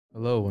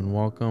Hello and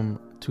welcome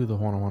to the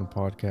One-on-One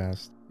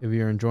Podcast. If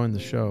you're enjoying the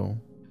show,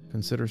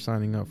 consider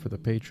signing up for the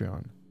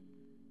Patreon.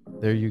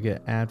 There you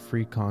get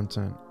ad-free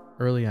content,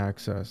 early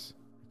access,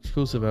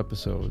 exclusive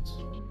episodes,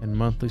 and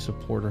monthly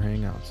supporter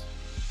hangouts.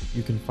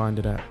 You can find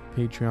it at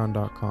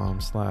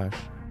patreon.com/the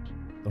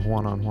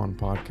One-on-One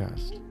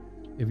Podcast.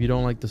 If you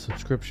don't like the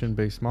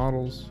subscription-based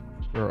models,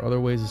 there are other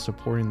ways of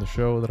supporting the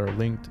show that are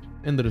linked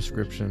in the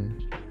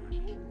description.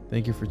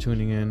 Thank you for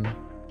tuning in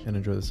and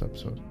enjoy this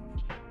episode.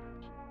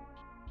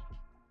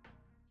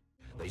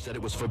 They said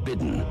it was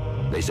forbidden.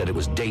 They said it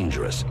was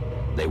dangerous.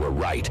 They were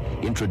right.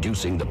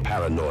 Introducing the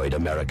Paranoid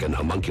American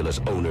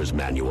Homunculus Owner's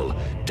Manual.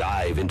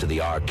 Dive into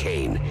the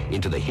arcane,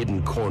 into the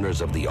hidden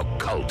corners of the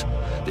occult.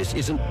 This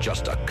isn't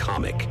just a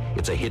comic.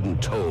 It's a hidden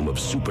tome of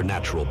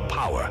supernatural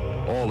power.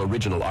 All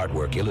original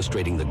artwork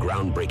illustrating the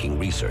groundbreaking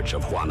research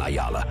of Juan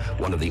Ayala,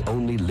 one of the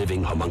only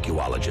living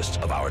homunculologists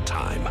of our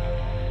time.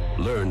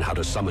 Learn how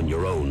to summon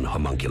your own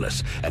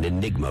homunculus, an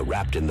enigma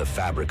wrapped in the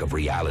fabric of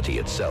reality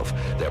itself,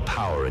 their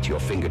power at your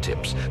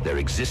fingertips, their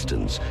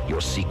existence, your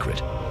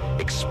secret.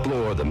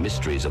 Explore the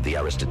mysteries of the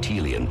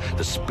Aristotelian,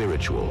 the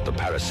spiritual, the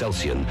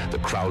Paracelsian, the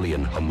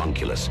Crowleyan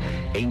homunculus,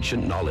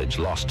 ancient knowledge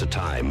lost to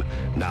time,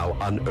 now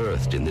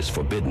unearthed in this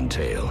forbidden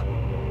tale.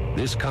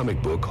 This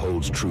comic book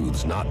holds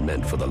truths not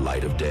meant for the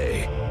light of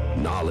day,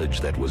 knowledge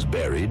that was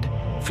buried,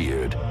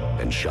 feared,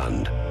 and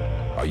shunned.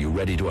 Are you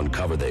ready to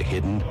uncover the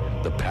hidden?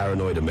 The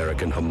Paranoid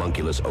American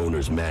Homunculus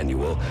Owner's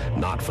Manual,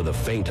 not for the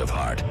faint of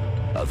heart.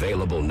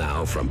 Available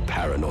now from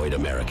Paranoid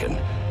American.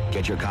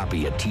 Get your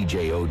copy at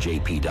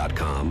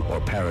tjojp.com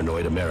or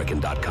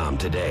paranoidamerican.com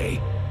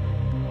today.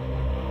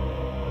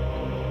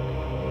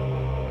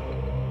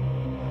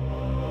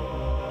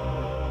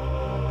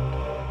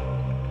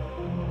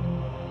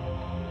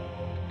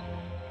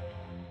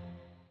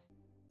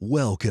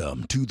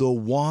 Welcome to the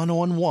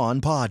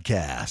One-on-One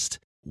Podcast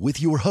with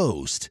your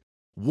host,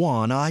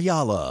 Juan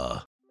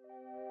Ayala.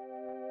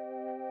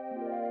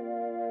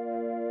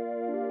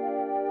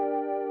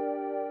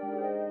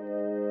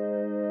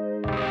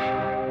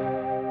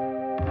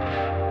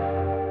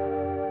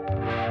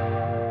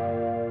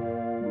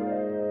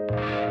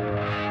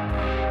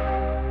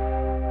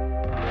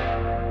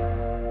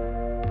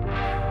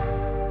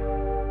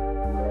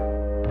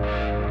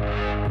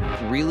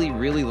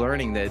 Really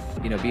learning that,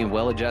 being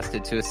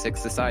well-adjusted to a sick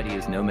society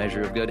is no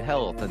measure of good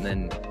health, and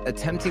then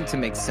attempting to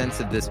make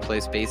sense of this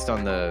place based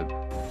on the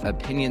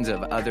opinions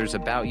of others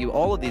about you.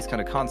 All of these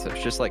kind of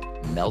concepts just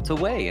melt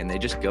away and they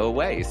just go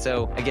away.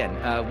 So again,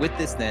 with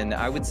this then,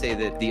 I would say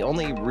that the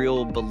only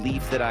real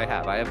belief that I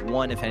have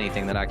one, if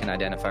anything, that I can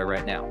identify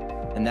right now.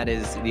 And that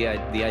is the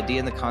idea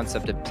and the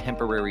concept of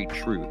temporary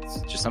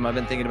truths. Just something I've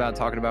been thinking about,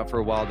 talking about for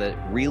a while, that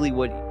really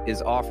what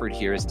is offered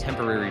here is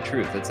temporary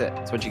truth. That's it.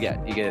 That's what you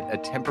get. You get a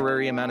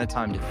temporary amount of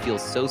time to feel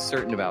so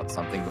certain about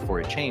something before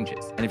it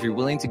changes. And if you're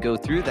willing to go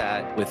through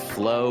that with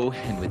flow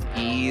and with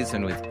ease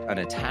and with an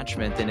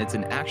attachment, then it's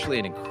actually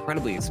an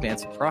incredibly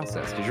expansive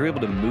process, because you're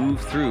able to move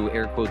through,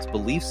 air quotes,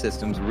 belief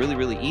systems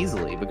really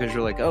easily, because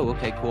you're like, oh,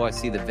 okay, cool, I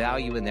see the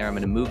value in there. I'm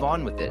going to move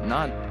on with it.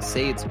 Not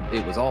say it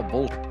was all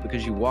bullshit,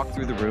 because you walk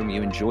through the room,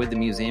 you enjoyed the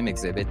museum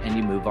exhibit, and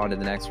you move on to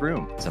the next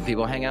room. Some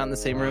people hang out in the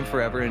same room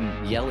forever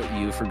and yell at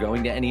you for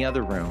going to any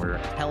other room or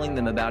telling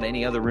them about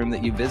any other room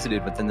that you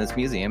visited within this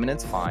museum, and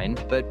it's fine.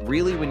 But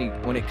really,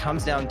 when it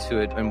comes down to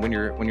it, and when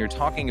you're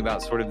talking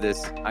about sort of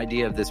this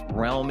idea of this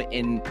realm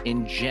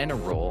in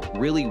general,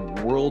 really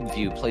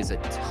worldview plays a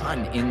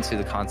ton into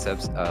the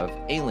concepts of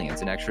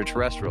aliens and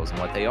extraterrestrials and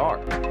what they are.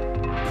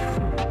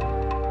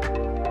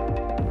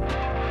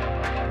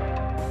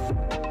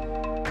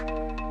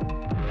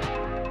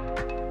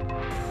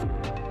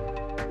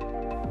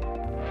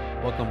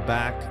 Welcome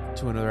back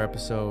to another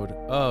episode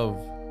of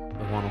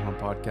the One-on-One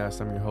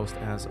Podcast. I'm your host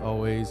as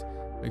always.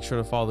 Make sure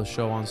to follow the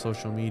show on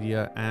social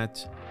media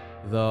at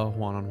the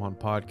One-on-One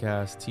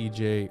Podcast,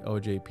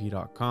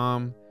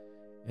 tjojp.com,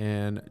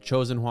 and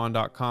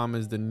chosenjuan.com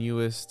is the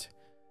newest,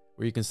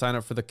 where you can sign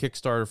up for the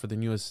Kickstarter for the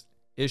newest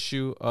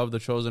issue of the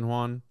Chosen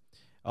Juan.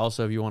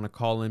 Also, if you want to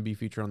call in, be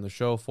featured on the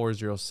show,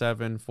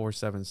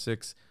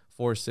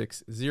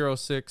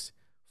 407-476-4606,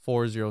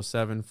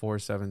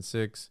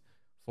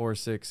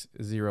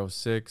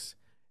 407-476-4606.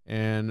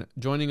 And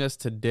joining us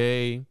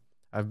today,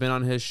 I've been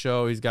on his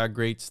show. He's got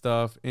great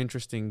stuff.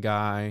 Interesting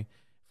guy.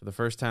 For the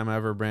first time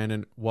ever,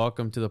 Brandon,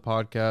 welcome to the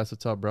podcast.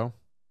 What's up, bro?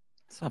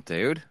 What's up,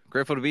 dude?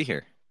 Grateful to be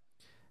here.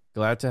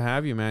 Glad to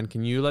have you, man.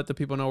 Can you let the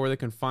people know where they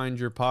can find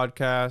your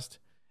podcast?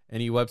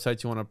 Any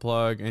websites you want to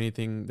plug?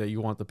 Anything that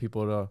you want the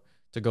people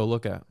to go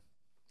look at?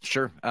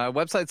 Sure.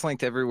 Website's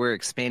linked everywhere,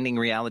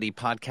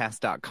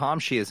 expandingrealitypodcast.com.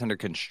 She is under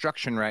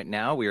construction right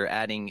now. We are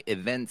adding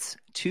events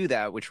to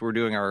that, which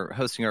we're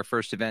hosting our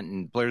first event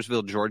in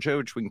Blairsville, Georgia,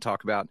 which we can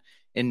talk about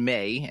in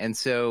May. And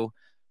so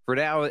for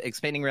now,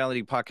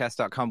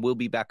 expandingrealitypodcast.com will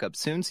be back up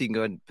soon. So you can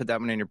go ahead and put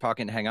that one in your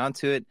pocket and hang on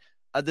to it.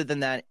 Other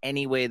than that,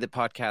 any way the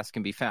podcast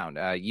can be found,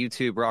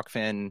 YouTube,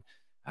 Rockfin,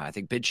 I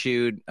think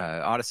BitChute,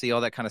 Odyssey,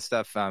 all that kind of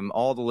stuff.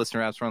 All the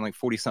listener apps, we're on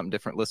 40-something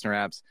different listener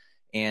apps.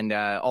 and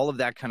all of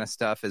that kind of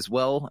stuff as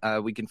well.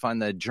 We can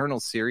find the journal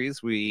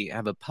series. We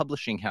have a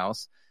publishing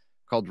house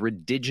called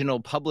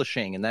Rediginal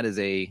Publishing, and that is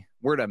a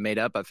word I made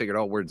up. I figured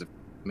all words are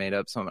made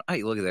up. So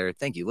hey, look at there.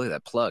 Thank you. Look at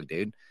that plug,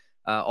 dude.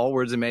 All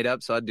words are made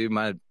up, so I do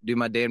my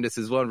damnedest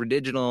as well.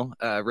 Rediginal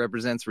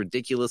represents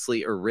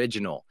ridiculously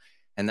original,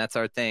 and that's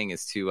our thing,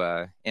 is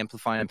to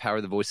amplify and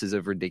empower the voices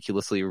of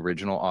ridiculously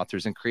original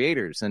authors and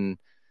creators. And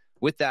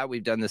with that,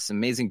 we've done this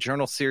amazing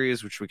journal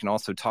series, which we can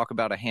also talk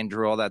about. I hand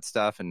drew all that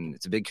stuff, and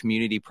it's a big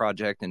community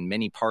project in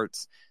many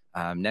parts.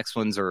 Next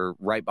ones are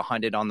right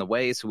behind it on the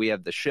way. So we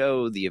have the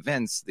show, the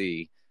events,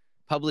 the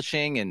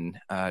publishing, and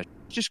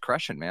just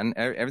crushing, man.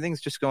 Everything's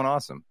just going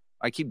awesome.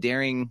 I keep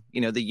daring,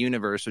 the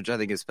universe, which I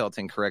think is spelled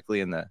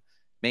incorrectly in the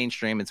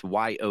mainstream. It's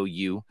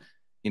YOU.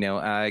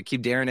 I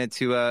keep daring it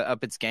to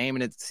up its game,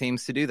 and it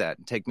seems to do that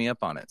and take me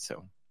up on it.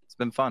 So it's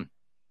been fun.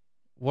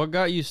 What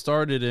got you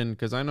started in,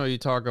 because I know you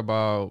talk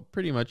about,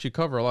 pretty much you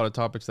cover a lot of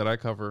topics that I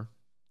cover,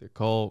 the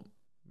occult,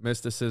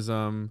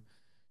 mysticism,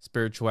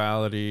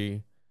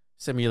 spirituality,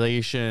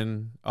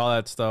 simulation, all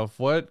that stuff.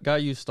 What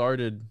got you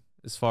started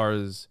as far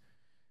as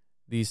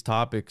these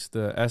topics,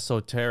 the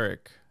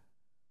esoteric?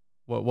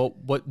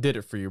 What did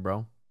it for you,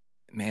 bro?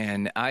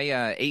 Man,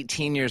 I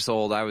 18 years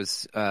old. I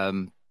was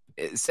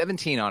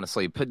 17,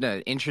 honestly, put in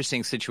an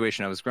interesting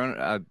situation. I was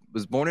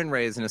born and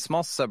raised in a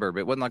small suburb.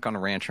 It wasn't like on a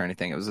ranch or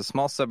anything. It was a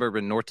small suburb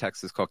in North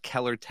Texas called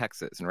Keller,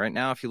 Texas. And right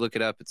now, if you look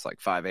it up, it's like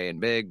 5A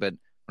and big. But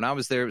when I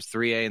was there, it was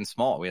 3A and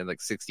small. We had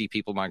like 60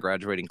 people in my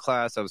graduating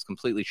class. I was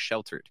completely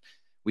sheltered.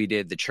 We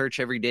did the church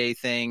every day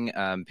thing.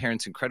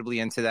 Parents incredibly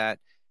into that.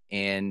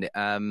 And,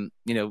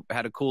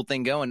 had a cool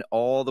thing going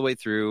all the way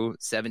through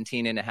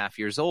 17 and a half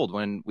years old,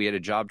 when we had a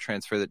job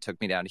transfer that took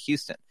me down to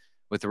Houston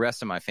with the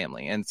rest of my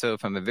family. And so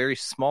from a very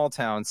small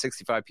town,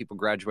 65 people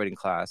graduating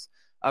class,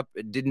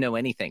 didn't know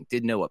anything,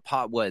 didn't know what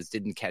pot was,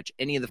 didn't catch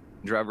any of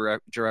the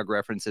drug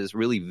references,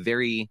 really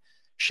very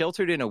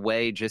sheltered in a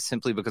way, just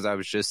simply because I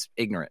was just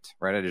ignorant,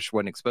 right? I just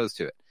wasn't exposed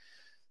to it.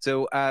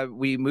 So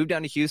we moved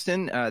down to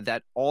Houston.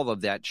 All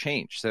of that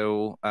changed.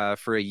 So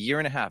for a year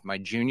and a half, my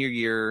junior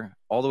year,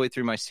 all the way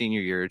through my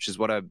senior year, which is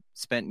what I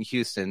spent in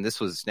Houston, this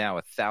was now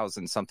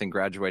 1,000-something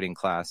graduating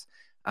class.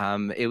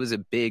 It was a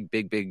big,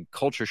 big, big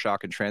culture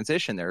shock and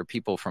transition. There are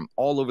people from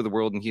all over the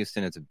world in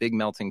Houston. It's a big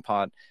melting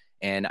pot.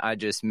 And I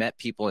just met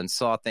people and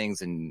saw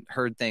things and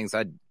heard things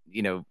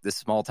this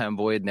small town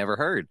boy had never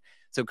heard.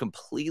 So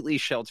completely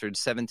sheltered,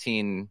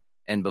 17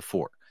 and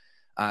before.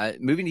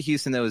 Moving to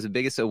Houston, though, was the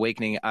biggest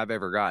awakening I've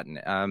ever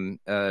gotten.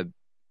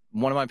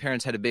 One of my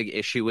parents had a big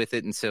issue with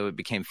it, and so it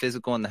became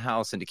physical in the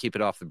house. And to keep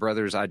it off the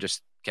brothers, I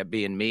just kept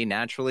being me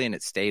naturally, and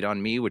it stayed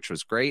on me, which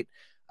was great.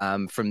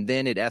 From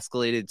then, it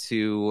escalated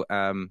to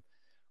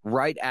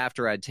right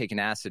after I'd taken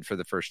acid for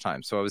the first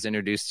time. So I was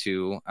introduced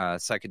to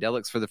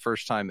psychedelics for the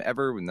first time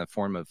ever in the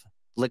form of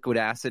liquid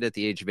acid at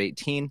the age of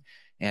 18.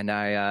 And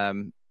I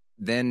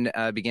then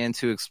began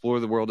to explore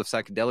the world of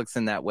psychedelics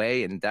in that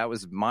way. And that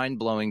was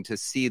mind-blowing to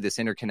see this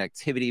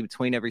interconnectivity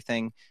between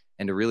everything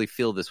and to really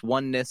feel this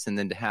oneness, and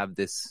then to have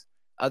this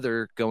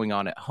other going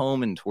on at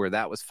home and to where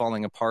that was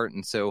falling apart.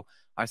 And so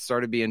I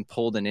started being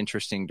pulled in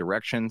interesting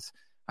directions.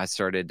 I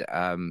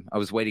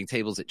was waiting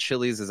tables at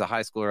Chili's as a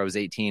high schooler. I was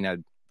 18. I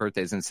had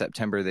birthdays in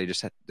September. They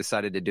just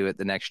decided to do it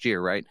the next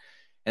year, right?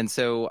 And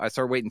so I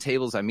started waiting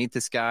tables. I meet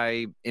this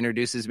guy,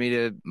 introduces me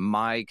to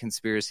my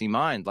conspiracy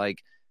mind.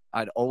 Like,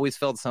 I'd always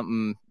felt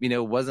something,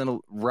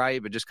 wasn't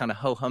right, but just kind of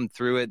ho-hummed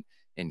through it.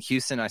 In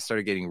Houston, I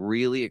started getting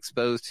really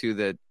exposed to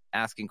that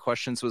asking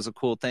questions was a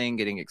cool thing,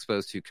 getting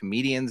exposed to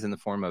comedians in the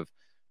form of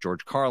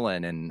George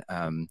Carlin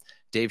and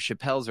Dave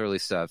Chappelle's early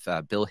stuff,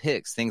 Bill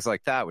Hicks, things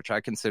like that, which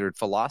I considered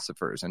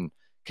philosophers and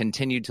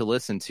continued to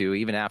listen to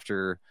even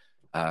after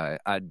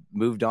I'd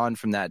moved on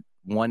from that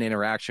one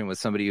interaction with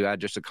somebody who had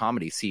just a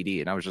comedy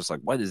CD. And I was just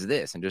like, what is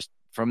this? And just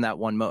from that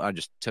one moment, I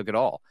just took it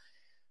all.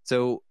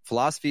 So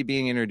philosophy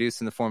being introduced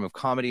in the form of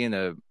comedy in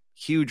a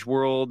huge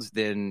world,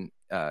 then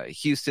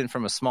Houston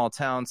from a small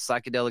town,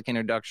 psychedelic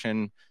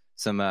introduction,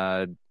 some,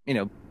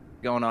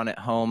 going on at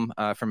home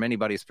from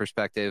anybody's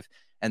perspective.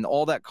 And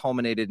all that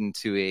culminated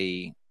into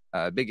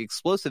a big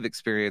explosive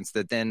experience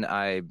that then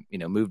I,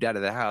 moved out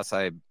of the house.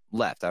 I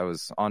left. I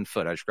was on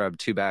foot. I just grabbed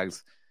 2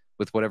 bags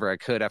with whatever I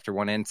could after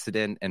one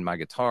incident and my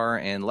guitar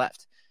and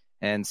left.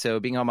 And so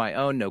being on my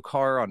own, no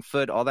car, on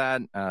foot, all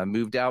that,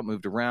 moved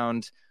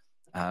around,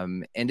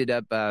 ended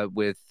up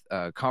with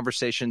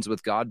Conversations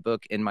with God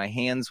book in my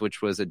hands,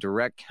 which was a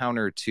direct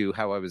counter to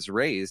how I was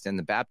raised in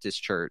the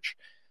Baptist church.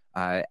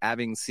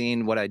 Having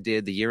seen what I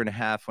did the year and a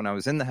half when I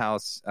was in the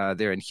house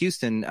there in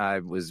Houston, I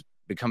was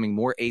becoming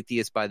more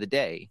atheist by the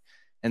day.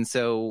 And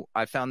so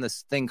I found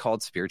this thing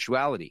called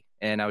spirituality.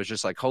 And I was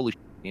just like, holy,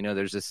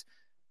 there's this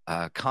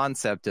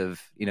concept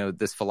of,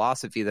 this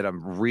philosophy that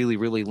I'm really,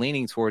 really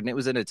leaning toward. And it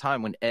was at a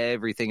time when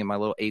everything in my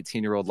little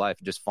 18-year-old life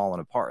had just fallen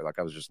apart. Like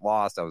I was just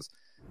lost. I was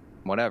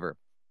whatever.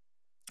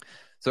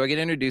 So I get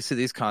introduced to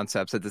these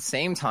concepts. At the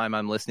same time,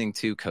 I'm listening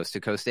to Coast to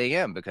Coast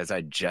AM because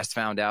I just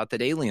found out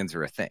that aliens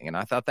are a thing. And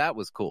I thought that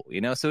was cool,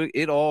 so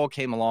it all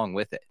came along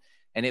with it.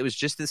 And it was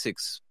just this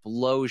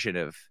explosion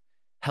of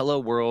hello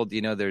world,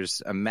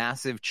 there's a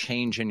massive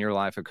change in your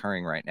life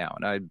occurring right now.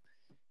 And I,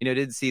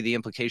 didn't see the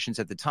implications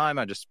at the time.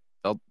 I just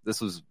felt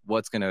this was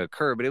what's going to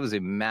occur, but it was a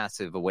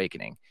massive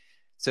awakening.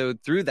 So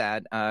through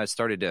that, I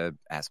started to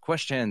ask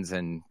questions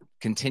and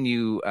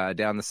continue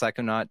down the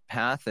psychonaut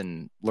path,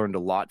 and learned a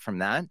lot from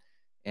that,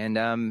 and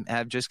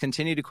have just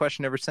continued to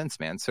question ever since,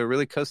 man. So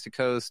really coast to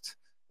coast,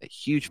 a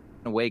huge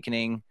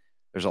awakening.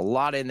 There's a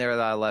lot in there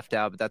that I left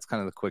out, but that's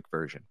kind of the quick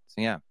version.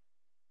 So yeah.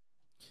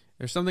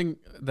 There's something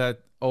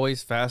that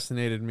always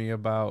fascinated me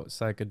about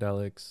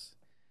psychedelics,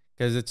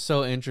 because it's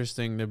so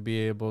interesting to be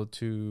able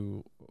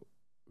to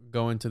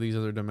go into these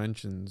other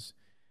dimensions.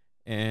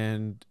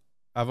 And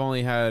I've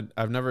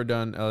never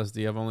done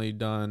LSD. I've only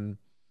done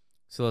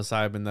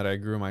psilocybin that I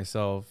grew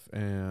myself,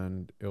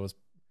 and it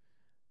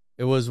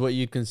was what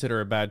you'd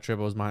consider a bad trip.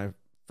 It was my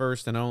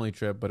first and only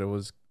trip, but it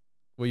was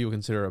what you would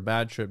consider a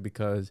bad trip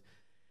because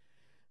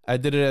I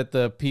did it at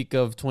the peak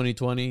of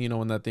 2020,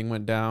 when that thing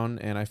went down,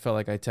 and I felt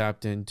like I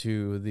tapped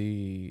into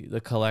the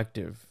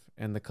collective,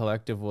 and the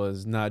collective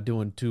was not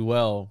doing too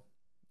well,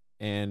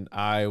 and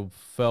I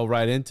fell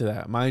right into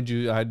that. Mind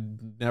you,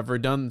 I'd never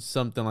done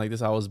something like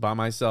this. I was by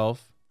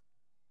myself,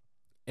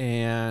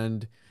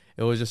 and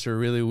it was just a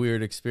really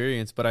weird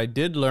experience, but I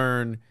did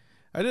learn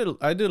a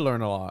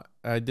lot.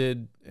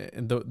 And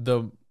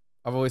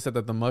I've always said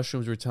that the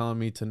mushrooms were telling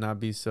me to not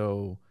be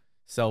so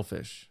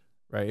selfish.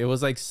 Right. It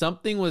was like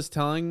something was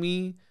telling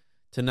me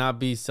to not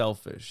be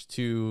selfish,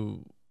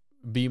 to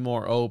be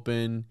more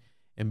open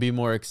and be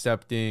more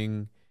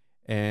accepting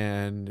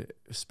and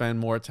spend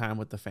more time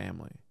with the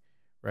family.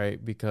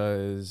 Right.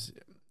 Because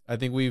I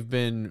think we've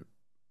been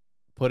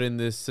put in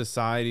this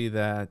society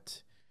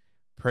that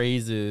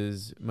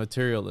praises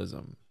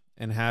materialism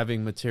and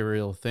having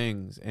material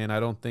things. And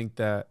I don't think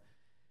that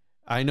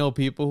I know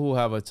people who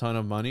have a ton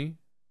of money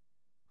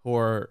who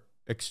are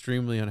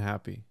extremely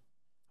unhappy,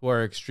 who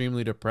are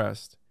extremely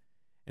depressed.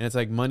 And it's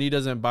like money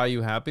doesn't buy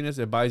you happiness.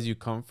 It buys you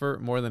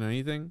comfort more than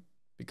anything.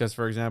 Because,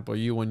 for example,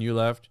 when you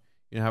left,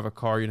 you didn't have a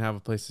car, you didn't have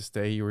a place to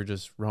stay. You were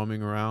just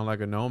roaming around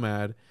like a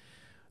nomad.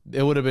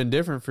 It would have been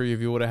different for you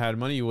if you would have had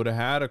money. You would have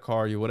had a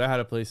car. You would have had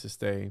a place to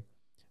stay.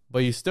 But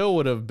you still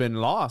would have been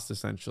lost,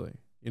 essentially.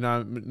 You know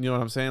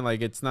what I'm saying?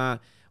 Like, it's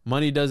not,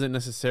 money doesn't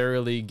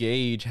necessarily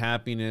gauge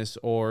happiness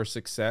or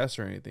success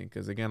or anything.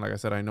 Because, again, like I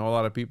said, I know a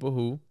lot of people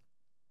who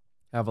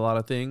have a lot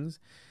of things,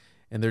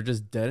 and they're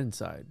just dead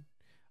inside.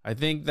 I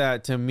think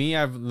that, to me,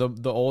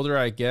 the older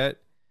I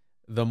get,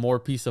 the more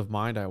peace of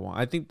mind I want.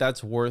 I think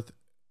that's worth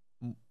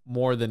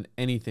more than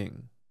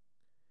anything.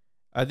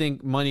 I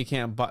think money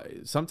can't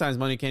buy. Sometimes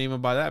money can't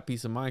even buy that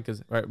peace of mind,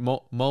 because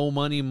more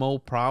money, more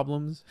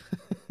problems.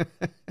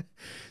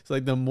 It's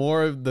like the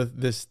more of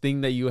this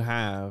thing that you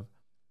have,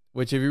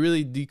 which if you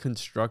really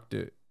deconstruct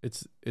it,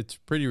 it's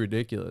pretty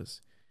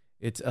ridiculous.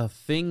 It's a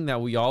thing that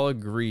we all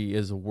agree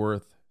is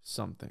worth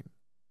something.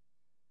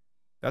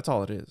 That's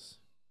all it is.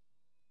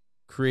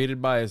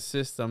 Created by a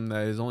system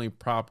that is only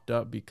propped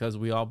up because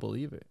we all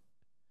believe it.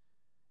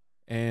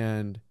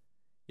 And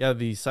yeah,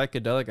 the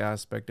psychedelic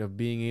aspect of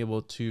being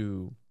able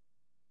to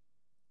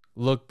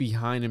look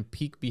behind and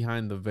peek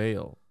behind the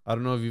veil. I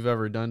don't know if you've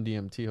ever done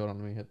DMT. Hold on,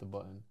 let me hit the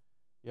button.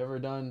 You ever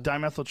done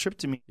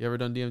dimethyltryptamine? You ever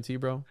done DMT,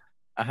 bro?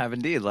 I have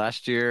indeed.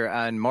 Last year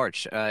in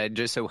March, it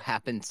just so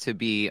happened to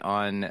be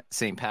on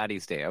St.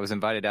 Patty's Day. I was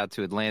invited out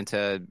to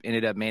Atlanta,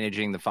 ended up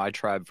managing the Phi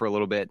Tribe for a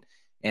little bit.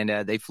 And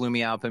they flew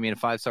me out, put me in a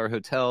 5-star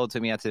hotel,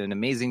 took me out to an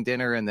amazing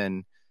dinner, and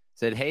then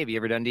said, "Hey, have you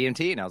ever done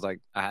DMT?" And I was like,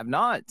 "I have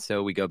not."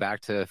 So we go back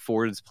to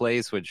Ford's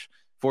place, which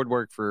Ford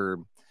worked for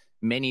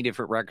many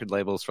different record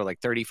labels for like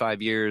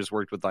 35 years,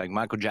 worked with like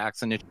Michael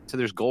Jackson. So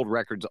there's gold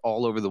records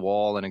all over the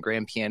wall and a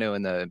grand piano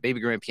and the baby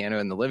grand piano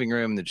in the living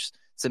room. And just,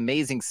 it's an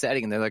amazing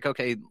setting. And they're like,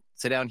 "Okay,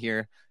 sit down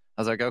here."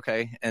 I was like,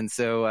 "Okay." And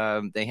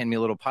so they hand me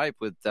a little pipe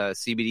with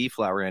CBD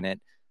flower in it,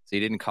 so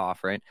you didn't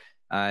cough, right?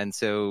 And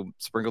so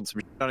sprinkled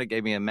some on it,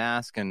 gave me a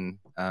mask, and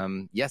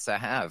yes, I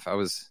have. I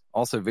was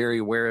also very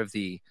aware of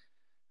the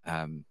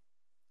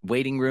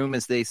waiting room,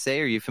 as they say.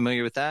 Are you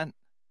familiar with that?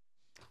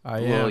 I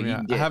am.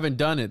 Yeah. I haven't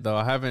done it though.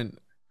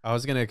 I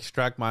was gonna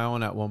extract my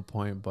own at one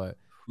point, but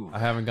I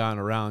haven't gotten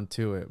around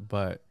to it.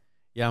 But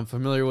yeah, I'm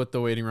familiar with the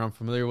waiting room. I'm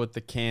familiar with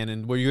the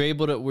cannon. Were you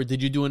able to?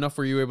 Did you do enough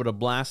where you were able to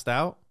blast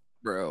out?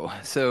 Bro,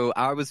 so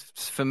I was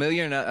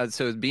familiar.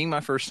 So being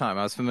my first time,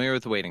 I was familiar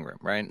with the waiting room,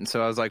 right? And so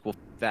I was like, well,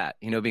 that,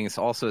 being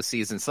also a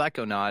seasoned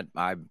psychonaut,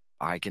 I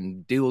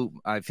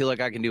feel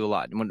like I can do a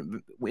lot.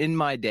 In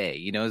my day,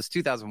 it's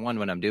 2001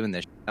 when I'm doing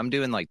this. I'm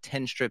doing like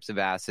 10 strips of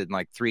acid and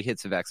like 3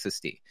 hits of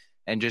ecstasy,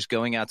 and just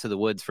going out to the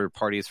woods for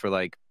parties for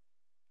like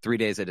 3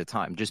 days at a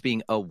time, just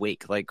being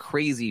awake like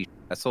crazy.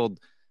 I sold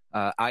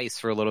ice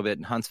for a little bit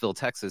in Huntsville,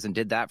 Texas, and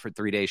did that for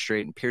 3 days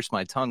straight, and pierced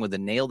my tongue with a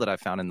nail that I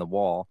found in the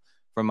wall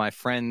from my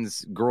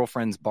friend's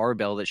girlfriend's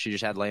barbell that she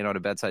just had laying on a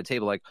bedside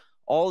table. Like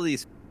all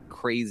these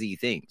crazy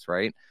things,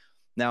 right?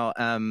 Now,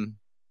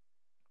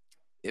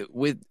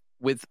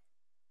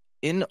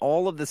 in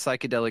all of the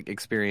psychedelic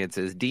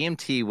experiences,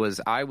 DMT was,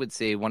 I would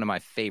say, one of my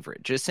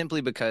favorite, just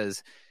simply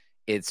because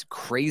it's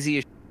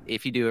crazy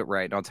if you do it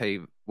right. And I'll tell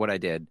you what I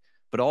did.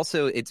 but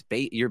also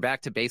you're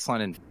back to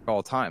baseline and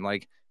all time.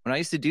 Like when I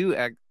used to do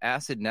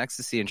acid and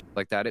ecstasy and shit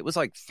like that, it was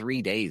like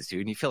 3 days, dude.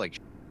 And you feel like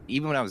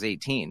even when I was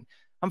 18.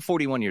 I'm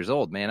 41 years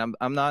old, man.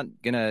 I'm not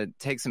gonna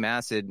take some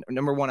acid.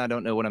 Number one, I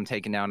don't know what I'm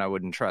taking now, and I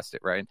wouldn't trust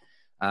it, right?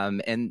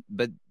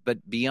 But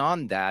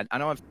beyond that, I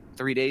don't have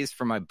 3 days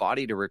for my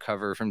body to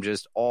recover from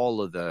just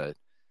all of the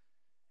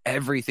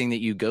everything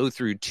that you go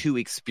through to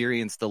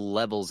experience the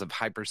levels of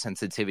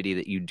hypersensitivity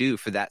that you do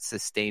for that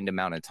sustained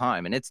amount of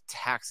time. And it's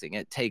taxing.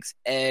 It takes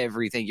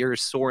everything. You're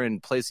sore in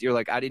place. You're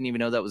like, I didn't even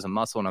know that was a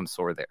muscle and I'm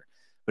sore there.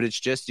 But it's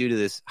just due to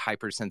this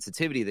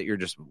hypersensitivity that you're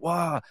just,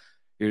 wow,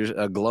 you're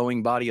a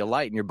glowing body of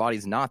light and your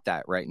body's not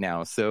that right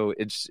now. So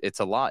it's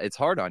a lot. It's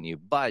hard on you.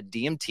 But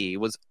DMT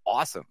was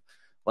awesome.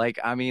 Like,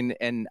 I mean,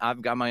 and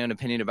I've got my own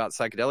opinion about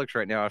psychedelics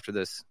right now after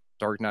this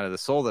dark night of the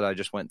soul that I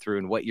just went through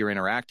and what you're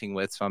interacting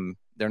with. So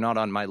they're not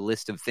on my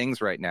list of things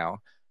right now.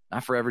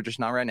 Not forever, just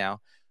not right now.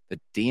 But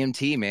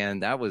DMT, man,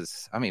 that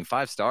was, I mean,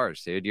 5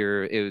 stars,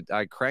 dude.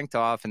 I cranked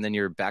off and then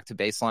you're back to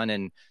baseline.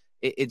 And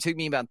it took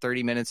me about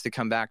 30 minutes to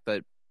come back,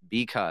 but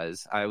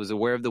because I was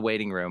aware of the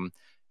waiting room.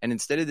 And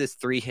instead of this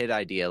 3-hit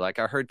idea, like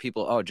I heard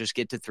people, oh, just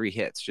get to 3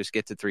 hits,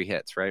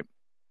 right?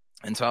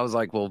 And so I was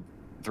like, well,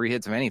 3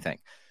 hits of anything.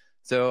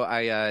 So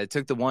I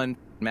took the 1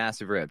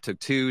 massive rip, took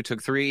 2,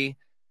 took 3,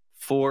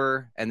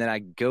 4, and then I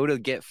go to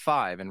get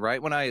 5. And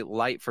right when I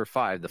light for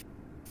 5, the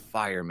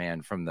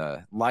fireman from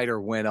the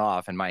lighter went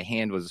off and my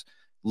hand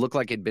looked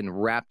like it'd been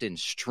wrapped in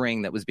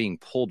string that was being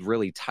pulled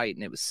really tight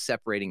and it was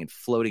separating and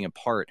floating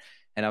apart.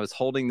 And I was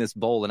holding this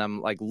bowl and I'm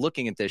like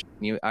looking at this.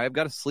 I've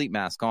got a sleep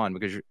mask on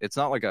because it's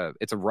not like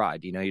it's a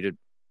ride, you don't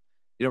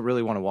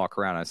really want to walk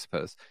around, I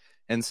suppose.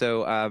 And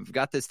so I've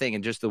got this thing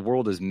and just the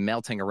world is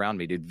melting around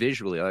me, dude.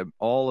 Visually,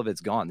 all of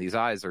it's gone. These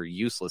eyes are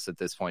useless at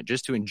this point.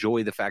 Just to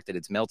enjoy the fact that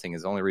it's melting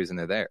is the only reason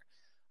they're there.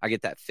 I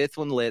get that 5th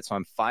one lit, so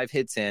I'm 5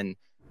 hits in,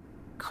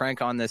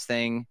 crank on this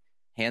thing,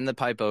 hand the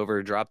pipe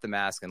over, drop the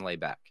mask, and lay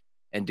back.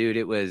 And, dude,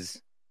 it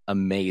was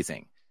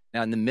amazing.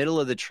 Now, in the middle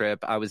of the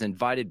trip, I was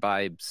invited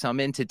by some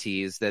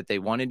entities that they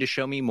wanted to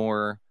show me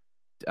more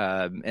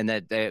and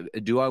that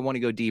do I want to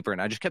go deeper?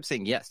 And I just kept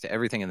saying yes to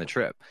everything in the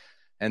trip.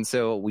 And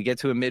so we get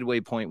to a midway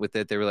point with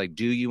it. They were like,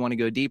 do you want to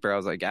go deeper? I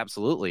was like,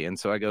 absolutely. And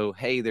so I go,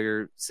 hey,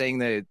 they're saying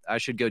that I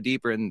should go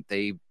deeper. And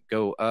they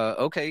go,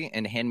 okay,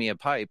 and hand me a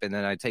pipe. And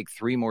then I take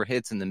 3 more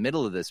hits in the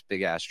middle of this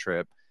big ass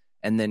trip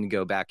and then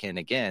go back in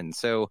again.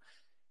 So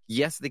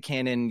yes, the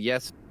cannon,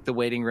 yes, the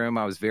waiting room.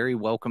 I was very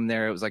welcome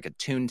there. It was like a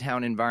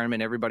Toontown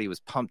environment. Everybody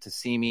was pumped to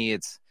see me.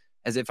 It's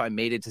as if I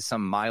made it to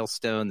some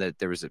milestone that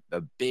there was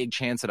a big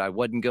chance that I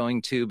wasn't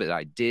going to, but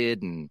I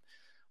did. And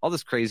all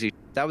this crazy,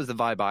 that was the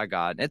vibe I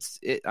got. And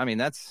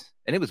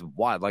it was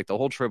wild. Like the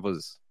whole trip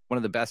was one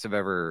of the best I've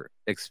ever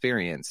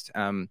experienced.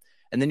 And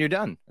then you're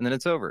done and then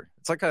it's over.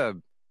 It's like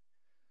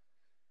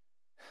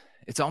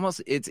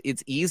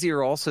it's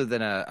easier also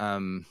than a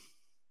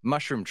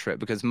mushroom trip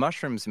because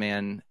mushrooms,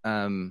 man,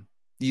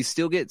 you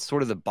still get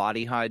sort of the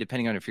body high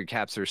depending on if your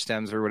caps or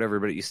stems or whatever,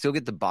 but you still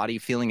get the body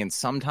feeling. And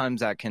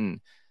sometimes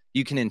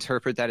you can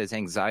interpret that as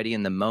anxiety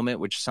in the moment,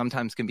 which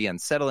sometimes can be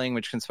unsettling,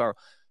 which can spiral.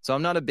 So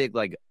I'm not a big,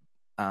 like,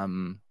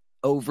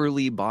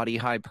 overly body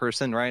high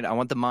person, right? I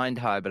want the mind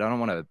high, but I don't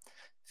want to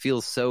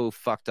feel so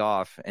fucked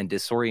off and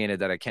disoriented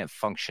that I can't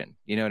function.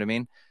 You know what I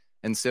mean?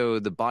 And so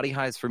the body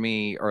highs for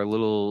me are a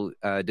little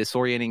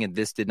disorienting, and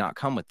this did not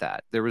come with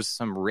that. There was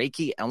some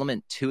Reiki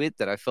element to it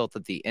that I felt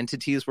that the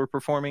entities were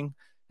performing,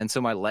 and so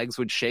my legs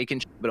would shake,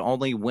 but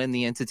only when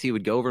the entity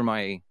would go over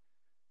my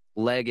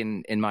leg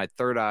and in my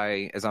third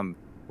eye as I'm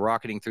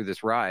rocketing through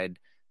this ride,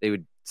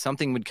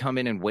 something would come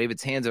in and wave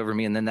its hands over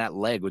me, and then that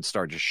leg would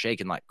start just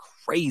shaking like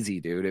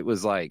crazy, dude. It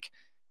was like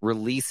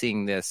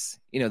releasing this,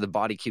 the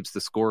body keeps the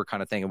score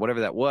kind of thing, and whatever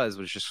that was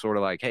just sort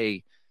of like,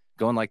 hey,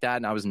 going like that,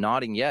 and I was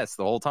nodding yes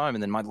the whole time,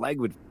 and then my leg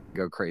would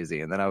go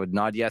crazy, and then I would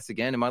nod yes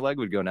again, and my leg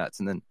would go nuts,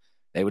 and then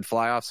they would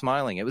fly off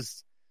smiling. It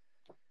was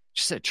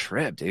just a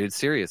trip, dude,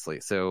 seriously.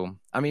 So,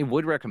 I mean,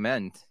 would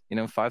recommend,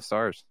 5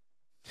 stars.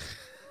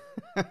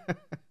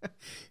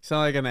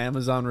 Sound like an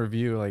Amazon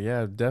review. Like,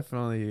 yeah,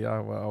 definitely, I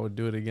would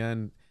do it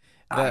again.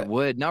 I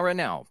would, not right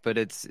now, but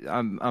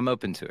I'm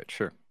open to it,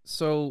 sure.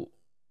 So,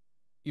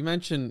 you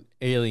mentioned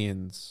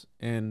aliens,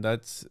 and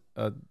that's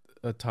a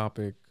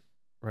topic,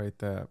 right,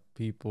 that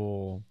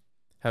people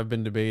have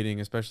been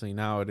debating, especially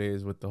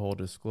nowadays with the whole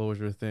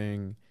disclosure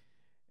thing,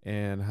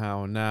 and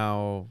how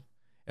now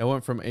it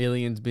went from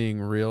aliens being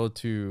real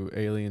to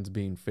aliens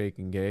being fake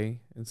and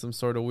gay in some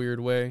sort of weird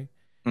way.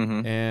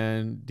 Mm-hmm.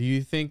 And do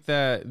you think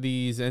that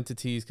these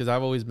entities, because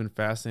I've always been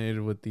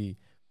fascinated with the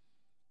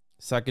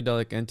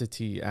psychedelic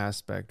entity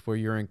aspect, where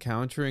you're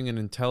encountering an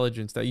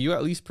intelligence that you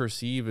at least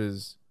perceive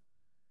as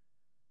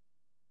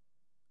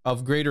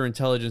of greater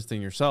intelligence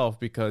than yourself,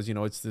 because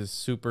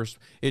it's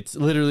it's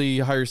literally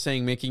how you're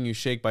saying, making you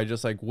shake by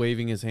just like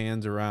waving his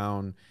hands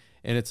around.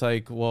 And it's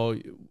like, well,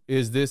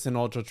 is this an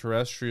ultra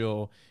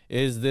terrestrial?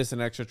 Is this an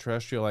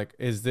extraterrestrial? Like,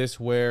 is this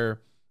where,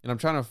 and I'm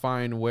trying to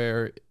find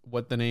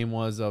what the name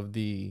was of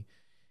the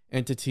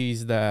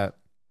entities that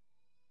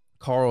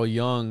Carl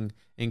Jung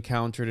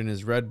encountered in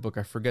his Red Book.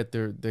 I forget,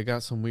 they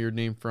got some weird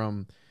name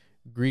from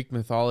Greek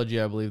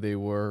mythology, I believe they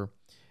were.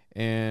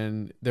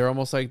 And they're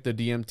almost like the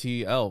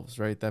DMT elves,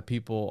 right? That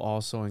people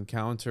also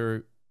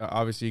encounter.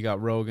 Obviously, you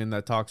got Rogan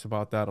that talks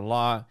about that a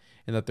lot,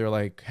 and that they're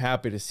like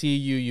happy to see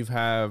you. You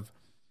have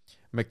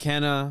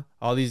McKenna,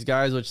 all these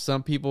guys, which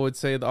some people would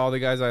say that all the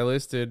guys I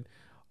listed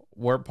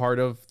were part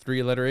of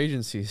 3-letter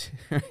agencies.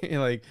 Right?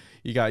 Like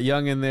you got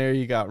Young in there,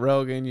 you got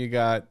Rogan, you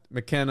got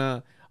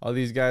McKenna. All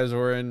these guys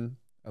were in.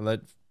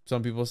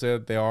 Some people say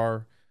that they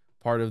are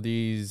part of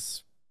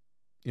these,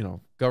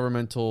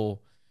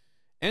 governmental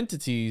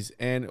entities.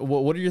 And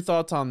what are your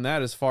thoughts on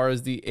that as far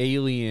as the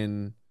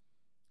alien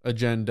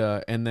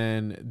agenda and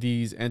then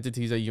these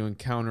entities that you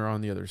encounter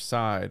on the other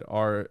side?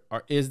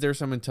 Is there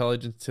some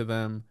intelligence to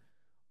them?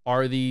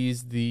 Are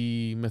these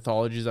the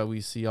mythologies that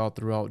we see all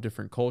throughout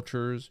different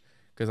cultures?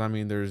 Because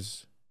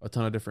there's a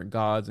ton of different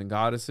gods and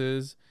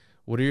goddesses.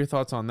 What are your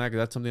thoughts on that? Because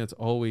that's something that's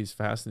always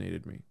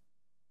fascinated me.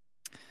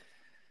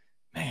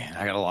 Man,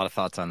 I got a lot of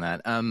thoughts on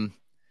that.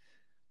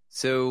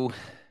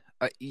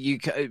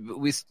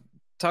 We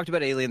talked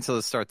about aliens, so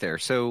let's start there.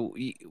 So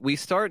we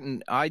start,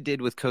 and I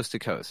did with Coast to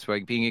Coast,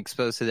 like being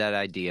exposed to that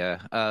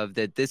idea of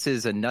that this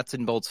is a nuts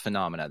and bolts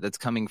phenomena that's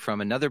coming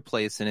from another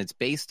place, and it's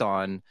based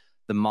on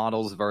the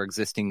models of our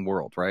existing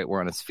world, right?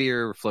 We're on a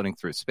sphere, we're floating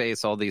through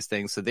space, all these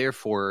things. So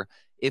therefore,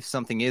 if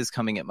something is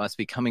coming, it must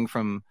be coming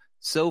from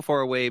so far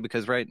away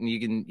because, right, and you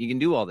can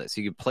do all this.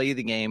 You can play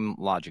the game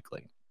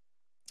logically.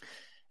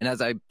 And as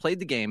I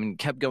played the game and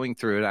kept going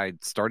through it, I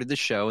started the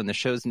show, and the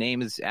show's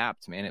name is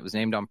apt, man. It was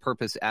named on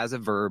purpose as a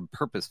verb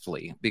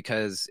purposefully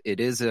because it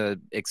is a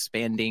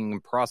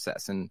expanding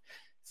process, and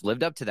it's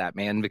lived up to that,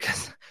 man,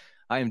 because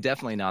I am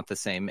definitely not the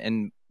same.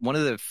 And one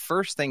of the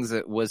first things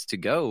that was to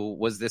go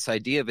was this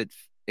idea of it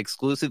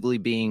exclusively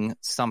being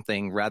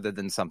something rather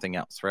than something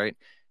else, right?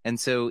 And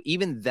so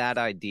even that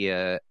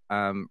idea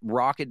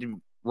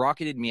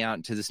rocketed me out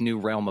into this new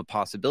realm of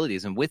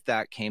possibilities. And with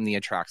that came the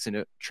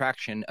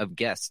attraction of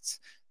guests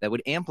that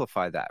would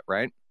amplify that,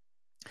 right?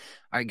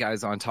 I had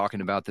guys on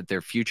talking about that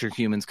they're future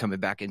humans coming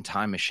back in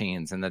time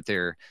machines and that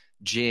they're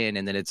jinn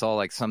and that it's all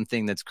like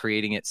something that's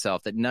creating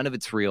itself, that none of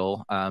it's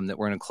real, that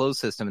we're in a closed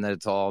system and that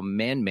it's all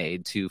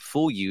man-made to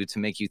fool you, to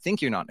make you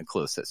think you're not in a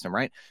closed system,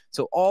 right?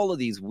 So all of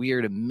these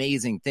weird,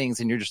 amazing things,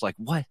 and you're just like,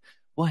 what?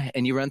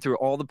 And you run through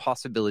all the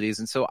possibilities.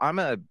 And so I'm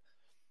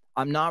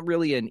not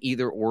really an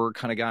either or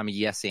kind of guy. I'm a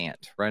yes and,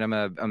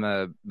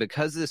 right?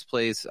 Because this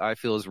place I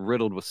feel is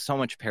riddled with so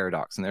much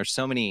paradox, and there's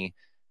so many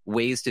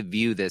ways to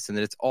view this, and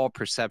that it's all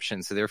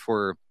perception. So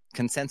therefore,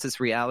 consensus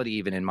reality,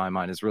 even in my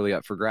mind, is really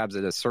up for grabs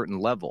at a certain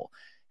level.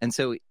 And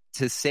so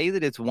to say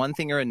that it's one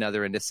thing or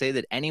another, and to say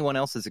that anyone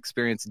else's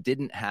experience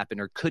didn't happen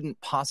or couldn't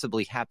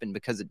possibly happen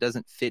because it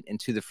doesn't fit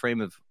into the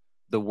frame of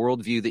the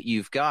worldview that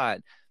you've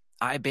got,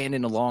 I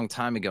abandoned a long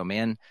time ago,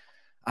 man.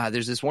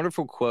 There's this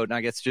wonderful quote, and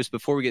I guess just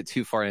before we get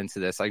too far into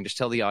this, I can just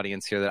tell the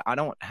audience here that I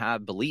don't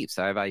have beliefs.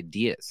 I have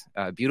ideas.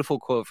 A beautiful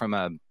quote from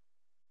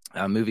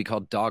a movie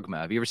called Dogma.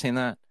 Have you ever seen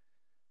that?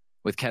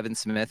 With Kevin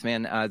Smith,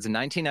 man. It's a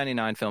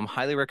 1999 film,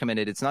 highly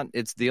recommended.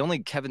 It's the only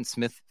Kevin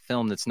Smith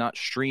film that's not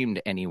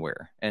streamed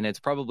anywhere, and it's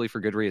probably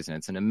for good reason.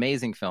 It's an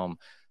amazing film,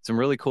 some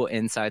really cool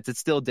insights. It's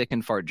still dick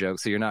and fart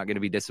jokes, so you're not going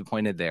to be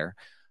disappointed there.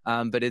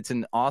 But it's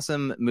an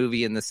awesome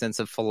movie in the sense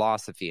of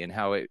philosophy and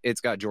how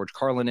it's got George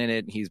Carlin in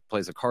it. He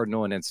plays a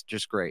cardinal, and it's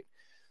just great.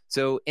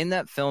 So in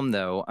that film,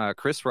 though,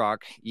 Chris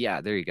Rock,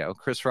 yeah, there you go.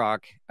 Chris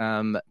Rock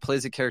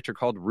plays a character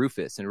called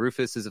Rufus, and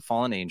Rufus is a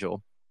fallen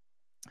angel.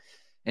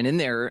 And in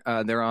there,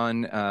 they're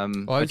on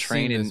I've a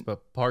train. Seen this,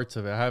 but parts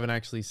of it. I haven't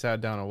actually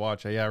sat down and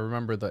watched it. Yeah, I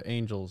remember the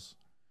angels.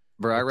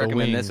 Bro, I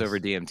recommend this over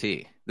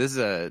DMT. This is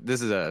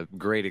a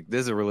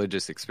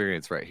religious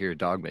experience right here,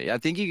 Dogma. I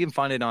think you can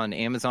find it on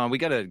Amazon. We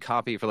got a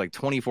copy for like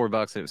 $24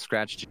 and it was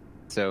scratched.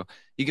 So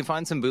you can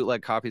find some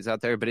bootleg copies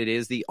out there, but it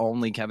is the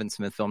only Kevin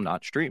Smith film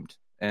not streamed.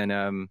 And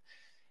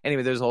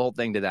anyway, there's a whole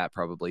thing to that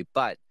probably.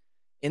 But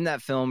in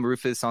that film,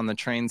 Rufus on the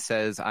train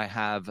says, I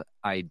have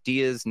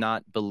ideas,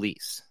 not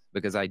beliefs,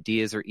 because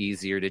ideas are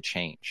easier to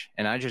change.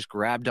 And I just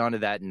grabbed onto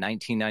that in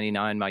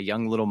 1999, my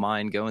young little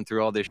mind going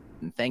through all this.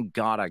 And thank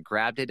God I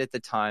grabbed it at the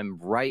time,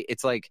 right?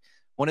 It's like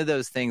one of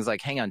those things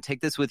like, hang on, take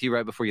this with you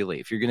right before you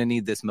leave. You're going to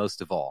need this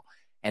most of all.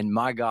 And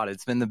my God,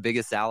 it's been the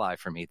biggest ally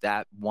for me,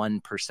 that one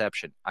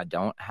perception. I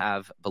don't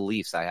have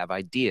beliefs. I have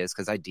ideas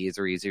because ideas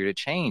are easier to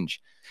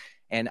change.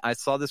 And I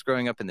saw this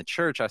growing up in the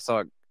church. I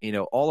saw it,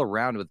 all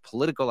around with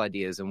political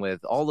ideas and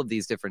with all of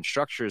these different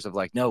structures of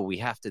like, no, we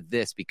have to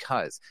this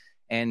because.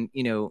 And,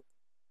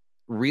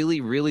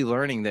 really, really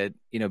learning that,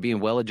 being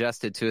well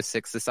adjusted to a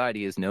sick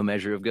society is no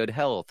measure of good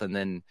health. And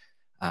then,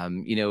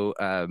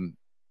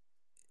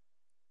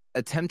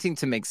 attempting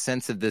to make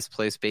sense of this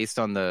place based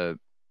on the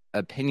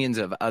opinions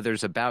of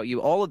others about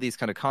you, all of these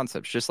kind of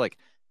concepts just like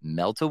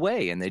melt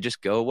away and they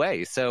just go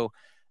away. So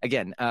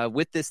again,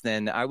 with this,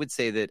 then I would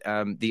say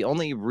that the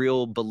only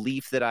real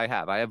belief that I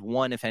have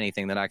one, if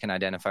anything, that I can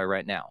identify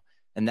right now.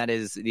 And that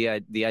is the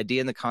idea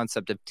and the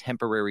concept of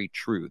temporary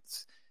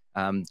truths.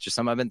 Just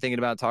something I've been thinking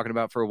about, talking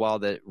about for a while,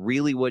 that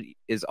really what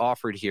is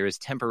offered here is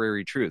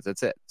temporary truth.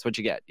 That's it. That's what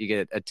you get. You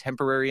get a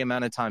temporary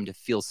amount of time to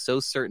feel so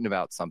certain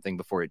about something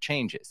before it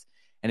changes.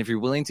 And if you're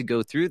willing to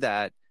go through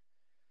that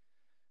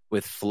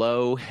with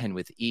flow and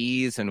with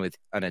ease and with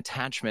an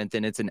attachment,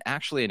 then it's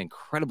actually an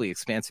incredibly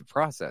expansive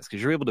process,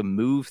 because you're able to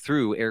move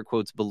through, air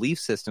quotes, belief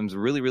systems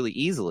really, really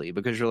easily,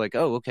 because you're like,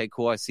 oh, okay,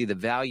 cool. I see the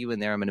value in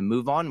there. I'm going to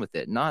move on with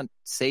it. Not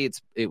say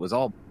it was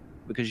all,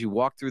 because you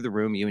walk through the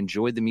room, you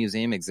enjoyed the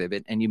museum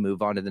exhibit, and you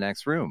move on to the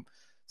next room.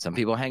 Some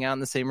people hang out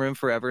in the same room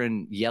forever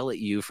and yell at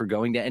you for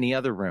going to any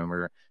other room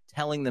or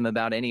telling them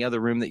about any other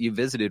room that you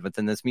visited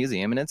within this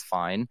museum, and it's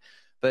fine.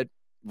 But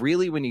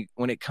really,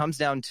 when it comes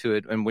down to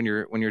it, and when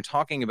you're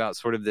talking about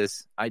sort of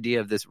this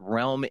idea of this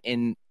realm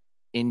in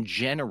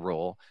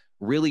general,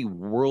 really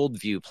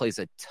worldview plays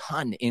a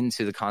ton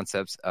into the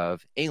concepts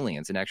of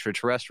aliens and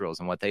extraterrestrials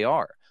and what they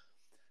are.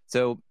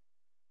 So,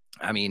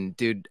 I mean,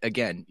 dude,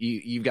 again,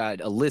 you've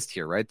got a list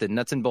here, right? The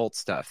nuts and bolts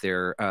stuff.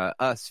 They're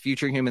us,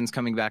 future humans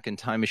coming back in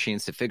time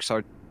machines to fix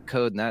our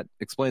code, and that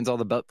explains all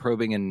the butt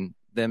probing and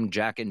them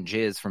jacking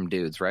jizz from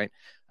dudes, right?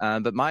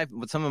 But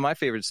some of my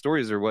favorite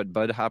stories are what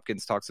Bud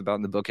Hopkins talks about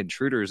in the book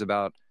Intruders,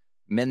 about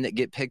men that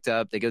get picked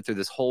up. They go through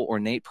this whole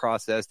ornate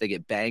process. They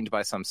get banged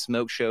by some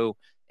smoke show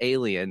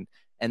alien,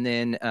 and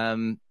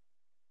then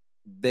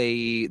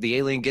the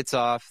alien gets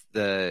off.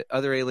 The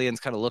other aliens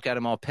kind of look at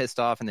him all pissed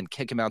off and then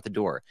kick him out the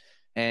door.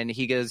 And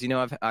he goes,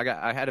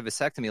 I had a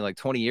vasectomy like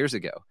 20 years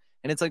ago.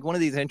 And it's like one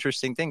of these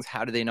interesting things.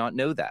 How do they not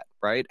know that,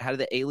 right? How do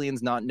the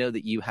aliens not know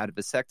that you had a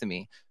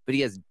vasectomy? But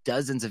he has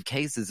dozens of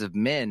cases of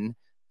men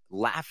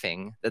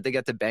laughing that they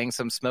got to bang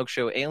some smoke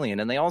show alien.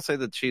 And they all say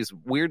that she's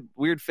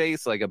weird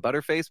face, like a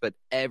butterface, but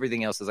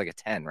everything else is like a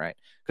 10, right?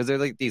 Because they're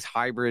like these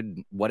hybrid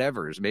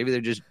whatevers. Maybe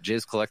they're just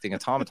jizz collecting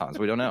automatons.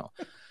 We don't know.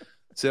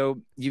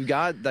 So you've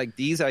got like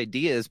these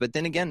ideas, but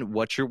then again,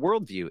 what's your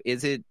worldview?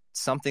 Is it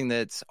something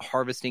that's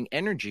harvesting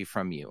energy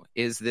from you?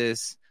 Is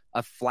this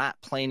a flat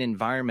plane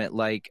environment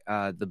like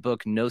the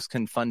book Nos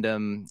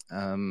Confundum?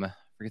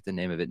 Forget the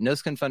name of it.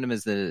 Nos Confundum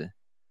is the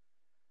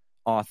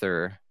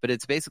author, but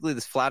it's basically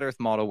this flat earth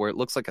model where it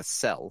looks like a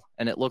cell,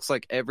 and it looks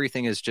like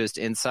everything is just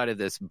inside of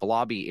this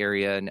blobby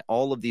area, and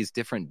all of these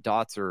different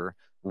dots or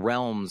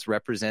realms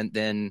represent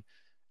then,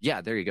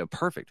 yeah, there you go.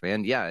 Perfect,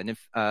 man. Yeah. And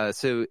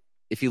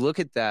if you look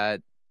at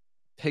that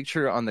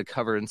picture on the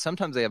cover, and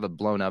sometimes they have a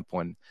blown up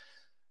one,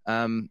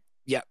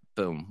 yeah,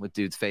 boom, with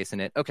dude's face in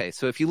it. Okay,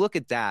 so if you look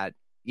at that,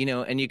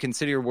 and you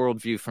consider your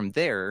worldview from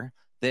there,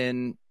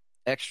 then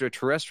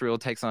extraterrestrial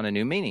takes on a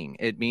new meaning.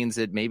 It means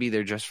that maybe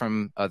they're just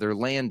from other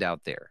land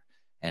out there.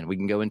 And we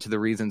can go into the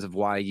reasons of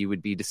why you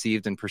would be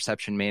deceived and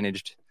perception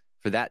managed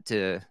for that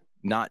to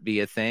not be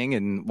a thing,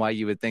 and why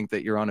you would think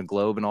that you're on a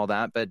globe and all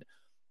that. But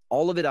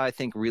all of it, I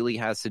think, really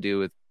has to do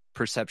with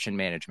perception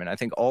management. I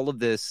think all of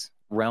this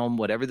realm,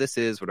 whatever this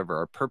is, whatever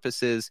our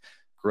purpose is,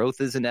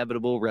 growth is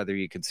inevitable, whether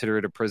you consider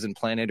it a prison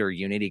planet or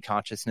unity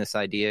consciousness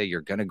idea.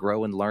 You're going to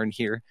grow and learn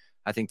here.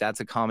 I think that's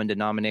a common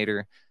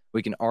denominator.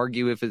 We can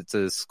argue if it's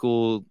a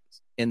school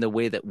in the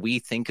way that we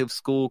think of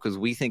school, because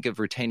we think of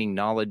retaining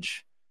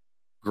knowledge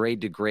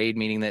grade to grade,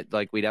 meaning that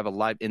like we'd have a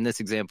life, in this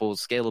example,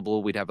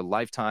 scalable, we'd have a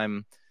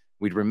lifetime.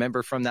 We'd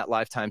remember from that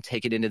lifetime,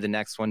 take it into the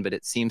next one, but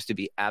it seems to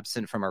be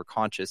absent from our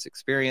conscious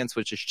experience,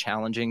 which is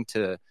challenging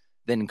to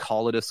then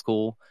call it a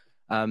school.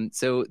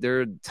 So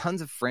there are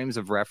tons of frames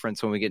of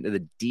reference when we get into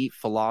the deep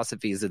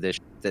philosophies of this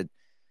that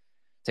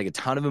take a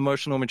ton of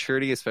emotional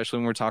maturity, especially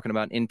when we're talking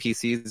about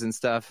NPCs and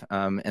stuff.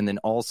 And then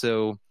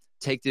also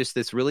take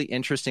this really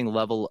interesting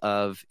level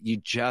of you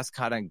just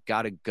kind of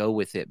got to go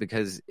with it,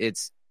 because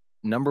it's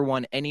number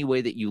one, any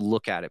way that you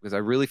look at it, because I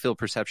really feel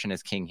perception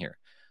is king here.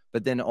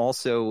 But then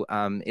also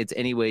it's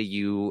any way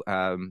you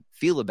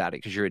feel about it,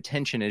 because your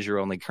attention is your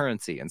only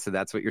currency. And so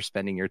that's what you're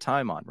spending your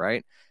time on,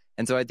 right?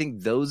 And so I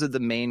think those are the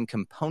main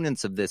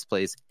components of this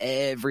place.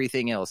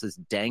 Everything else is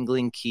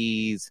dangling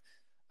keys,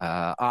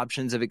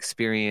 options of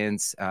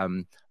experience,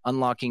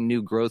 unlocking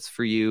new growths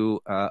for you,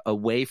 a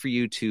way for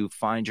you to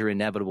find your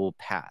inevitable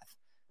path,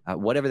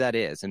 whatever that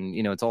is. And,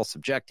 it's all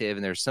subjective.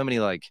 And there's so many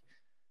like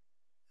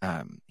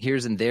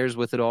here's and there's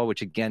with it all,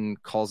 which again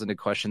calls into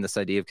question this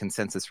idea of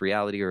consensus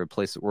reality, or a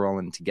place that we're all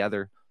in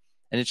together.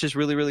 And it's just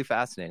really, really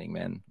fascinating,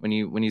 man, when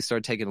you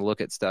start taking a look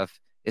at stuff,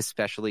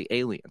 especially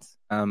aliens.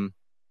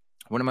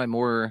 One of my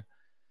more,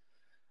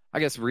 I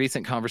guess,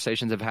 recent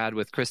conversations I've had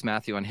with Chris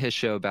Matthew on his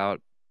show about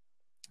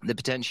the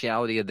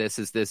potentiality of this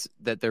is this,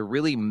 that they're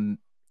really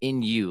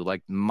in you,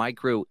 like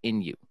micro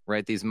in you,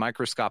 right? These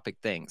microscopic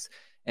things.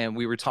 And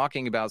we were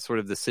talking about sort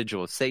of the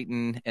sigil of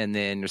Satan, and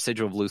then, or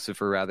sigil of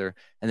Lucifer rather,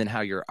 and then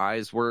how your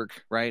eyes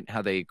work, right?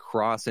 How they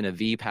cross in a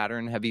V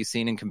pattern. Have you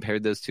seen and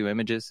compared those two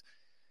images?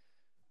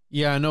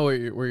 Yeah, I know what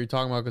you're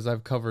talking about, because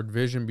I've covered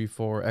vision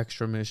before,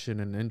 extramission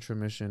and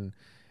intramission,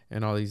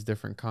 and all these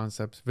different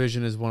concepts.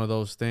 Vision is one of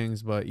those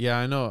things, but yeah,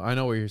 I know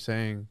what you're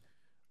saying,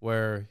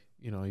 where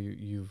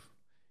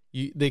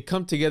they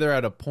come together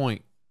at a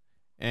point,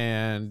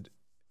 and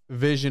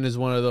vision is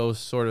one of those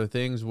sort of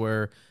things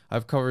where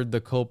I've covered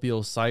the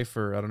copial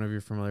cipher. I don't know if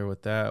you're familiar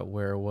with that,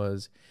 where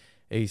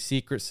a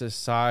secret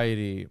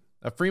society,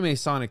 a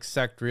Freemasonic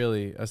sect,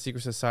 really, a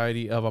secret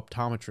society of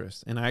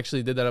optometrists. And I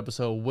actually did that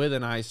episode with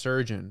an eye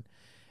surgeon.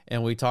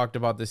 And we talked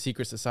about the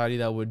secret society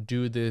that would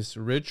do this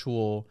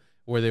ritual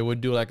where they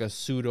would do like a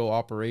pseudo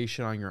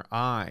operation on your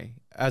eye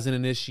as an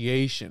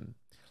initiation.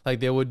 Like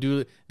they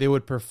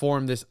would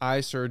perform this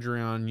eye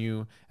surgery on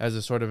you as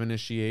a sort of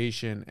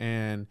initiation,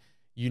 and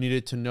you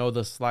needed to know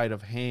the sleight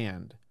of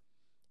hand.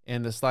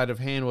 And the sleight of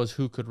hand was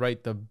who could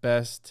write the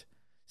best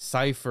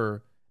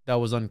cipher that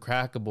was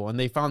uncrackable. And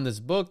they found this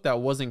book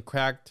that wasn't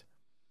cracked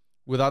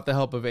without the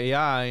help of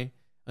AI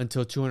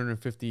until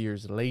 250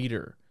 years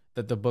later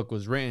that the book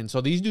was written.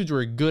 So these dudes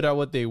were good at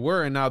what they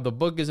were, and now the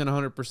book isn't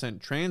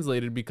 100%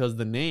 translated because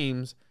the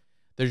names,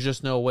 there's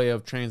just no way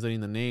of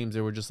translating the names.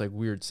 They were just like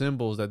weird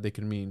symbols that they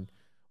could mean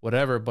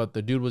whatever. But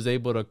the dude was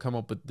able to come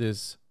up with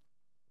this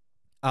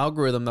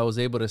algorithm that was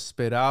able to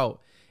spit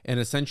out, and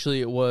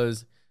essentially it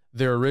was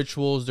their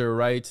rituals, their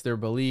rites, their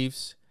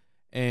beliefs,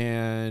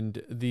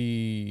 and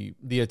the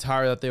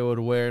attire that they would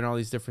wear and all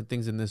these different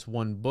things in this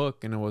one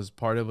book. And it was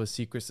part of a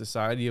secret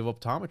society of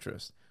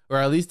optometrists, or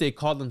at least they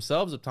called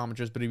themselves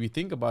optometrists. But if you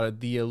think about it,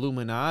 the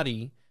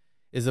Illuminati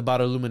is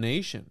about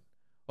illumination.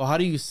 Well, how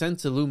do you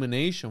sense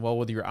illumination? Well,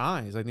 with your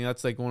eyes. I think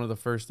that's like one of the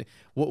first things.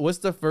 What's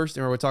the first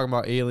thing? We're talking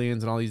about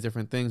aliens and all these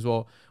different things.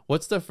 Well,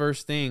 what's the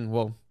first thing?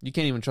 Well, you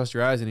can't even trust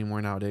your eyes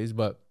anymore nowadays,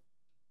 but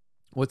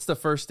what's the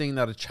first thing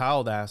that a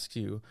child asks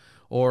you,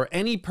 or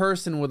any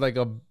person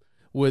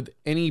with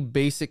any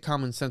basic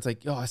common sense?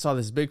 Like, yo, I saw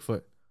this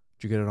Bigfoot.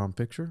 Did you get it on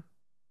picture?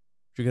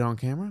 Did you get it on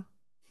camera?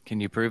 Can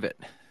you prove it?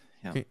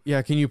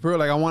 Yeah. Can you prove it?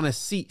 Like, I want to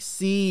see.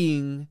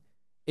 Seeing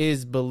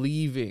is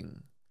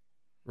believing,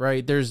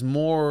 right? There's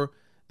more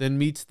than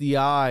meets the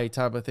eye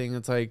type of thing.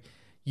 It's like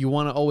you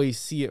want to always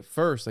see it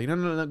first. Like,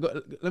 no,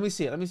 go, let me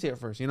see it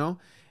first,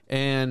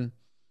 And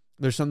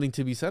there's something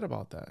to be said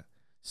about that.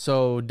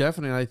 So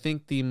definitely, I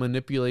think the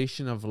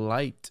manipulation of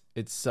light.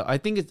 I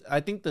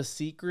think the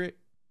secret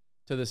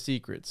to the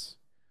secrets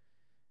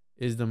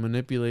is the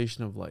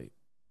manipulation of light.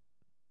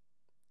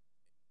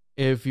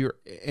 If you're,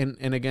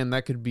 and again,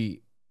 that could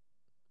be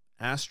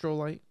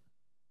astrolight,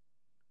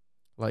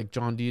 like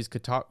John Dee's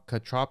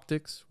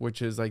Cashapp,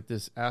 which is like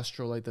this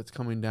astrolight that's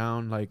coming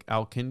down, like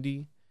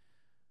Al-Kindi.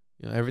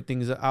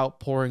 Everything's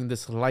outpouring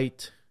this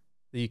light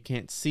that you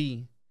can't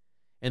see.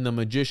 And the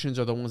magicians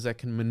are the ones that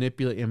can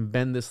manipulate and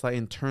bend this light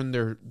and turn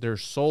their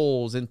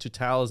souls into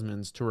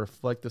talismans to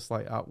reflect this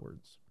light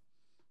outwards.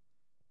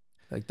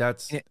 Like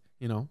that's,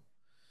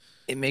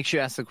 It makes you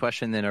ask the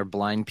question, then, are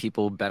blind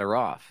people better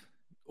off?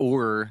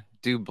 Or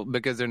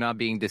because they're not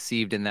being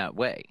deceived in that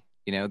way?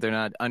 They're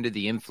not under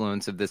the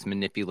influence of this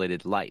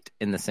manipulated light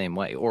in the same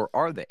way. Or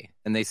are they?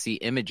 And they see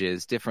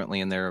images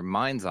differently in their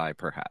mind's eye,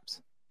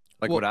 perhaps.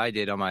 Like what I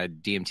did on my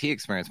DMT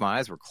experience, my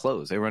eyes were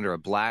closed. They were under a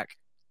black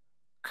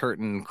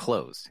curtain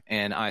closed,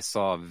 and I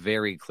saw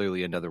very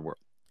clearly another world.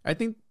 I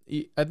think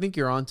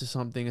you're onto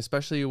something,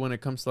 especially when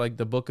it comes to like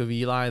the Book of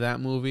Eli, that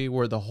movie,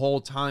 where the whole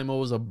time it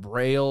was a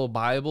Braille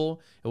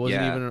Bible. It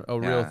wasn't even a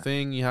real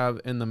thing. You have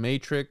in the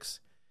Matrix,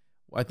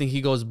 I think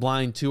he goes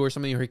blind too, or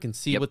something, where he can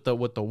see with the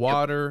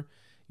water.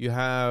 You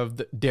have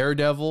the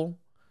Daredevil,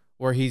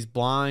 where he's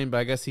blind, but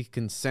I guess he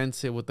can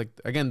sense it with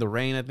the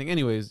rain, I think.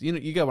 Anyways,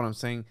 you get what I'm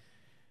saying.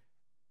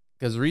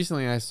 Because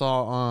recently I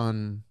saw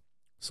on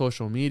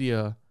social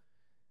media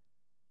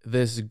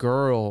this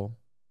girl,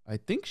 I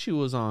think she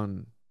was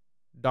on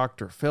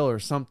Dr. Phil or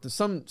something,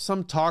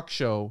 some talk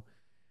show,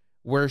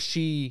 where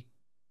she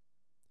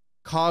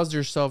caused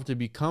herself to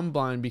become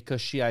blind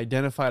because she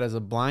identified as a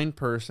blind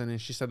person,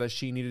 and she said that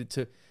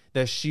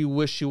she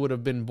wished she would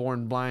have been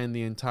born blind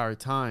the entire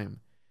time.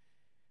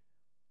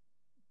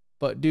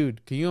 But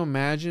dude, can you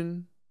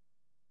imagine,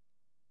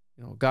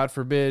 God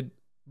forbid,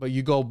 but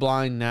you go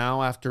blind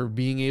now after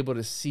being able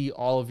to see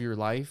all of your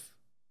life?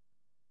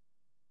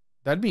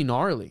 That'd be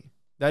gnarly.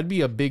 That'd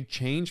be a big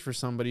change for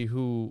somebody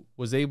who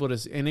was able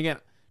to. And again,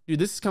 dude,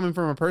 this is coming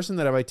from a person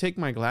that if I take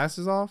my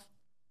glasses off,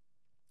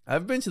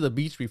 I've been to the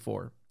beach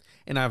before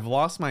and I've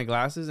lost my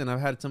glasses, and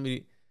I've had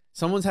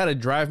someone's had to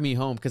drive me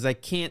home because I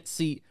can't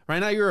see. Right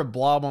now, you're a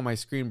blob on my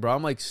screen, bro.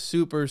 I'm like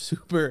super,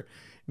 super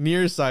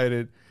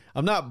nearsighted.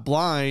 I'm not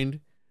blind,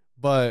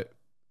 but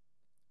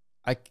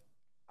I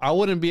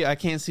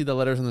can't see the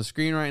letters on the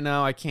screen right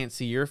now. I can't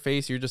see your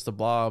face. You're just a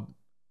blob.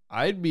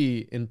 I'd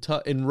be in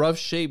rough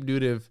shape,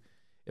 dude, if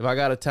I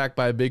got attacked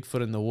by a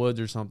Bigfoot in the woods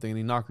or something and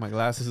he knocked my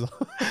glasses off.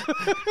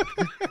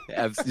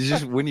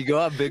 Just when you go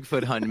out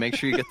Bigfoot hunting, make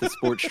sure you get the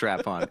sports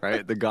strap on,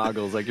 right? The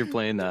goggles, like you're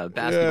playing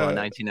basketball in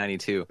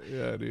 1992.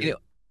 Yeah, dude.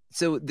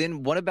 So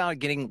then what about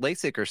getting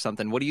LASIK or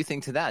something? What do you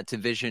think to that, to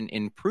vision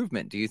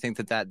improvement? Do you think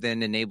that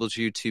then enables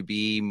you to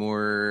be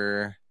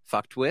more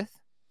fucked with?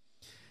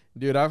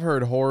 Dude, I've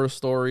heard horror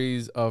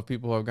stories of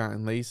people who have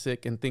gotten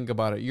LASIK, and think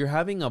about it. You're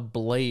having a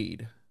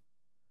blade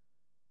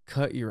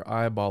cut your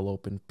eyeball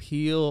open,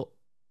 peel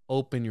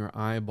open your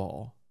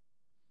eyeball,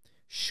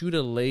 shoot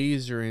a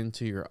laser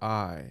into your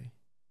eye.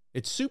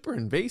 It's super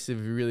invasive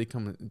if you really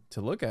come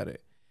to look at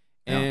it.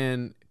 Yeah.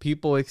 And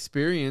people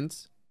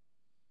experience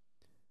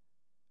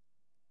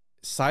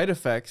side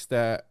effects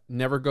that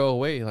never go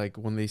away. Like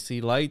when they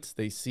see lights,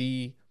 they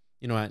see,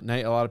 you know, at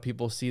night, a lot of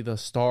people see the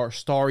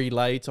starry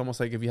lights, almost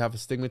like if you have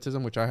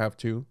astigmatism, which I have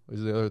too,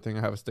 is the other thing.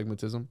 I have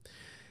astigmatism.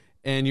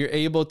 And you're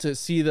able to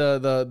see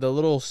the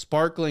little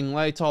sparkling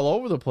lights all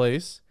over the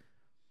place.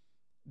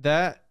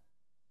 That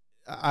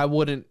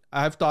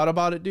I've thought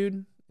about it,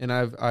 dude. And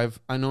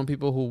I know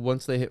people who,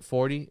 once they hit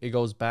 40, it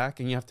goes back,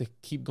 and you have to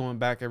keep going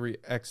back every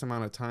X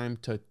amount of time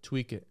to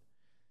tweak it.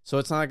 So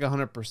it's not like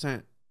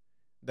 100%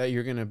 that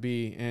you're going to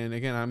be. And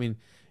again, I mean,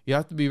 you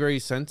have to be very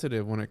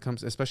sensitive when it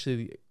comes,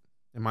 especially,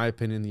 in my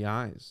opinion, the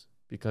eyes,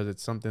 because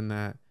it's something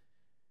that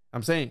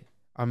I'm saying,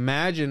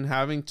 imagine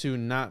having to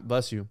not,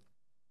 bless you,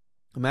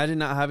 imagine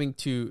not having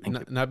to,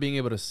 not being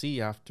able to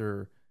see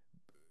after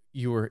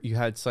you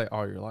had sight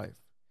all your life.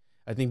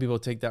 I think people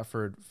take that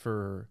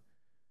for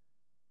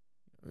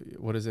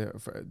what is it?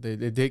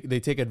 They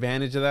take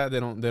advantage of that. They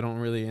don't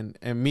really.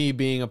 And me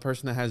being a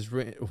person that has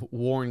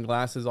worn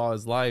glasses all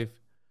his life,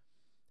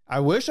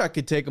 I wish I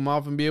could take them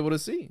off and be able to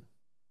see,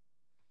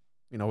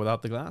 you know,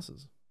 without the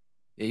glasses.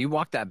 Yeah, you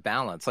walk that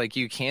balance. Like,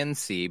 you can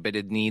see, but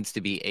it needs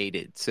to be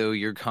aided. So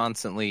you're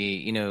constantly,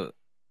 you know,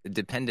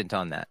 dependent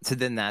on that. So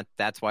then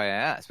that's why I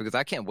asked, because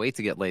I can't wait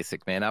to get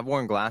LASIK, man. I've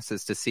worn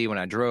glasses to see when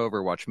I drove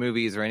or watch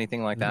movies or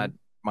anything like that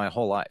my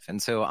whole life.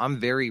 And so I'm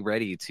very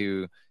ready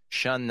to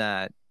shun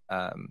that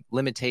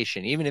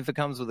limitation, even if it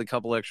comes with a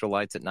couple extra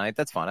lights at night.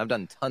 That's fine. I've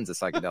done tons of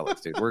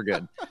psychedelics, dude. We're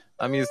good.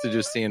 I'm used to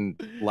just seeing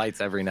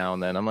lights every now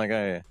and then. I'm like,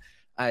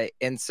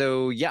 and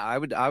so, yeah, I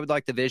would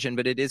like the vision,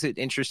 but it is an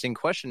interesting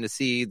question to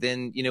see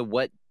then, you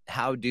know,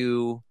 how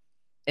do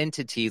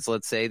entities,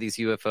 let's say these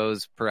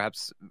UFOs,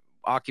 perhaps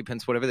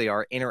occupants, whatever they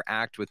are,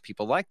 interact with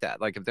people like that?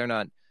 Like, if they're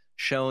not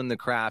shown the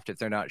craft, if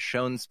they're not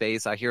shown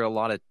space, I hear a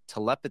lot of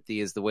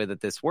telepathy is the way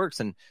that this works,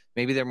 and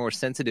maybe they're more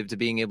sensitive to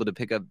being able to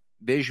pick up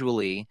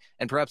visually,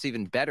 and perhaps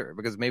even better,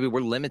 because maybe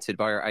we're limited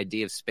by our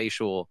idea of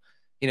spatial,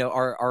 you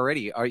know,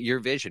 your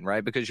vision,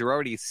 right? Because you're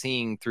already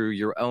seeing through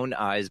your own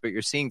eyes, but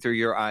you're seeing through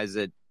your eyes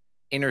that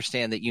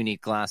understand that you need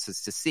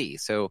glasses to see.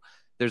 So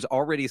there's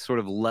already sort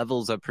of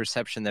levels of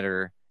perception that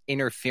are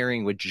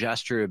interfering with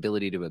just your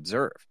ability to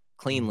observe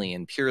cleanly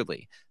and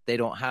purely. They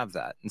don't have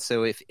that. And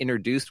so if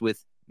introduced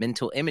with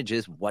mental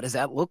images, what does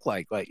that look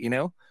like? Like, you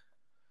know,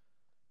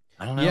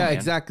 I don't know. Yeah, man.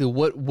 exactly.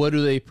 What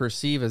do they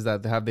perceive as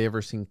that? Have they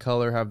ever seen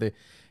color? Have they?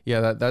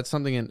 Yeah, that's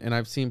something. And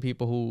I've seen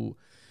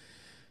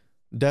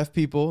deaf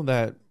people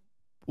that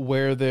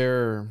wear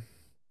their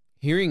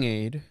hearing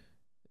aid,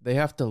 they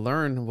have to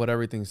learn what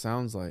everything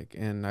sounds like.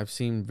 And I've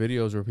seen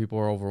videos where people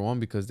are overwhelmed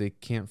because they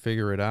can't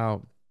figure it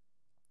out.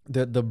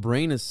 The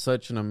brain is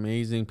such an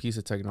amazing piece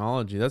of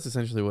technology. That's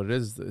essentially what it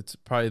is. It's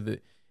probably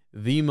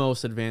the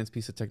most advanced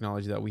piece of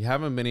technology that we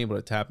haven't been able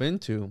to tap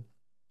into.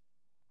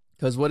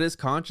 Because what is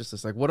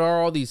consciousness? Like, what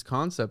are all these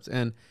concepts?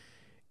 And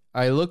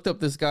I looked up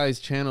this guy's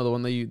channel, the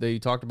one that you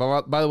talked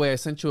about. By the way, I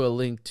sent you a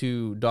link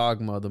to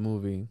Dogma, the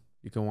movie.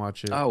 You can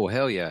watch it. Oh,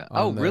 hell yeah.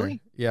 Oh, there.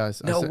 really?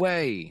 Yes. No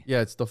way.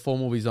 Yeah, it's the full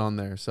movie's on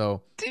there.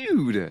 So,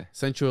 dude,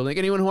 sent you a link.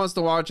 Anyone who wants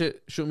to watch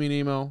it, shoot me an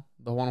email,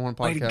 the one-on-one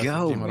podcast. Way to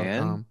go,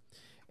 man.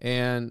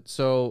 And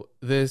so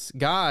this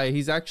guy,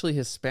 he's actually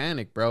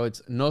Hispanic, bro.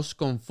 It's nos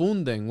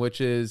confunden,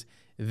 which is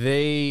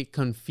they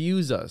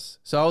confuse us.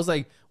 So I was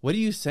like, what are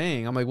you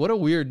saying? I'm like, what a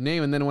weird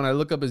name. And then when I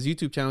look up his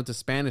YouTube channel, it's a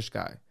Spanish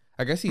guy.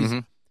 I guess he's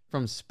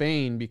from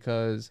Spain,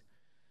 because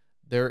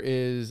there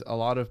is a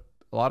lot of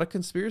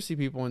conspiracy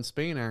people in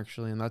Spain,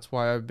 actually. And that's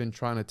why I've been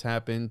trying to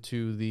tap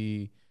into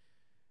the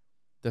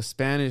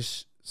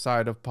Spanish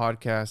side of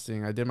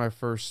podcasting. I did my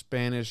first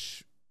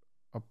Spanish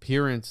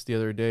appearance the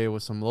other day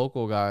with some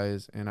local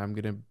guys, and I'm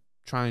going to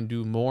try and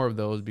do more of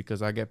those,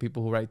 because I get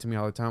people who write to me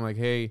all the time like,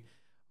 hey,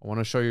 I want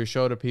to show your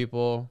show to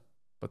people,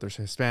 but they're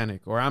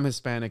Hispanic, or I'm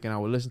Hispanic and I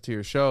would listen to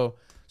your show.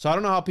 So I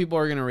don't know how people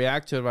are going to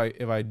react to it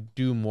if I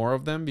do more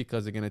of them,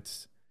 because again,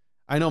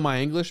 I know my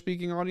English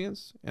speaking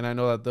audience, and I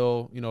know that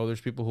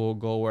there's people who will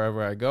go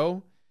wherever I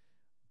go,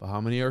 but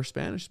how many are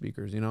Spanish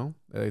speakers? You know,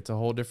 it's a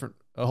whole different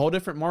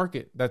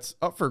market that's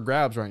up for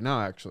grabs right now,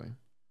 actually.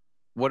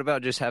 What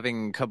about just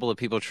having a couple of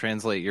people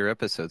translate your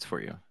episodes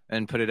for you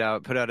and put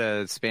out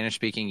a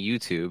Spanish-speaking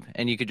YouTube,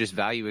 and you could just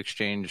value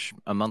exchange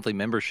a monthly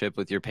membership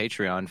with your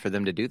Patreon for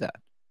them to do that?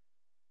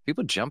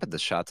 People jump at the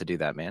shot to do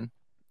that, man.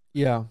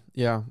 Yeah.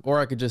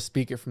 Or I could just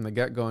speak it from the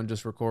get-go and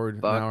just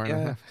record an hour and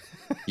a half.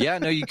 Yeah,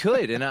 no, you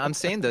could. And I'm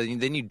saying, though,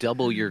 then you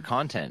double your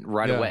content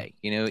right away.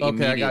 You know,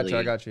 immediately.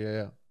 I got you.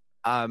 Yeah.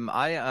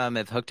 I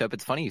have hooked up.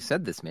 It's funny you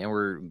said this, man.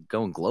 We're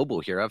going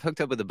global here. I've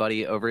hooked up with a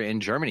buddy over in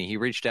Germany. He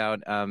reached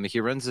out. He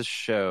runs a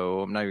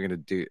show. I'm not even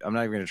going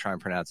to try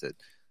and pronounce it.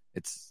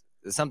 It's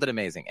something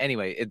amazing.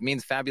 Anyway, it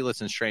means fabulous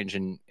and strange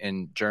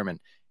in German.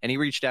 And he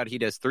reached out. He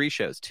does 3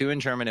 shows, 2 in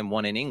German and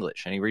 1 in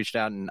English. And he reached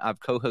out, and I've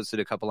co-hosted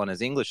a couple on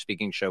his English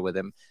speaking show with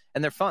him.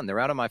 And they're fun.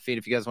 They're out on my feed.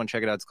 If you guys want to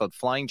check it out, it's called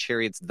Flying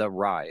Chariots: The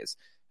Rise.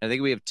 I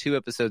think we have 2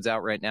 episodes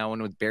out right now,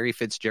 one with Barry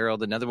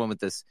Fitzgerald, another one with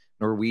this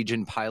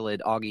Norwegian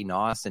pilot, Augie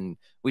Noss, and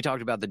we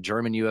talked about the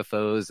German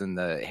UFOs and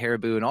the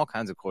Haribo and all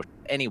kinds of cool.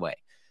 Anyway,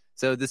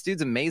 So this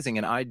dude's amazing.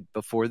 And I,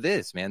 before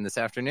this, man, this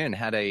afternoon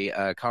had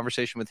a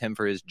conversation with him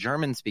for his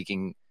German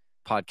speaking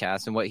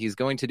podcast. And what he's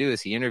going to do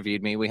is he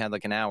interviewed me. We had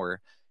like an hour.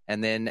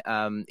 And then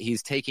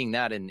he's taking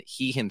that and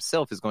he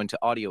himself is going to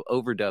audio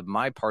overdub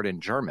my part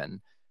in German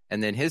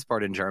and then his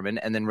part in German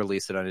and then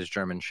release it on his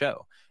German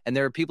show. And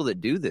there are people that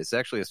do this. It's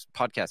actually a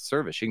podcast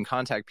service. You can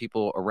contact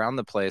people around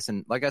the place.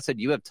 And like I said,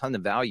 you have a ton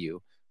of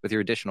value with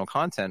your additional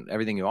content,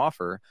 everything you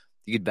offer.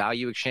 You could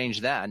value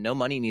exchange that. No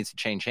money needs to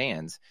change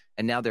hands.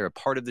 And now they're a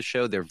part of the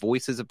show. Their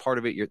voice is a part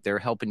of it. They're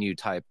helping you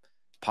type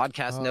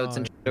podcast notes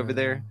and shit over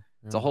there.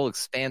 Yeah. It's a whole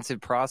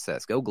expansive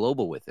process. Go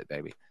global with it,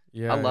 baby.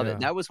 Yeah, I love it.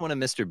 That was one of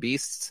Mr.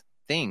 Beast's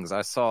things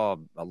I saw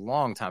a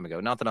long time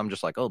ago. Not that I'm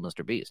just like, oh,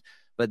 Mr. Beast.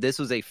 But this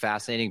was a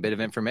fascinating bit of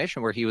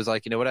information where he was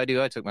like, you know what I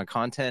do? I took my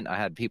content. I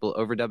had people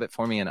overdub it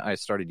for me. And I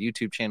started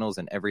YouTube channels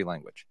in every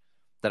language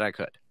that I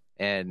could.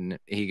 And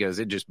he goes,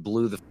 it just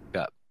blew the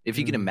fuck up. If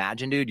you can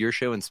imagine, dude, your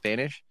show in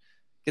Spanish,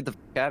 get the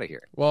fuck out of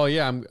here. Well,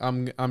 yeah,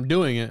 I'm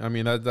doing it. I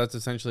mean, that's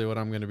essentially what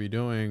I'm going to be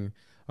doing.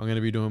 I'm going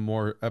to be doing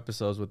more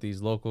episodes with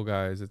these local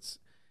guys. It's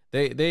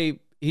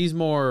he's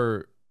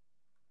more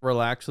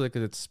relaxed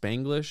because it's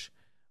Spanglish.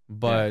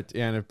 But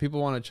and if people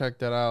want to check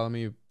that out, let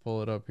me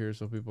pull it up here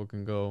so people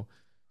can go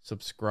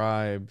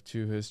subscribe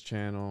to his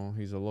channel.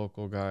 He's a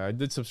local guy. I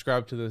did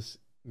subscribe to this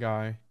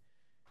guy,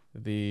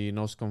 the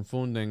Nos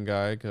Confunden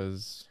guy,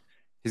 because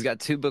he's got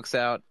 2 books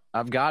out.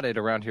 I've got it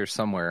around here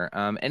somewhere.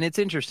 And it's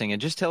interesting. It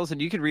just tells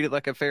you could read it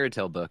like a fairy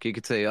tale book. You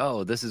could say,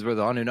 oh, this is where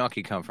the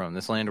Anunnaki come from,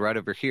 this land right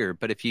over here.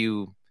 But if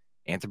you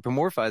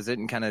anthropomorphize it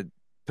and kind of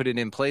put it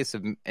in place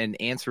of an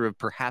answer of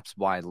perhaps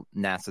why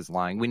NASA's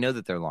lying, we know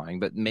that they're lying,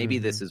 but maybe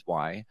this is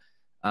why,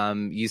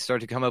 you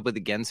start to come up with,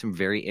 again, some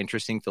very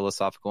interesting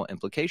philosophical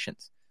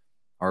implications.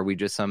 Are we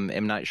just some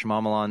M. Night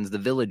Shyamalan's The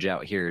Village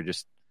out here,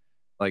 just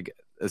like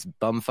this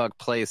bumfuck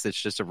place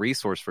that's just a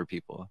resource for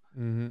people?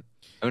 Who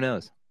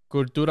knows?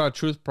 Cultura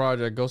Truth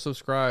Project. Go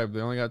subscribe. They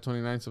only got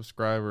 29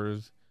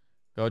 subscribers.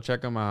 Go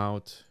check them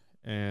out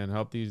and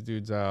help these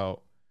dudes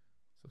out.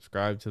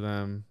 Subscribe to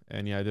them.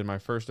 And yeah, I did my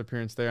first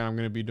appearance there. I'm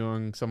going to be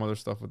doing some other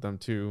stuff with them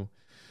too.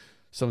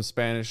 Some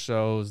Spanish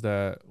shows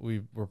that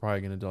we're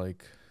probably going to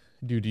like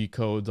do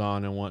decodes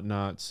on and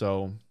whatnot.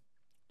 So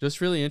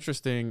just really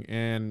interesting.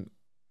 And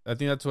I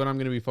think that's what I'm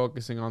going to be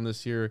focusing on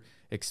this year,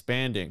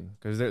 expanding,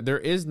 because there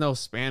is no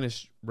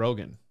Spanish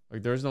Rogan.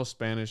 Like there's no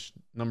Spanish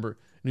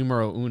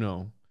numero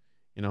uno,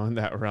 in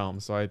that realm.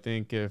 So I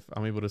think if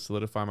I'm able to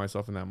solidify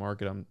myself in that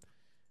market, I'm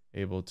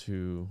able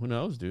to, who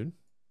knows, dude?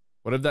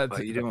 What if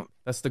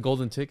that's the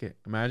golden ticket?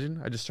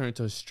 Imagine I just turn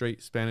into a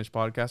straight Spanish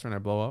podcaster and I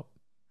blow up.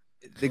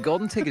 The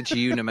golden ticket's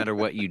you no matter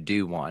what you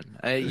do want.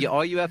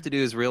 All you have to do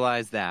is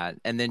realize that,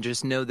 and then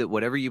just know that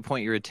whatever you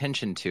point your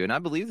attention to, and I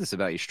believe this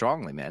about you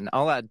strongly, man.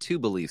 I'll add 2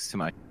 beliefs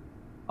to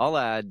I'll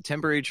add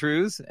temporary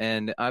truths,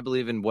 and I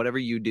believe in whatever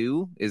you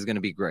do is going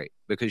to be great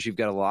because you've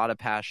got a lot of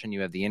passion,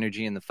 you have the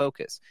energy and the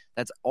focus.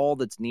 That's all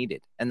that's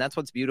needed, and that's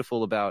what's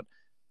beautiful about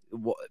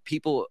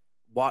people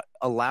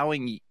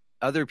allowing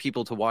other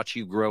people to watch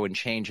you grow and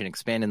change and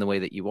expand in the way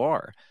that you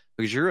are,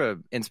 because you're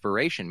an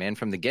inspiration, man,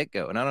 from the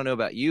get-go. And I don't know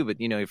about you, but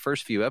your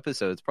first few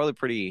episodes probably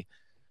pretty,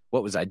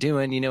 what was I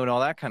doing, and all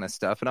that kind of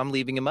stuff. And I'm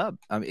leaving them up.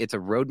 It's a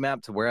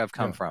roadmap to where I've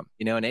come from,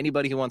 and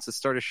anybody who wants to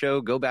start a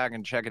show, go back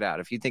and check it out.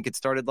 If you think it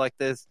started like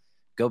this,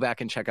 go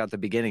back and check out the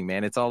beginning,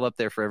 man. It's all up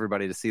there for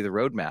everybody to see the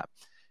roadmap.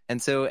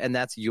 And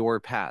that's your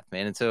path,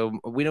 man. And so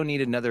we don't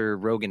need another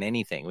Rogan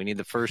anything. We need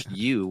the first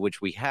you,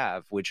 which we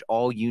have, which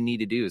all you need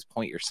to do is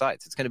point your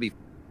sights. It's going to be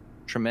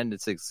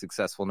tremendously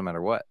successful no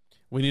matter what.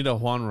 We need a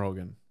Juan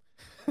Rogan.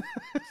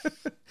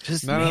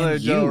 Just none of the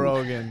Joe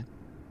Rogan.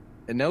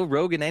 No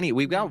Rogan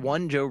we've got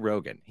one Joe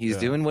Rogan. He's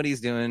doing what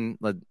he's doing.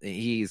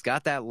 He's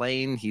got that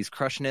lane. He's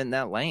crushing it in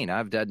that lane.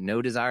 I've got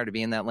no desire to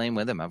be in that lane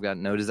with him. I've got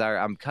no desire.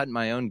 I'm cutting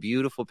my own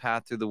beautiful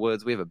path through the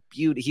woods. We have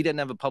he doesn't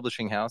have a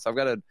publishing house.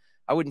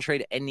 I wouldn't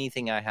trade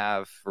anything I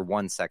have for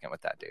 1 second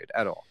with that dude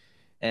at all.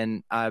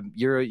 And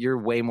you're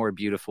way more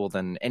beautiful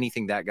than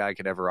anything that guy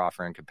could ever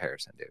offer in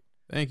comparison, dude.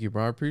 Thank you,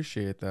 bro. I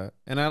appreciate that.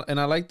 And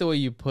I like the way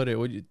you put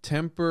it.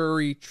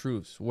 Temporary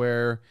truths,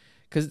 where,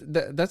 because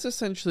that's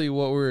essentially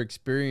what we're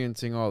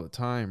experiencing all the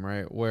time,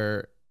 right?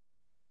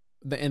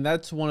 And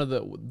that was one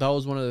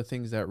of the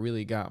things that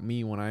really got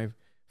me when I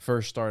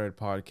first started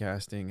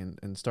podcasting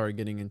and started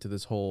getting into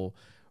this whole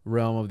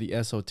realm of the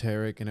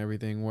esoteric and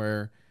everything,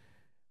 where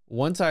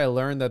once I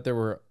learned that there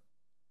were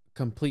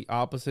complete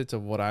opposites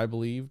of what I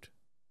believed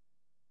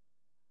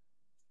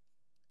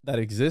that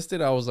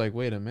existed, I was like,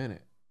 wait a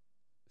minute.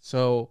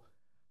 So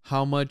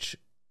how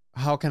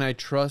can I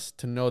trust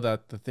to know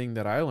that the thing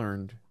that I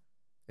learned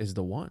is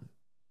the one?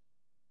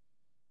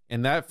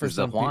 And that for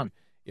some people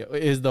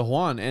is the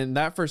one. And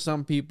that for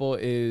some people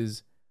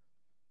is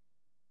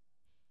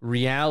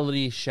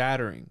reality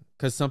shattering,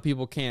 because some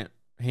people can't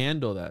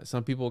handle that.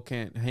 Some people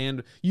can't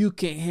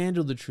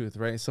handle the truth,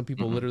 right? Some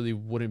people literally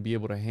wouldn't be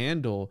able to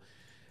handle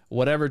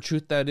whatever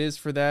truth that is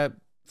for that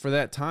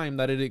time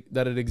that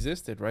it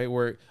existed, right?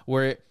 Where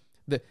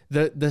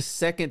the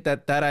second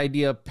that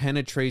idea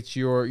penetrates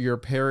your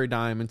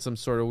paradigm in some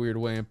sort of weird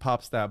way and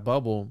pops that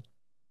bubble,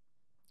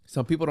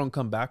 some people don't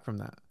come back from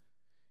that.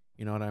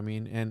 You know what I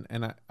mean?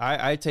 And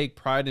I take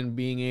pride in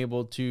being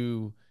able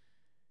to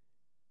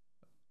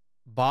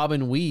bob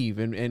and weave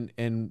and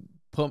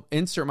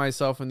insert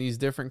myself in these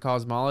different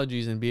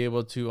cosmologies and be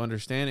able to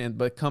understand it,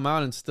 but come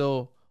out and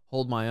still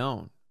hold my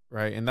own,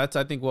 right? And that's,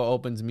 I think, what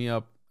opens me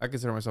up. I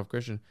consider myself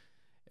Christian.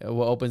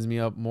 What opens me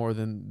up more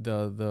than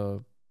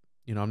the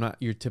I'm not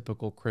your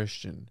typical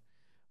Christian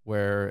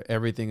where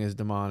everything is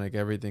demonic,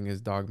 everything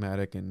is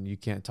dogmatic, and you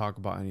can't talk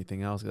about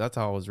anything else. That's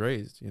how I was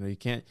raised. You're going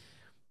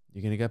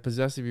to get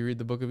possessed if you read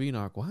the book of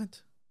Enoch.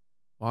 What?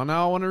 Well,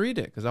 now I want to read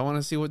it because I want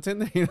to see what's in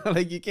there.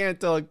 Like, you can't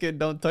tell a kid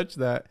don't touch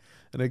that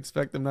and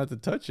expect them not to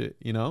touch it,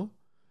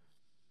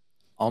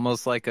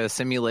 Almost like a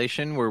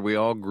simulation where we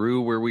all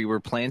grew where we were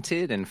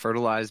planted and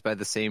fertilized by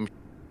the same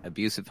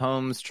abusive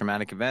homes,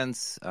 traumatic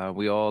events.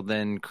 We all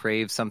then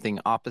crave something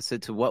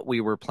opposite to what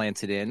we were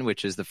planted in,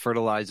 which is the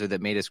fertilizer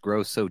that made us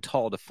grow so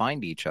tall to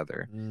find each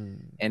other.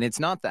 And it's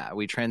not that.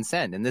 We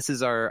transcend. And this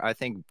is our, I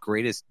think,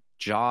 greatest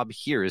job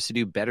here is to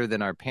do better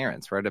than our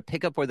parents, right? To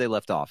pick up where they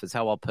left off is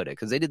how I'll put it,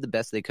 because they did the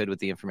best they could with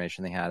the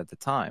information they had at the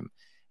time.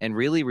 And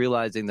really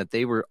realizing that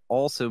they were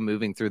also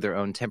moving through their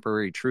own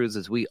temporary truths,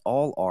 as we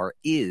all are,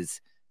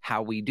 is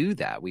how we do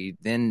that. We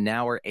then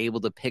now are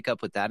able to pick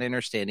up with that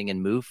understanding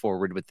and move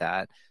forward with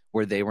that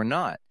where they were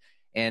not.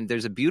 And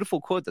there's a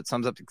beautiful quote that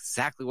sums up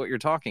exactly what you're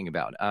talking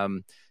about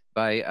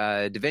by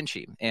Da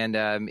Vinci. And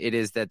it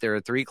is that there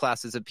are three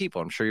classes of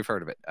people. I'm sure you've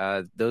heard of it.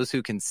 Those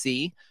who can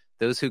see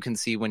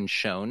when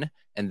shown,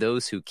 and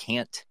those who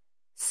can't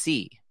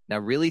see. Now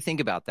really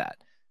think about that.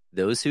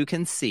 Those who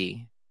can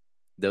see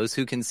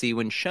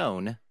when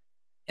shown,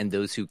 and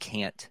those who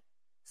can't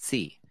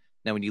see.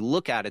 Now, when you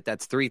look at it,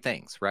 that's three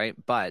things, right?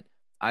 But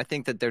I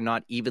think that they're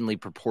not evenly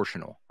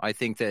proportional. I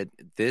think that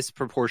this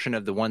proportion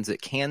of the ones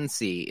that can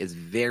see is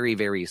very,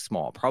 very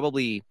small,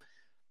 probably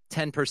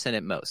 10%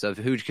 at most of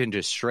who can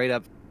just straight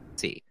up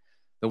see.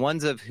 The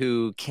ones of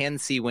who can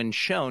see when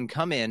shown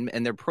come in,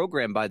 and they're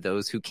programmed by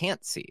those who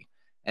can't see.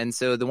 And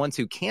so the ones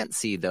who can't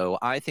see, though,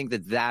 I think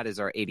that is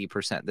our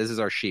 80%. This is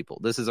our sheeple.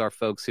 This is our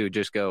folks who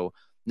just go,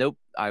 nope,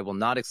 I will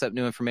not accept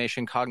new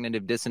information,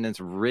 cognitive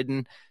dissonance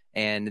ridden,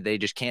 and they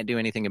just can't do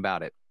anything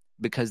about it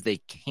because they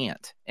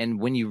can't.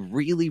 And when you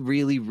really,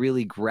 really,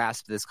 really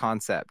grasp this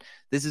concept,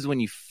 this is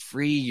when you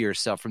free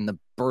yourself from the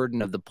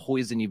burden of the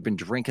poison you've been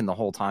drinking the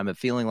whole time, of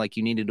feeling like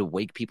you needed to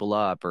wake people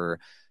up,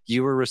 or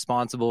you were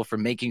responsible for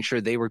making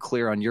sure they were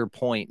clear on your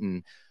point.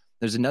 And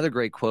there's another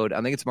great quote,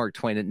 I think it's Mark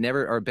Twain,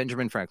 or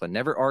Benjamin Franklin,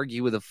 never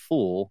argue with a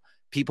fool.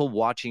 People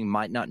watching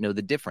might not know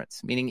the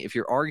difference. Meaning, if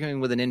you're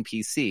arguing with an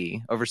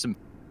NPC over some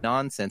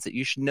nonsense that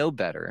you should know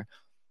better,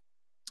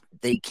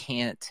 they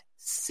can't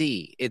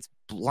see. It's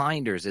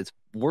blinders. It's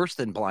worse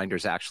than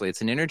blinders, actually.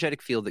 It's an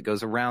energetic field that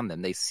goes around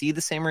them. They see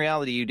the same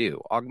reality you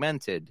do,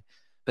 augmented,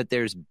 but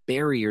there's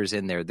barriers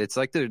in there. That's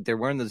like they're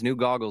wearing those new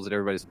goggles that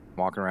everybody's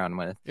walking around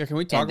with. Yeah, can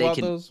we talk about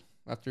those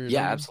after?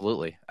 Yeah,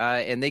 absolutely.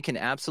 And they can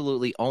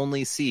absolutely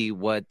only see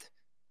what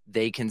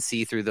they can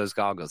see through those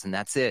goggles, and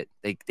that's it.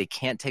 They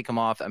can't take them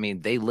off. I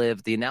mean, they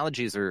live. The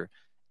analogies are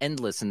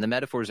endless, and the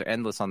metaphors are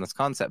endless on this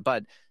concept.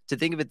 But to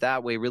think of it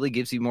that way really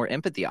gives you more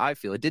empathy. I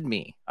feel it did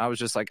me. I was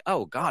just like,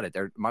 oh, got it.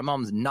 My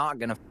mom's not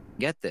gonna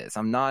get this.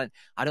 I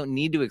don't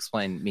need to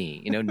explain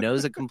me.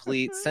 Knows a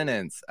complete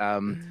sentence.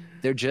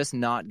 They're just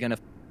not gonna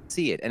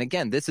see it. And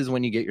again, this is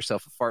when you get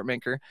yourself a fart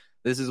maker.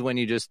 This is when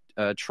you just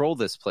troll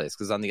this place,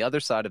 because on the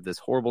other side of this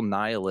horrible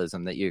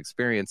nihilism that you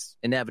experience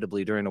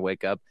inevitably during a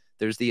wake up,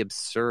 there's the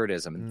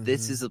absurdism. Mm-hmm.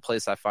 This is the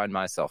place I find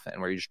myself in,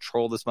 where you just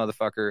troll this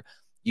motherfucker.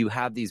 You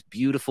have these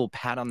beautiful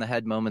pat on the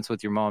head moments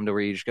with your mom to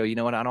where you just go, you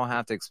know what? I don't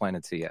have to explain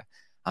it to you.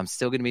 I'm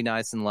still going to be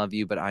nice and love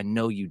you, but I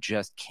know you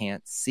just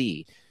can't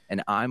see.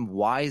 And I'm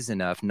wise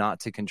enough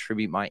not to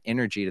contribute my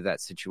energy to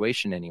that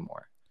situation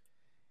anymore.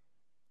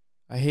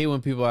 I hate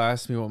when people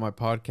ask me what my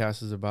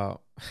podcast is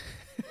about.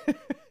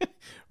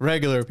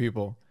 Regular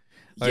people.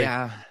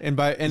 Yeah. And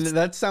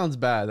that sounds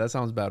bad. That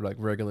sounds bad, like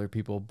regular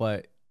people.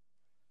 But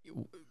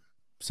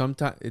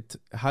sometimes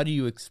how do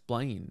you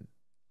explain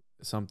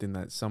something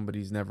that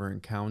somebody's never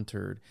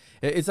encountered?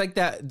 It's like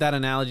that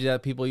analogy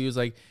that people use,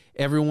 like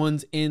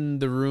everyone's in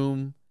the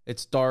room,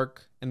 it's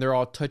dark, and they're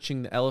all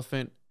touching the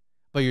elephant,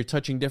 but you're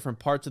touching different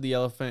parts of the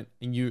elephant,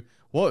 and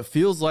it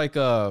feels like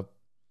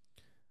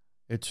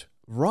it's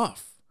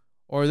rough,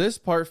 or this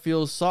part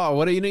feels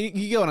soft. You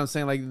get what I'm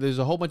saying? Like, there's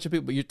a whole bunch of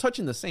people, but you're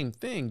touching the same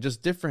thing,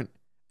 just different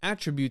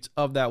attributes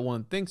of that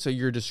one thing. So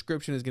your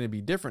description is going to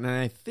be different. And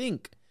I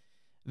think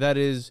that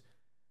is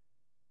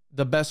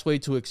the best way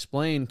to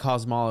explain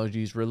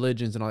cosmologies,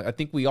 religions, and all. I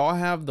think we all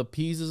have the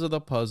pieces of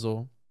the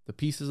puzzle,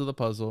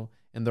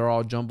 and they're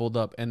all jumbled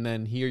up. And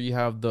then here you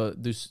have the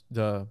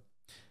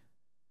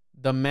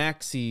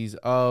maxis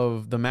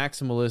of the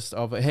maximalists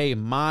of, hey,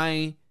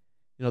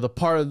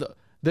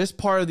 this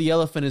part of the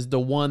elephant is the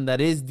one that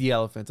is the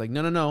elephant. It's like,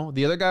 no.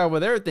 The other guy over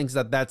there thinks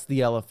that that's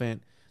the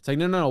elephant. It's like,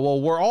 no. Well,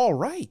 we're all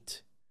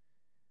right.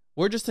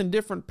 We're just in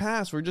different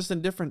paths. We're just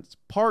in different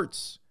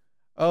parts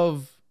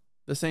of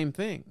the same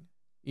thing,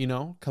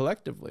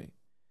 collectively.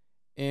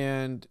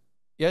 And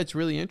yeah, it's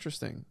really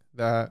interesting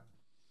that,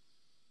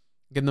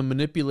 again, the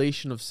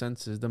manipulation of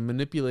senses, the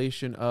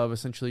manipulation of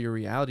essentially your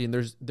reality, and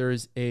there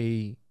is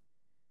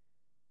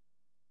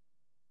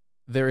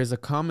a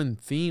common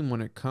theme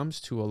when it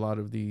comes to a lot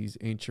of these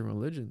ancient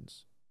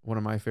religions. One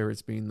of my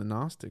favorites being the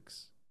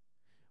Gnostics,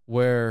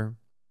 where,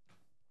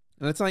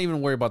 and let's not even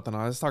worry about the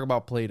Gnostics. Let's talk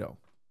about Plato.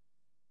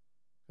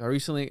 I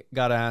recently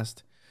got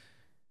asked,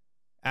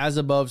 as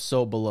above,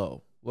 so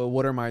below. Well,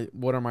 what are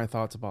my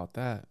thoughts about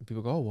that? And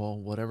people go, oh, well,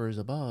 whatever is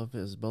above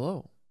is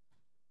below.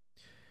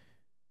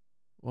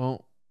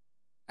 Well,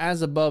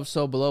 as above,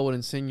 so below would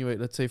insinuate,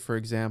 let's say, for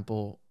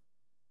example,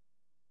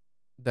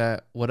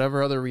 that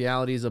whatever other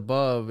reality is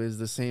above is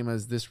the same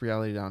as this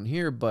reality down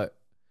here. But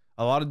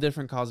a lot of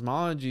different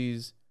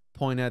cosmologies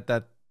point at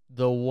that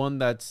the one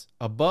that's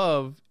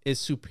above is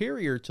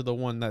superior to the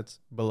one that's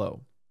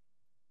below.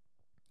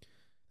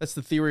 That's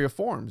the theory of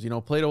forms. You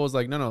know, Plato was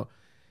like, no,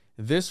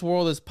 this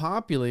world is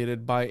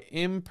populated by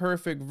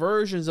imperfect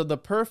versions of the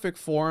perfect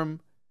form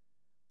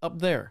up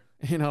there,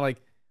 you know,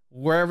 like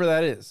wherever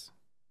that is.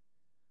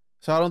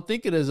 So I don't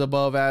think it is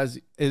above as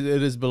it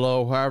is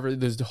below. However,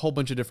 there's a whole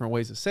bunch of different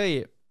ways to say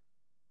it,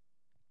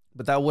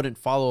 but that wouldn't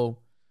follow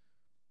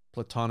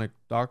Platonic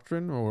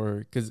doctrine, or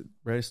because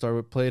it started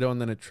with Plato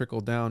and then it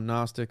trickled down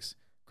Gnostics,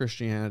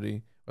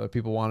 Christianity. Whether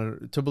people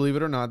wanted to believe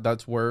it or not,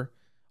 that's where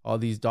all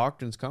these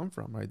doctrines come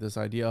from, right? This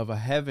idea of a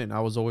heaven.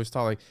 I was always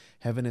taught like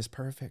heaven is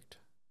perfect.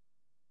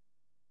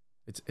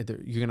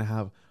 You're gonna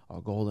have a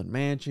golden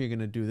mansion. You're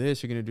gonna do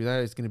this. You're gonna do that.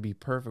 It's gonna be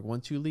perfect.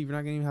 Once you leave, you're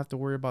not gonna even have to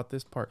worry about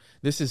this part.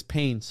 This is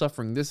pain,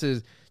 suffering. This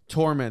is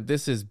torment.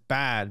 This is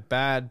bad,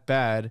 bad,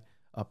 bad.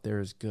 Up there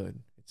is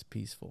good. It's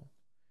peaceful.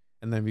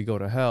 And then we go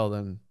to hell,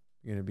 then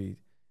you're gonna be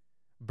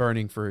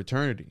burning for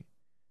eternity.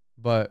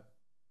 But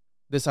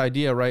this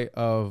idea, right,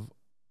 of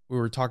we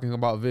were talking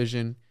about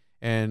vision.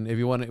 And if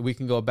you want to, we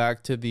can go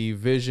back to the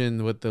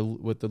vision with the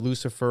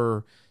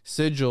Lucifer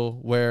sigil,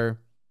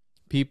 where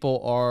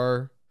people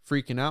are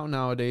freaking out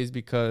nowadays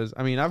because,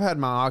 I mean, I've had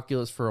my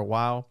Oculus for a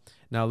while.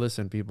 Now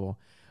listen, people,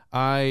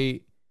 I'm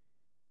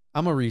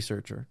a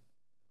researcher.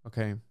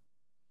 Okay.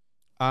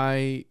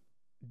 I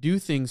do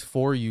things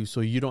for you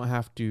so you don't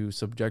have to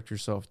subject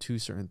yourself to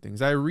certain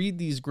things. I read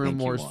these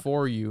grimoires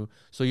for you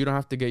so you don't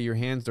have to get your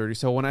hands dirty.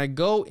 So when I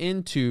go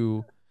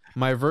into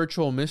my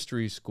virtual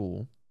mystery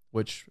school,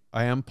 which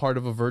I am part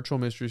of a virtual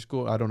mystery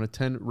school. I don't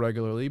attend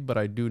regularly, but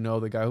I do know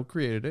the guy who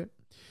created it.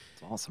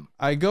 It's awesome.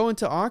 I go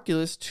into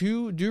Oculus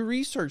to do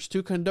research,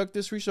 to conduct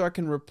this research. So I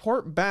can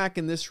report back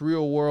in this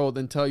real world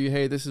and tell you,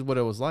 hey, this is what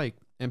it was like.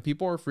 And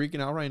people are freaking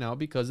out right now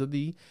because of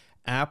the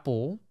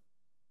Apple.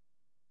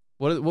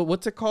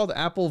 What's it called?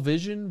 Apple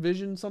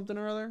Vision something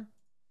or other?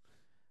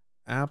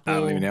 Apple. I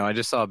don't even know. I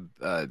just saw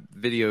a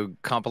video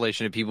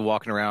compilation of people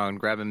walking around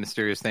grabbing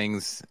mysterious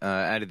things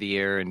out of the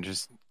air and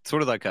just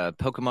sort of like a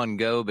Pokemon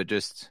Go, but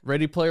just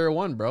Ready Player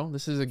One, bro.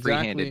 This is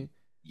exactly free-handed.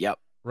 Yep.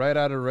 Right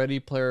out of Ready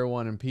Player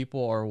One, and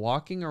people are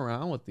walking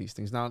around with these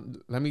things. Now,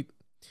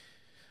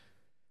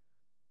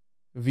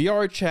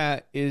 VR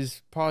chat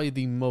is probably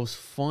the most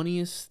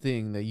funniest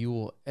thing that you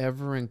will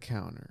ever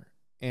encounter.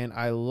 And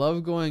I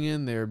love going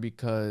in there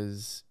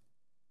because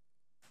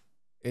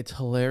it's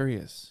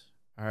hilarious.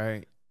 All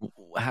right.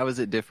 How is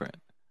it different?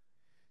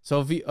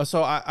 So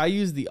I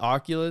use the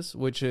Oculus,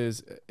 which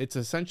it's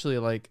essentially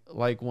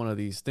like one of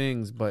these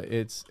things, but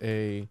it's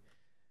a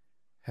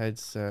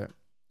headset.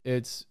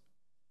 It's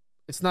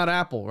not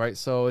Apple, right?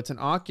 So it's an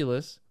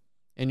Oculus,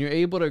 and you're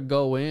able to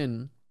go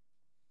in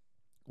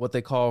what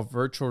they call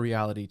virtual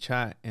reality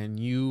chat, and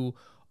you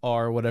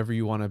are whatever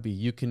you want to be.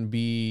 You can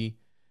be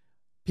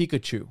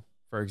Pikachu,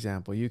 for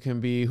example. You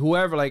can be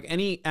whoever, like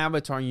any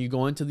avatar, and you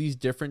go into these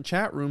different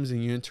chat rooms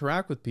and you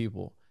interact with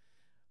people.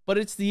 But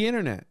it's the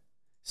internet.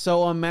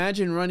 So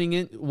imagine running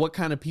in what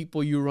kind of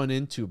people you run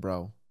into,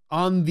 bro,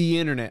 on the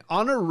internet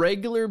on a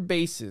regular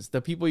basis.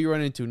 The people you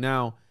run into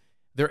now,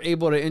 they're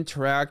able to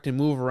interact and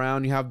move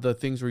around. You have the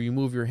things where you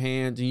move your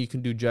hands and you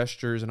can do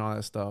gestures and all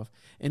that stuff.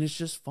 And it's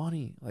just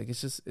funny. Like,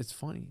 it's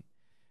funny.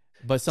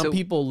 But some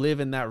people live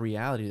in that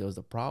reality. That was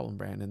the problem,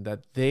 Brandon,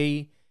 that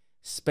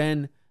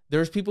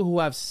there's people who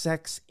have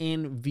sex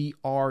in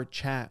VR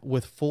chat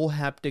with full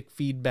haptic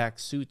feedback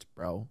suits,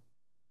 bro.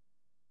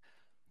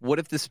 What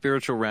if the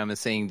spiritual realm is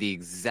saying the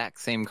exact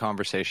same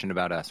conversation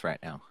about us right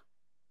now?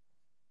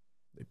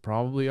 They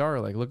probably are.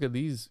 Like, look at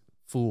these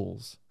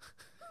fools.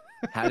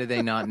 How do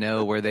they not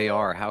know where they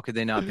are? How could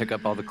they not pick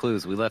up all the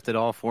clues? We left it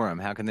all for them.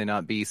 How can they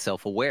not be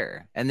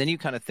self-aware? And then you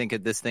kind of think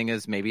of this thing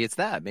as maybe it's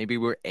that. Maybe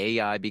we're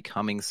AI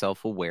becoming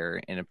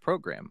self-aware in a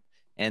program.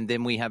 And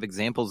then we have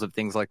examples of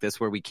things like this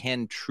where we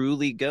can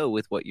truly go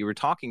with what you were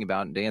talking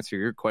about. And to answer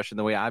your question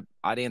the way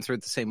I'd answer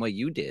it the same way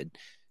you did,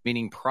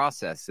 meaning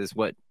process is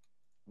what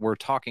we're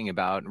talking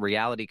about.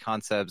 Reality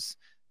concepts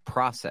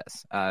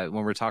process when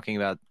we're talking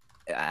about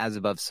as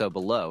above, so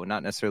below,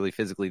 not necessarily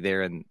physically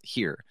there and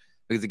here.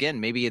 Because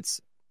again, maybe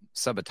it's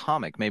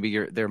subatomic.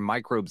 Maybe there are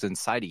microbes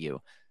inside of you.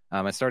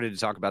 I started to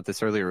talk about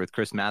this earlier with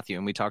Chris Matthew,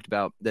 and we talked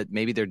about that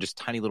maybe they're just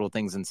tiny little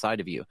things inside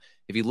of you.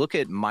 If you look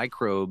at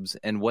microbes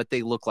and what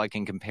they look like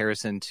in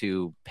comparison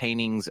to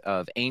paintings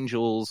of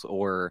angels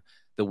or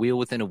the wheel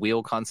within a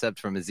wheel concept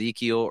from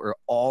Ezekiel, or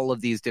all of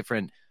these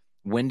different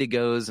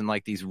wendigos and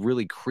like these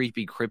really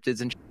creepy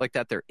cryptids and shit like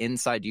that, they're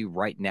inside you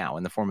right now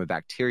in the form of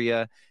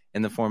bacteria,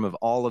 in the form of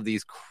all of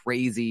these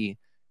crazy,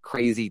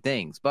 crazy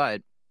things.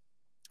 But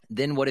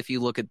then what if you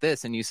look at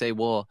this and you say,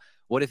 well,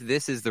 what if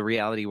this is the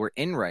reality we're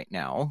in right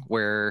now,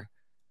 where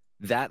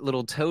that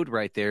little toad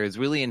right there is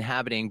really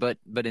inhabiting, but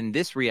in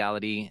this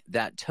reality,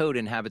 that toad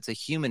inhabits a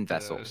human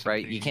vessel,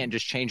 right? You can't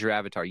just change your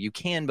avatar. You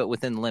can, but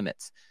within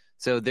limits.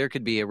 So there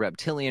could be a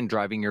reptilian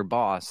driving your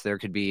boss. There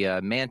could be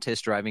a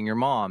mantis driving your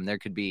mom. There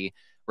could be,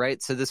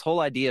 right? So this whole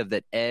idea of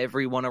that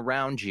everyone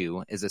around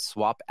you is a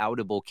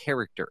swap-outable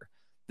character.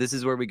 This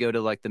is where we go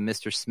to like the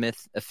Mr.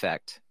 Smith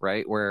effect,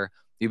 right? Where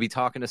you'll be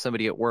talking to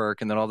somebody at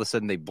work and then all of a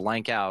sudden they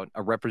blank out.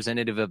 A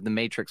representative of the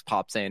Matrix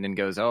pops in and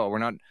goes, oh,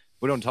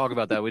 we don't talk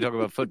about that. We talk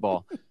about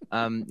football,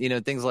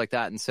 things like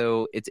that. And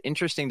so it's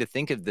interesting to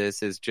think of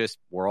this as just,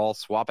 we're all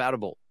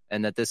swap-outable,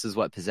 and that this is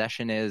what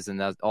possession is. And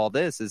that all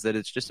this is that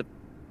it's just a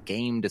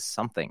game to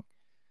something,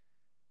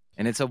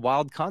 and it's a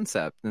wild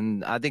concept.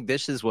 And I think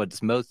this is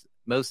what's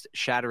most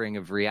shattering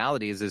of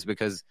realities, is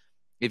because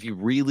if you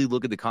really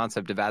look at the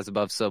concept of as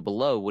above so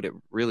below, what it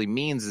really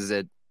means is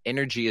that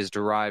energy is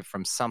derived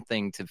from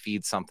something to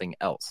feed something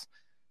else.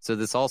 So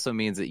this also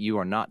means that you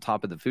are not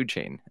top of the food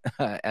chain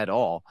at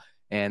all,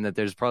 and that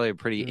there's probably a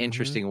pretty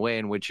interesting way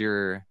in which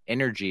your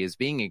energy is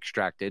being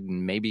extracted.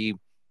 And maybe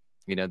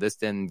this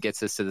then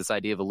gets us to this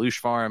idea of a loosh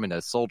farm and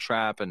a soul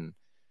trap, and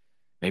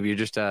maybe you're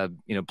just,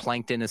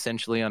 plankton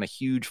essentially on a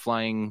huge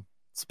flying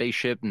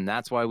spaceship, and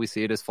that's why we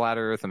see it as flat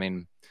Earth. I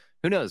mean,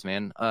 who knows,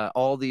 man?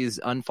 All these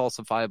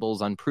unfalsifiables,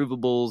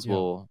 unprovables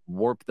will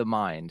warp the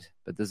mind,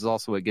 but this is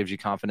also what gives you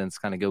confidence.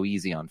 Kind of go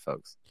easy on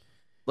folks.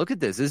 Look at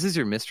this. This is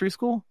your mystery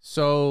school?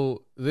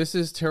 So this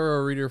is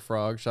Tarot Reader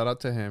Frog. Shout out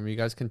to him. You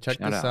guys can check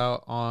this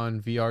out on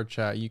VR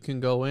chat. You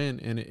can go in,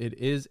 and it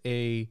is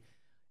a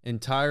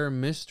entire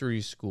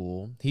mystery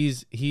school.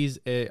 He's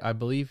I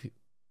believe,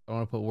 I don't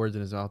want to put words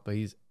in his mouth, but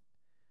he's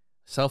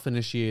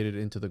self-initiated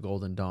into the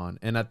Golden Dawn.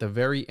 And at the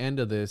very end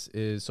of this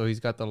is, so he's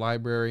got the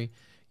library.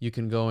 You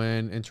can go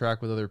in,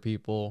 interact with other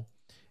people.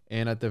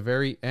 And at the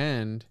very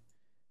end,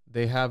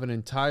 they have an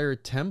entire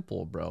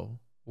temple, bro,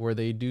 where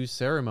they do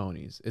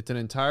ceremonies. It's an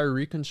entire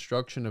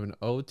reconstruction of an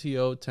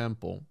OTO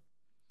temple.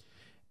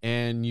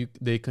 And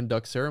they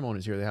conduct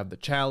ceremonies here. They have the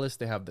chalice,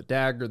 they have the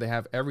dagger, they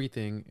have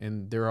everything.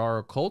 And there are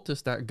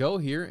occultists that go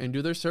here and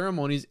do their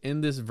ceremonies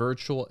in this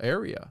virtual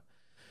area.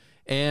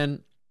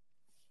 And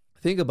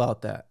think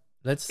about that.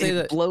 Let's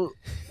say well,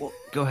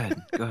 go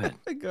ahead. Go ahead.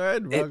 Go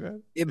ahead, bro. Go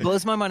ahead. It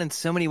blows my mind in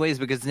so many ways,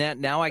 because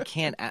now I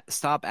can't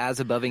stop as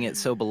aboving it,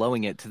 so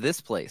belowing it to this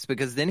place.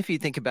 Because then if you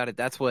think about it,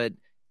 that's what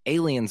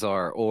aliens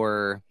are,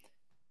 or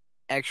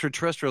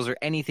extraterrestrials, or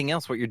anything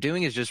else. What you're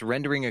doing is just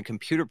rendering a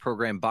computer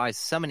program by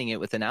summoning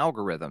it with an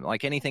algorithm,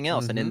 like anything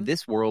else. And in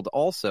this world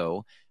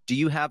also, do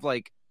you have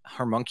like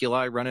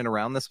homunculi running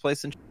around this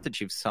place and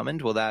that you've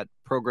summoned? Will that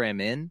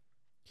program in?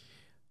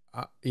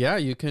 Yeah,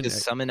 you can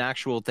just summon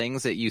actual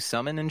things that you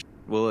summon, and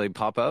will they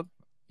pop up?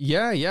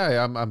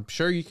 Yeah. I'm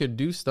sure you could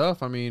do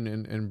stuff. I mean,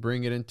 and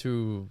bring it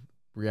into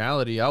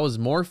reality. I was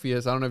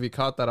Morpheus. I don't know if you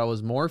caught that. I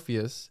was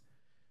Morpheus.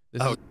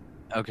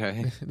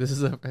 Okay. This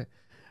is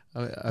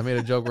I made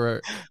a joke where,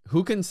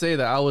 who can say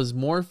that I was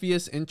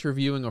Morpheus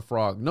interviewing a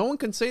frog? No one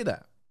can say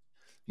that.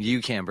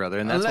 You can, brother,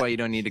 and that's why you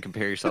don't need to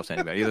compare yourself to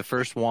anybody. You're the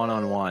first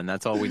one-on-one.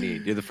 That's all we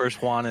need. You're the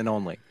first one and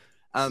only.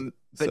 But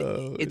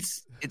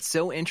it's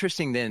so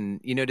interesting then,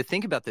 to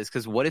think about this,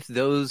 because what if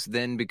those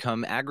then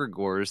become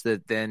egregores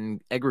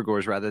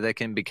that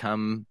can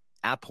become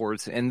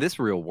apports in this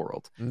real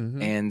world,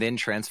 and then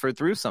transfer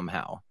through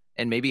somehow,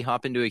 and maybe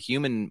hop into a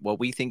human, what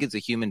we think is a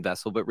human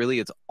vessel, but really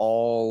it's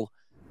all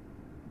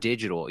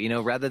digital,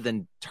 rather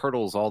than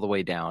turtles all the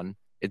way down.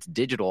 It's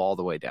digital all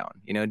the way down,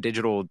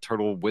 digital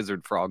turtle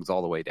wizard frogs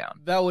all the way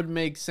down. That would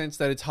make sense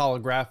that it's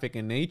holographic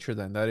in nature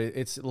then, that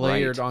it's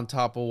layered on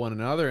top of one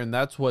another. And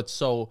that's what's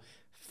so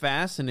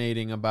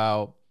fascinating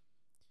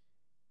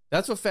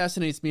that's what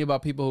fascinates me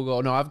about people who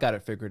go, no, I've got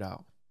it figured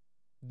out.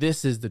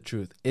 This is the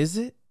truth. Is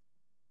it?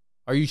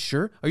 Are you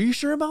sure? Are you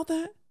sure about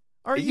that?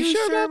 Are you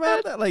sure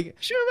about that? Like,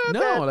 sure about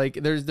that? No, like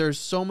there's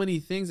so many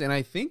things. And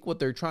I think what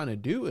they're trying to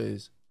do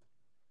is,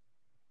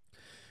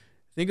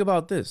 think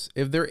about this.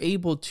 If they're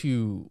able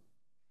to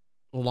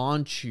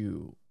launch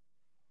you,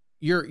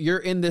 you're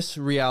in this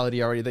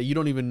reality already that you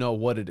don't even know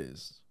what it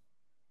is.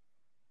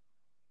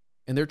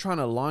 And they're trying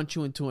to launch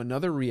you into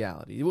another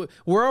reality.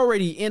 We're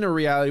already in a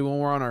reality when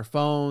we're on our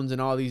phones and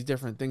all these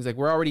different things. Like,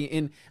 we're already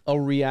in a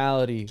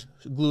reality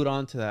glued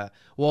onto that.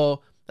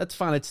 Well, that's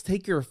fine. Let's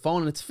take your phone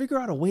and let's figure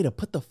out a way to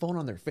put the phone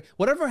on their face.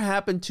 Whatever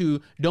happened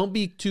to don't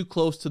be too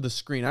close to the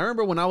screen. I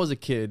remember when I was a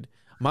kid,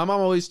 my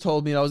mom always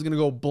told me I was going to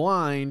go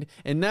blind,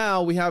 and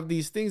now we have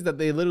these things that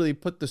they literally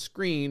put the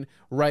screen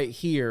right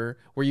here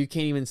where you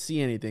can't even see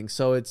anything.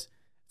 So it's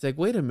It's like,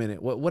 wait a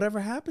minute, whatever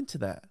happened to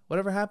that?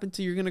 Whatever happened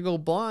to you're gonna go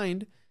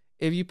blind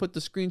if you put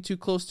the screen too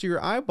close to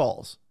your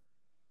eyeballs?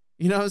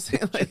 You know what I'm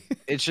saying?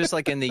 Like, it's just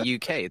like in the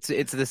UK.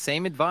 It's the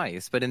same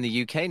advice, but in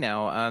the UK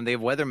now, they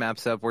have weather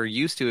maps up where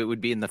used to it would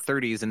be in the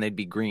 30s and they'd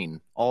be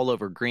green, all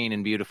over green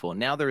and beautiful.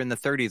 Now they're in the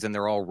 30s and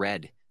they're all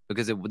red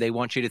because they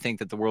want you to think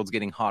that the world's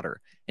getting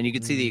hotter. And you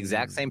can see the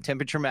exact same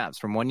temperature maps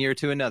from one year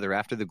to another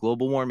after the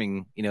global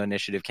warming,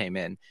 initiative came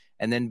in.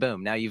 And then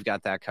boom, now you've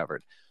got that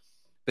covered.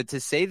 But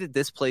to say that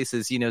this place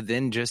is,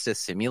 then just a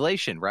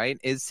simulation, right,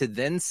 is to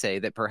then say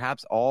that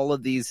perhaps all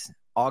of these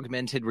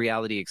augmented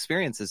reality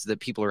experiences that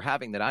people are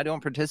having that I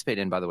don't participate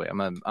in, by the way.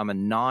 I'm a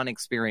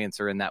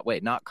non-experiencer in that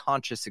way, not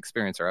conscious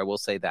experiencer. I will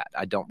say that.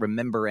 I don't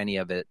remember any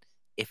of it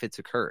if it's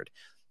occurred,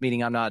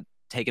 meaning I'm not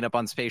taken up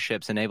on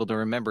spaceships and able to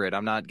remember it.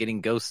 I'm not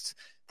getting ghost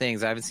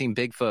things. I haven't seen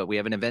Bigfoot. We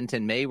have an event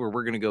in May where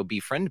we're going to go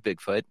befriend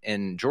Bigfoot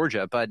in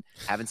Georgia, but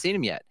haven't seen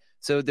him yet.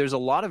 So there's a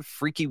lot of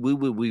freaky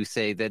woo-woo we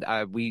say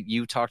that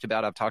you talked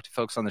about. I've talked to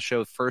folks on the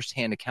show,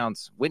 firsthand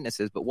accounts,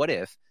 witnesses, but what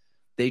if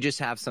they just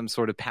have some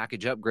sort of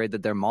package upgrade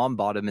that their mom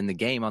bought them in the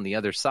game on the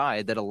other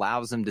side that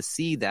allows them to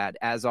see that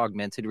as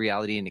augmented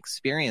reality and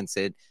experience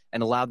it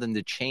and allow them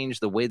to change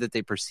the way that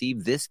they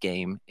perceive this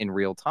game in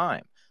real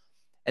time.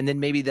 And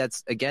then maybe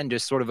that's, again,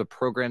 just sort of a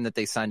program that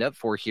they signed up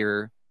for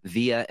here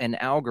via an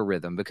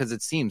algorithm because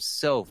it seems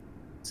so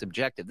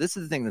subjective. This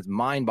is the thing that's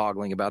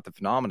mind-boggling about the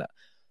phenomena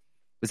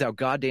is how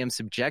goddamn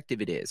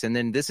subjective it is. And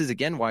then this is,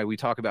 again, why we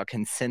talk about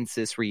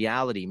consensus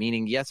reality,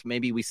 meaning, yes,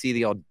 maybe we see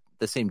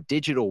the same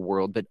digital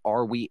world, but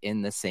are we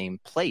in the same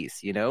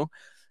place,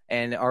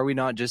 And are we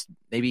not just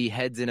maybe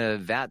heads in a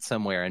vat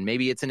somewhere? And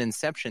maybe it's an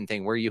Inception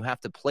thing where you have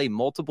to play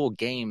multiple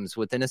games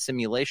within a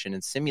simulation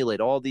and simulate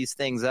all these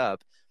things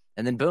up.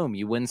 And then boom,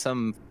 you win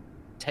some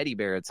teddy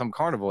bear at some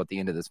carnival at the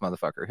end of this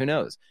motherfucker. Who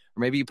knows?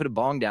 Or maybe you put a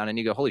bong down and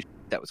you go, holy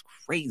shit, that was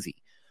crazy.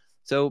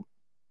 So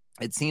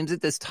it seems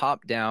that this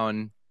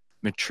top-down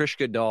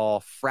Matryoshka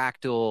doll,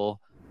 fractal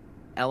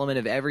element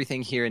of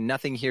everything here and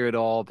nothing here at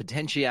all,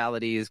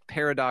 potentialities,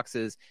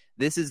 paradoxes.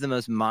 This is the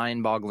most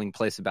mind-boggling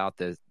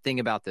thing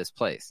about this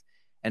place.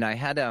 And I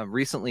had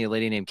recently a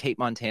lady named Kate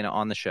Montana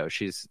on the show.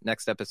 She's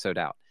next episode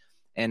out.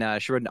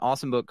 And she wrote an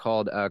awesome book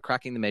called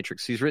Cracking the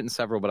Matrix. She's written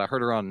several, but I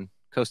heard her on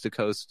Coast to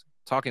Coast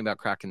talking about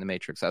cracking the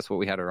Matrix. That's what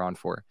we had her on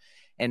for.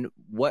 And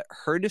what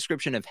her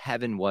description of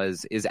heaven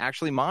is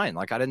actually mine.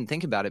 Like, I didn't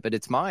think about it, but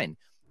it's mine.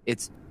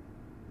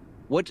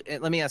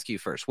 Let me ask you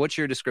first. What's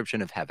your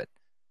description of heaven?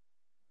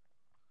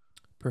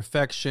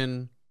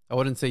 Perfection. I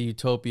wouldn't say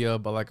utopia,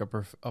 but like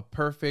a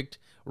perfect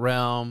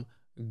realm,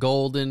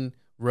 golden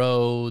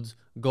roads,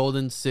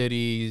 golden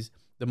cities,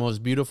 the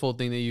most beautiful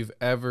thing that you've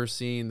ever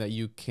seen that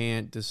you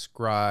can't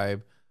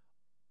describe,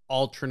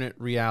 alternate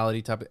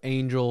reality type of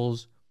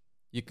angels.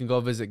 You can go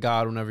visit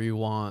God whenever you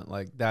want.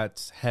 Like,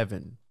 that's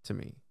heaven to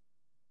me.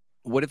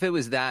 What if it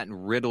was that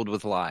and riddled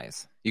with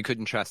lies? You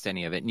couldn't trust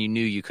any of it, and you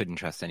knew you couldn't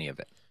trust any of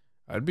it.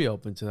 I'd be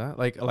open to that,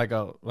 like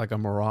a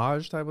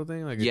mirage type of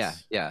thing. Like, yeah.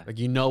 Like,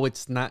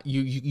 it's not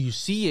you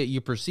see it,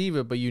 you perceive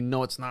it, but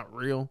it's not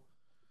real.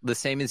 The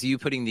same as you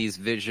putting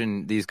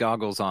these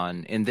goggles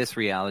on in this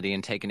reality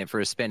and taking it for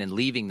a spin and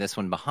leaving this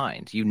one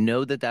behind. You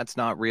know that that's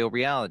not real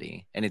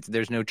reality, and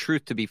there's no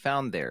truth to be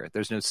found there.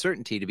 There's no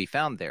certainty to be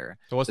found there.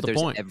 So what's the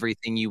point?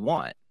 Everything you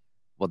want.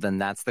 Well, then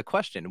that's the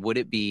question. Would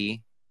it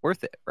be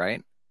worth it?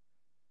 Right?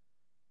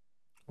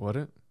 Would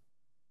it?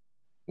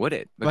 Would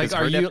it? Because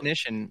like,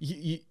 definition,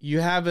 you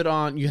have it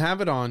on, you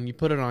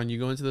put it on, you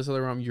go into this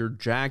other room, you're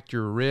jacked,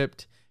 you're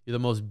ripped, you're the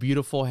most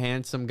beautiful,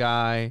 handsome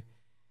guy.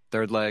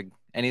 Third leg,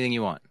 anything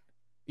you want.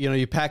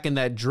 You're packing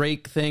that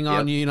Drake thing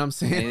on you, you know what I'm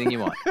saying? Anything you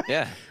want.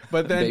 Yeah.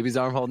 But then baby's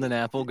arm holding an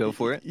apple, go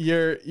for it.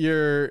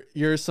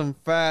 You're some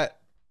fat,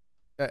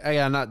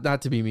 yeah,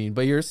 not to be mean,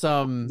 but you're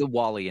some... The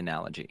Wall-E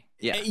analogy.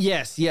 Yeah.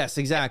 Yes,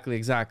 exactly.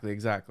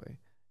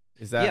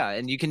 Is that... Yeah,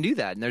 and you can do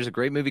that. And there's a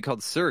great movie called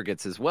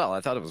Surrogates as well.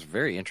 I thought it was a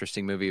very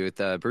interesting movie with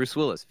Bruce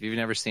Willis. If you've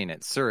never seen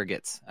it,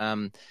 Surrogates.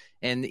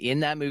 And in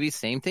that movie,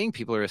 same thing.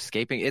 People are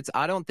escaping.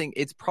 I don't think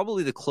it's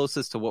probably the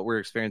closest to what we're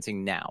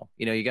experiencing now.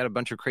 You got a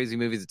bunch of crazy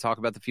movies that talk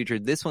about the future.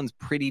 This one's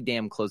pretty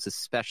damn close,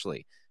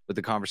 especially with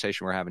the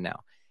conversation we're having now.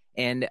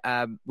 And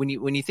when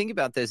you think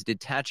about this,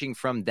 detaching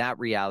from that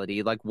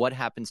reality, like what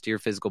happens to your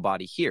physical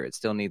body here? It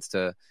still needs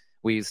to.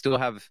 We still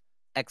have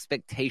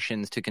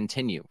expectations to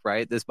continue,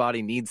 right? This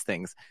body needs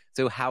things.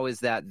 So how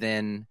is that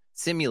then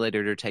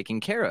simulated or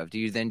taken care of? Do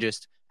you then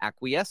just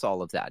acquiesce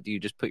all of that? Do you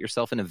just put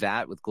yourself in a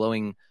vat with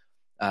glowing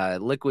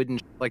liquid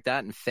and like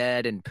that and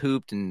fed and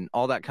pooped and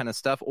all that kind of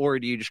stuff? Or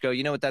do you just go,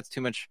 you know what, that's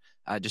too much.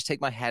 Just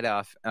take my head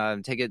off,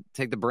 take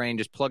the brain,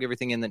 just plug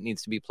everything in that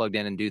needs to be plugged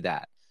in and do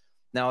that.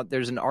 Now,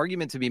 there's an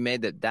argument to be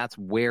made that that's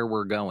where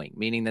we're going,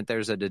 meaning that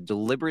there's a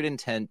deliberate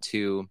intent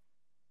to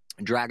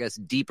drag us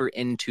deeper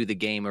into the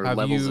game or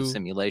levels of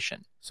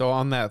simulation. So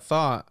on that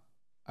thought,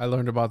 I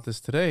learned about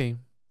this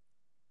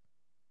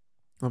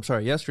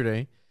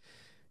yesterday.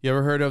 You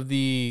ever heard of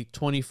the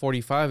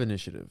 2045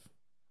 initiative?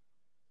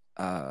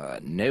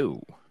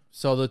 No.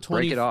 So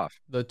break it off.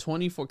 The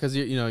 24, because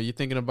you're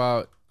thinking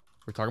about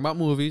we're talking about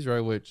movies, right?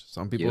 Which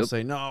some people Yep.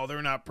 say, no,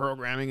 they're not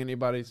programming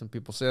anybody. Some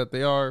people say that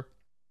they are.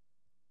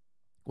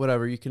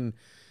 Whatever, you can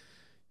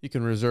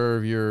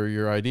reserve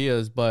your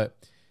ideas, but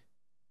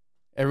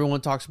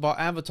everyone talks about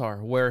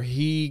Avatar, where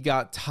he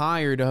got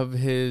tired of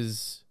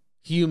his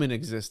human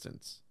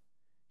existence.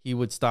 He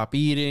would stop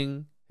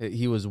eating.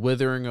 He was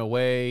withering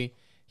away.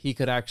 He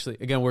could actually,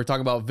 again, we're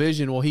talking about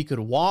vision. Well, he could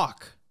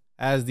walk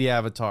as the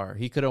Avatar.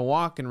 He couldn't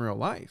walk in real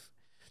life.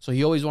 So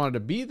he always wanted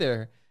to be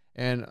there.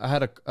 And I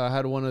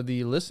had one of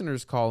the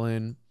listeners call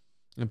in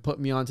and put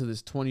me onto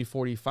this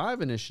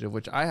 2045 initiative,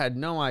 which I had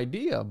no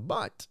idea,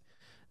 but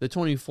the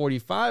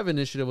 2045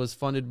 initiative was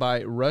funded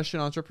by Russian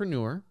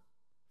entrepreneur,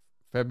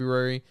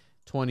 February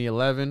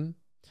 2011.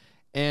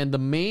 And the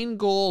main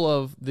goal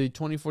of the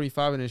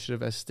 2045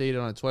 initiative, as stated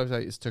on its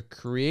website, is to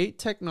create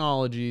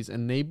technologies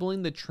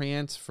enabling the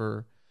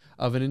transfer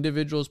of an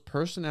individual's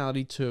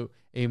personality to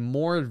a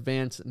more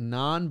advanced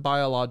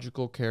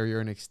non-biological carrier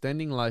and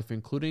extending life,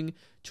 including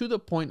to the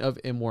point of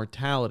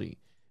immortality.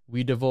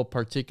 We devote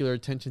particular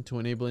attention to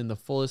enabling the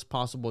fullest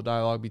possible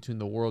dialogue between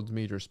the world's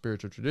major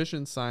spiritual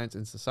traditions, science,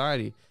 and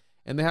society.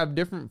 And they have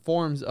different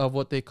forms of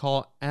what they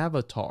call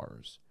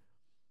avatars.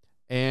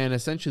 And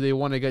essentially, they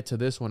want to get to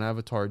this one,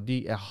 Avatar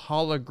D, a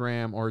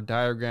hologram or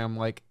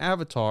diagram-like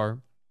avatar.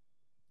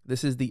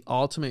 This is the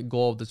ultimate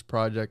goal of this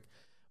project,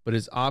 but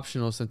is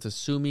optional since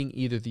assuming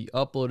either the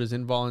upload is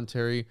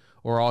involuntary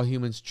or all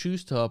humans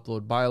choose to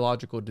upload,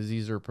 biological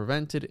diseases are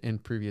prevented in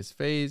previous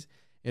phase.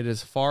 It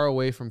is far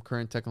away from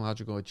current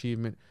technological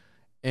achievement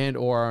and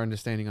or our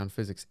understanding on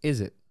physics.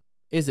 Is it?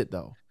 Is it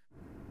though?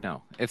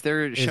 No. If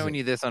they're showing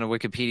you this on a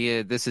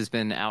Wikipedia, this has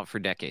been out for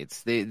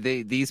decades.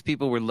 These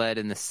people were led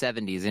in the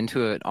 70s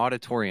into an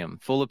auditorium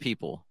full of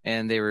people,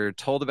 and they were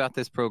told about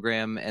this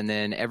program, and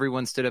then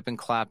everyone stood up and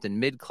clapped, and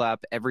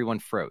mid-clap, everyone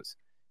froze.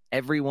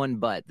 Everyone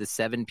but the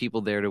 7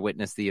 people there to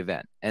witness the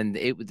event. And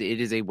it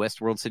is a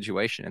Westworld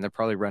situation, and they're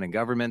probably running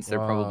governments. They're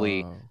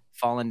probably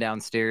falling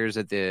downstairs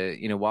at the,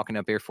 walking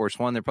up Air Force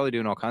One. They're probably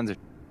doing all kinds of.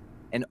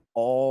 And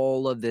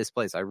all of this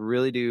place, I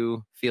really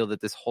do feel that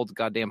this whole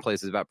goddamn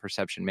place is about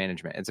perception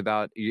management. It's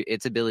about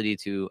its ability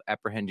to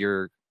apprehend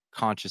your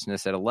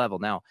consciousness at a level.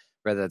 Now,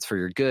 whether that's for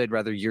your good,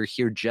 whether you're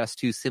here just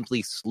to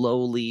simply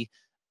slowly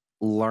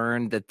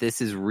learn that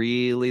this is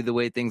really the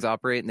way things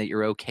operate and that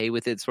you're okay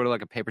with it, sort of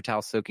like a paper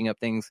towel soaking up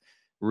things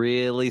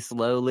really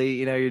slowly.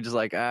 You're just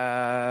like,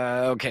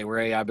 okay, we're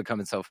AI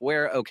becoming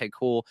self-aware. Okay,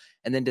 cool.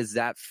 And then does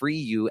that free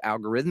you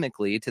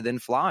algorithmically to then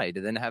fly,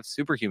 to then have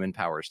superhuman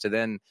powers, to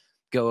then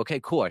go, okay,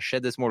 cool, I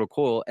shed this mortal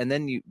coil. And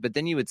then you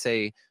would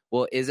say,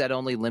 well, is that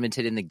only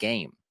limited in the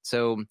game?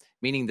 So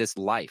meaning this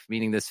life,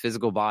 meaning this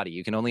physical body,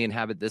 you can only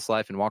inhabit this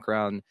life and walk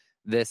around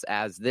this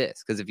as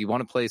this. Because if you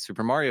want to play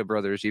Super Mario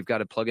Brothers, you've got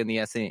to plug in the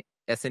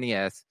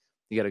SNES.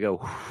 You got to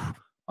go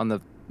on the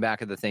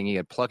back of the thing. You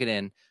got to plug it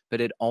in,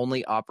 but it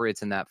only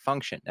operates in that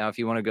function. Now, if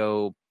you want to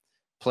go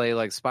play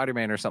like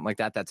Spider-Man or something like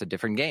that, that's a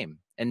different game.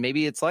 And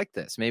maybe it's like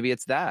this. Maybe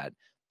it's that.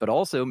 But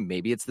also,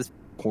 maybe it's this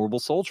horrible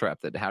soul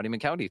trap that Howdy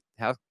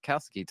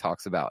Mikowski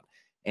talks about.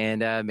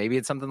 And maybe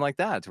it's something like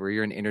that, where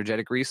you're an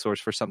energetic resource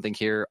for something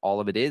here.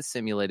 All of it is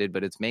simulated,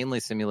 but it's mainly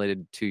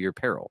simulated to your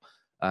peril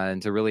and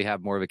to really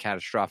have more of a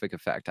catastrophic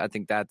effect. I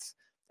think that's,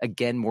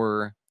 again,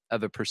 more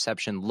of a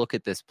perception look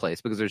at this place,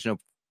 because there's no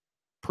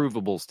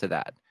provables to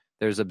that.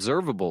 There's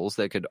observables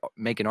that could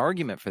make an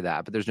argument for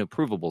that, but there's no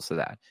provables to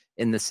that,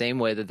 in the same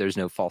way that there's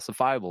no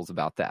falsifiables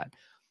about that.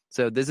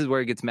 So this is where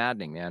it gets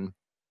maddening, man.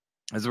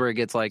 This is where it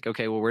gets like,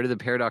 okay, well, where do the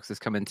paradoxes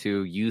come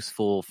into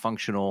useful,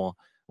 functional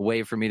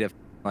way for me to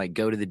like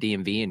go to the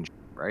DMV and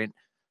right?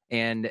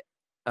 And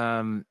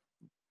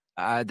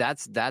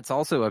that's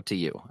also up to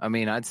you. I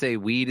mean, I'd say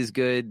weed is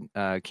good.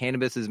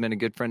 Cannabis has been a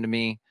good friend to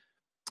me.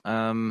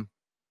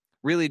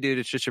 Really, dude,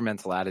 it's just your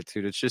mental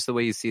attitude. It's just the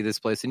way you see this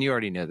place, and you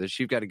already know this.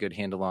 You've got a good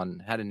handle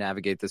on how to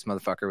navigate this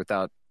motherfucker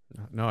without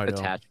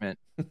attachment.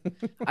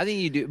 I think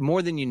you do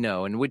more than you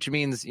know, and which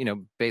means,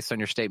 based on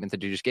your statement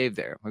that you just gave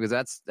there, because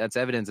that's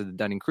evidence of the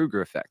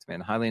Dunning-Kruger effect, man.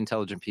 Highly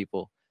intelligent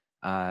people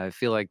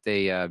feel like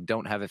they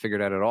don't have it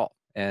figured out at all.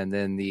 And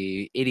then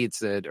the idiots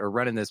that are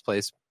running this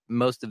place,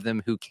 most of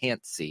them who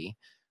can't see,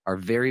 are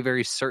very,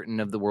 very certain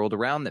of the world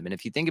around them. And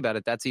if you think about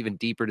it, that's even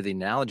deeper to the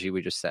analogy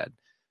we just said,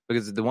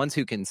 because the ones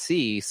who can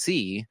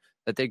see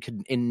that they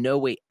could in no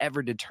way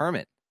ever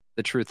determine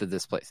the truth of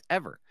this place,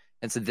 ever.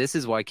 And so this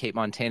is why Cape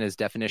Montana's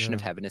definition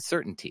of heaven is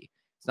certainty.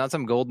 It's not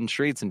some golden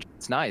streets and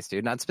it's nice, dude.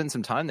 And I'd spend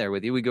some time there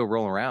with you. We'd go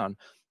roll around,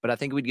 but I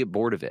think we'd get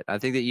bored of it. I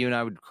think that you and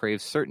I would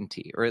crave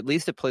certainty, or at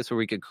least a place where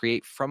we could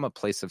create from a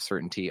place of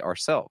certainty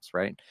ourselves,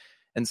 right?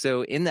 And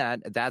so in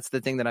that's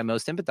the thing that I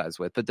most empathize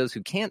with. But those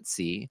who can't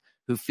see,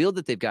 who feel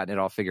that they've gotten it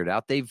all figured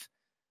out, they've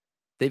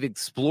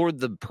explored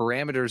the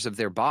parameters of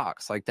their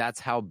box. Like, that's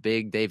how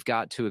big they've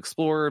got to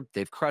explore.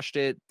 They've crushed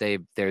it. They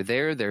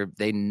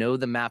know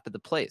the map of the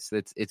place.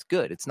 It's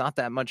good. It's not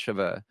that much of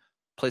a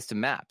place to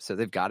map. So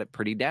they've got it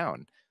pretty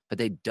down, but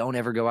they don't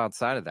ever go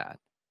outside of that.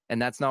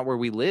 And that's not where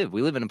we live.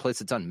 We live in a place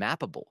that's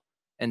unmappable.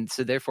 And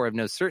so therefore I have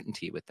no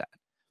certainty with that.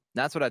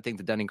 That's what I think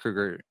the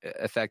Dunning-Kruger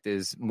effect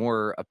is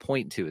more a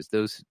point to, is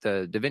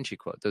the Da Vinci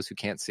quote, those who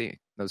can't see,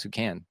 those who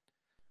can.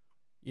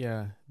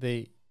 Yeah,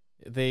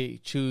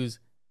 they choose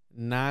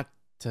not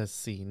to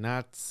see,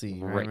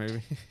 right?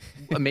 Maybe.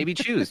 Maybe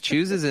choose.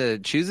 Choose is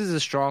a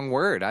strong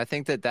word. I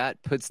think that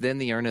puts then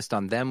the earnest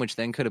on them, which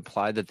then could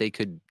imply that they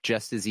could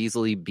just as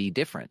easily be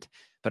different.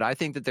 But I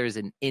think that there's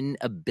an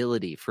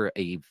inability for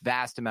a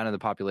vast amount of the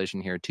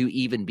population here to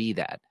even be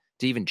that,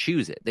 to even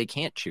choose it. They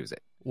can't choose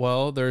it.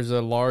 Well, there's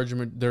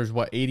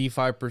what,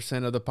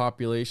 85% of the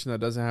population that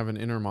doesn't have an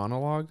inner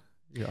monologue.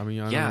 Yeah, I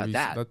mean,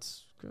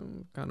 that's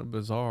kind of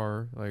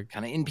bizarre, like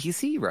kind of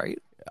NPC, right?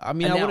 I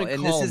mean,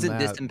 and this isn't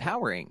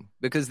disempowering,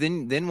 because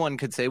then one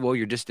could say, well,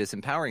 you're just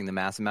disempowering the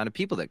mass amount of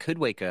people that could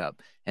wake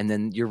up, and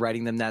then you're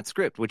writing them that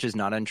script, which is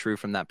not untrue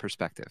from that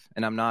perspective.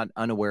 And I'm not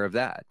unaware of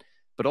that.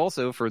 But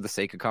also, for the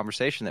sake of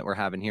conversation that we're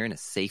having here in a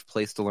safe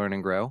place to learn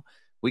and grow,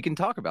 we can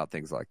talk about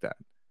things like that.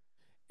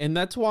 And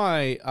that's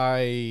why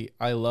I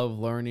love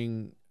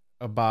learning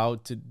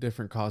about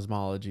different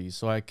cosmologies,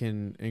 so I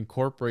can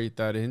incorporate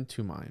that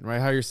into mine, right?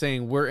 How you're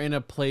saying we're in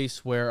a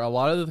place where a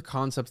lot of the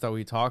concepts that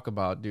we talk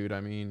about, dude, I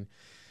mean,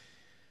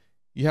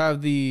 you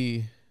have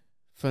the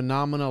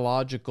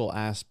phenomenological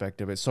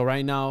aspect of it. So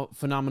right now,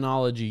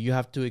 phenomenology, you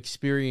have to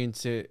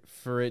experience it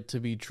for it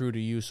to be true to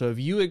you. So if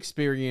you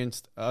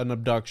experienced an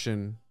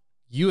abduction,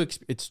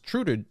 it's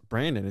true to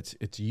Brandon.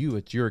 It's you.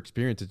 It's your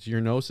experience. It's your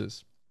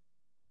gnosis.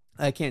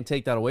 I can't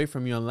take that away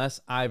from you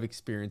unless I've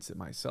experienced it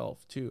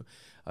myself too.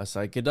 A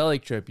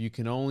psychedelic trip, you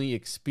can only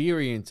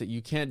experience it.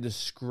 You can't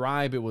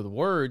describe it with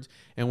words.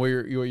 And what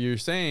you're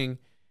saying,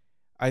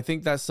 I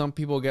think that some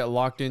people get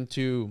locked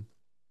into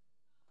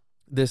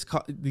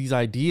these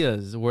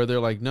ideas where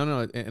they're like,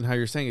 no, and how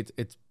you're saying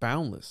it's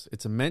boundless.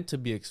 It's meant to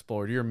be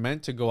explored. You're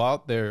meant to go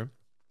out there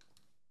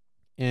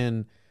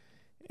and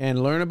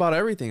learn about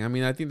everything. I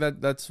mean, I think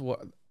that's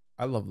what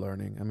I love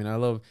learning. I mean,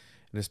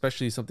 and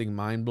especially something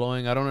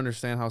mind-blowing. I don't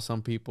understand how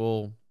some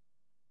people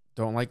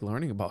don't like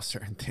learning about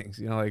certain things.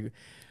 You know, like,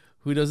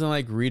 who doesn't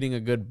like reading a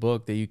good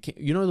book that you can't,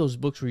 those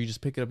books where you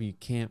just pick it up and you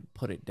can't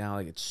put it down.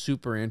 Like, it's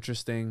super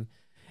interesting.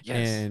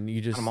 Yes. And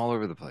you just, I'm all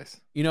over the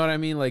place. You know what I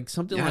mean? Like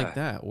something like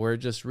that, where it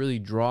just really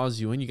draws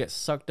you and you get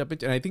sucked up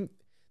into, and I think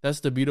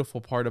that's the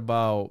beautiful part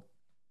about,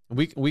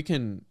 we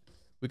can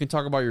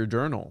talk about your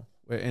journal.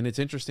 And it's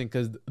interesting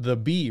because the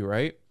bee,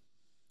 right?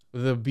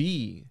 The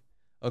bee,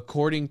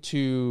 according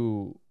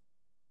to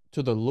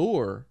the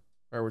lure,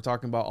 right? We're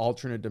talking about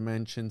alternate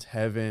dimensions,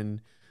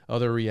 heaven,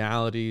 other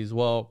realities.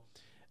 Well,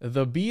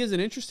 the bee is an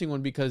interesting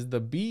one because the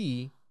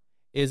bee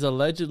is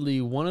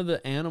allegedly one of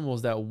the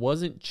animals that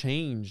wasn't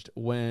changed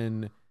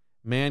when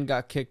man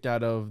got kicked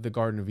out of the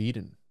Garden of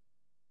Eden.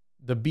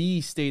 The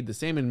bee stayed the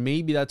same, and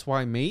maybe that's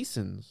why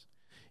Masons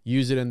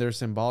use it in their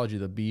symbology.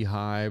 The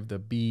beehive, the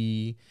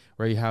bee,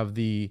 where you have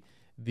the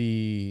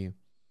hexagram,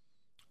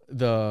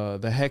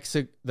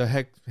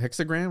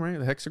 right?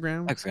 The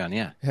hexagram? Hexagon,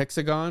 yeah.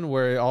 Hexagon,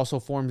 where it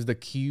also forms the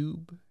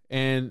cube.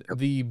 And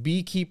the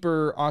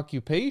beekeeper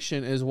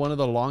occupation is one of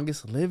the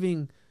longest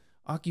living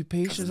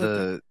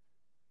occupations.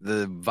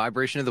 The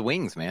vibration of the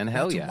wings, man.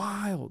 Hell That's yeah.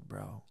 Wild,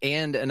 bro.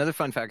 And another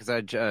fun fact is I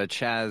had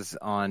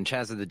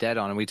Chaz of the Dead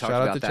on, and we talked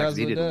about that because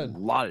he did a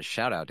lot of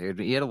shout out, dude.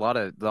 He had a lot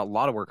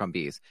of work on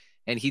bees.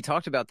 And he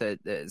talked about that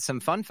some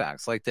fun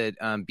facts, like that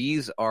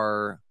bees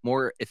are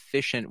more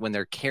efficient when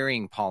they're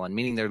carrying pollen,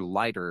 meaning they're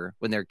lighter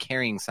when they're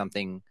carrying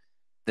something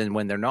than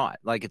when they're not.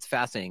 Like, it's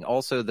fascinating.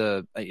 Also,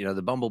 the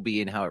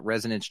bumblebee and how it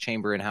resonance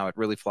chamber and how it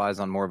really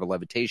flies on more of a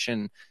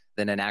levitation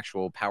than an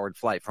actual powered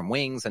flight from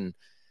wings. And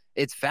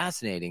it's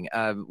fascinating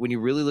when you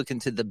really look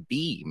into the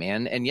bee,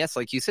 man. And yes,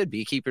 like you said,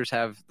 beekeepers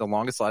have the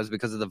longest lives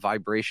because of the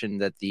vibration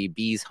that the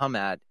bees hum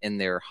at in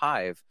their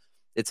hive.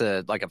 It's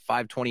like a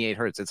 528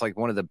 hertz. It's like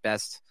one of the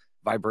best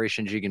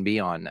vibrations you can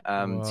be on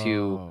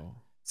to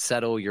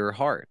settle your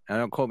heart. I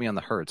don't quote me on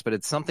the hertz, but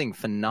it's something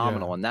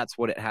phenomenal. Yeah. And that's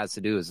what it has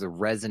to do, is the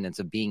resonance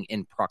of being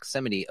in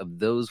proximity of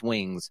those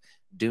wings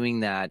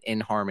doing that in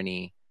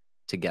harmony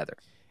together.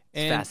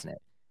 It's fascinating.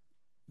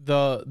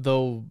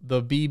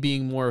 The bee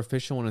being more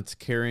efficient when it's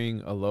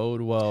carrying a load.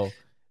 Well,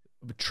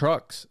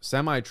 trucks,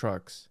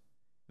 semi-trucks,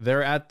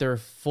 they're at their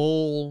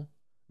full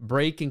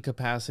braking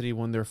capacity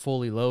when they're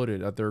fully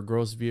loaded at their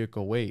gross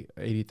vehicle weight,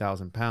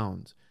 80,000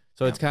 pounds.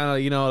 So it's kind of,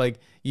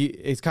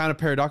 it's kind of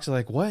paradoxical.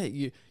 Like, what?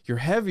 You're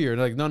heavier.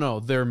 Like, no,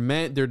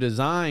 they're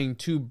designed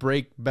to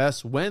brake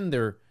best when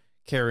they're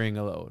carrying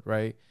a load,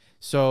 right?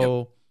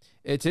 So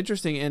it's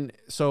interesting. And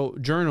so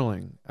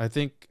journaling, I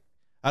think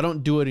I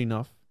don't do it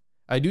enough.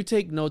 I do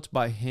take notes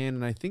by hand,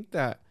 and I think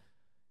that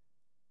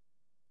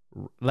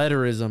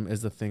letterism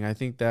is the thing. I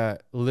think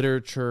that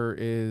literature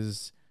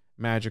is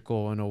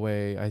magical in a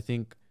way. I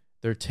think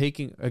they're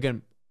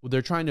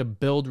trying to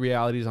build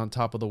realities on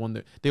top of the one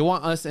that they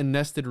want us in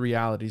nested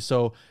reality.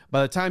 So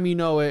by the time you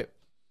know it,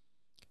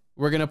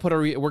 we're going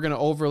to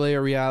overlay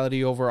a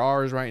reality over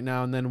ours right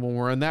now. And then when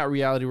we're in that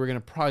reality, we're going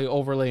to probably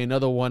overlay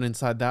another one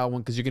inside that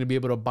one, because you're going to be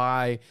able to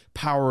buy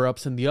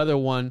power-ups in the other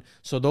one.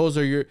 So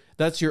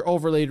that's your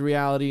overlaid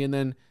reality, and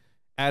then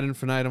ad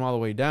infinitum all the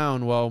way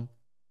down. Well,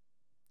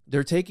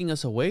 they're taking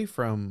us away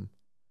from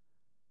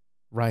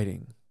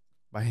writing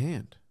by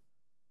hand.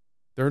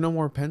 There are no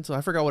more pencil.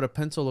 I forgot what a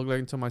pencil looked like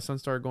until my son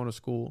started going to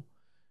school.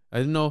 I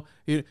didn't know,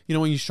 you know,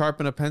 when you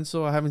sharpen a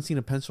pencil, I haven't seen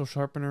a pencil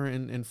sharpener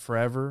in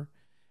forever.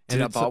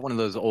 And I bought one of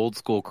those old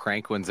school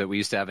crank ones that we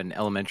used to have in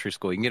elementary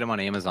school. You can get them on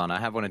Amazon. I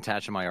have one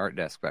attached to my art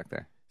desk back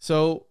there.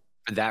 So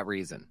for that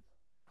reason,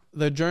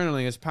 the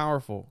journaling is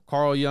powerful.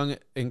 Carl Jung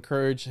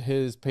encouraged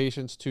his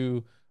patients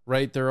to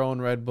write their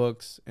own red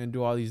books and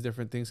do all these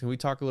different things. Can we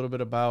talk a little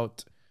bit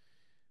about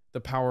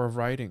the power of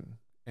writing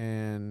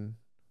and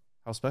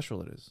how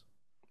special it is?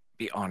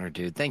 Be honored,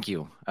 dude. Thank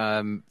you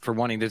for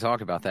wanting to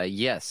talk about that.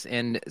 Yes.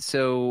 And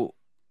so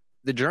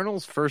the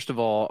journals, first of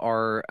all,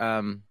 are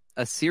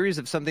a series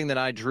of something that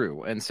I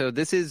drew. And so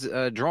this is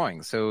a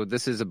drawing. So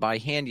this is a by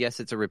hand. Yes,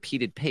 it's a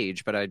repeated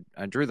page, but I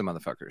drew the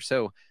motherfucker.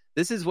 So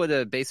this is what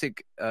a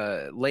basic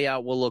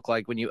layout will look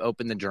like when you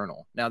open the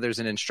journal. Now, there's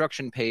an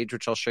instruction page,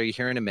 which I'll show you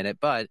here in a minute.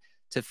 But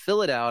to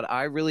fill it out,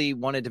 I really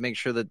wanted to make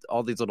sure that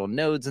all these little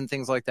nodes and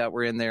things like that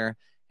were in there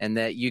and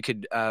that you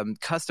could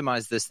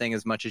customize this thing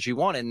as much as you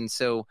wanted. And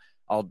so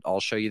I'll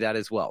show you that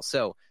as well.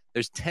 So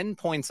there's 10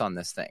 points on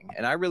this thing,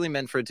 and I really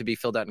meant for it to be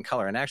filled out in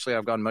color. And actually,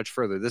 I've gone much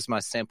further. This is my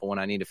sample when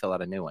I need to fill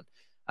out a new one.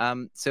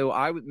 So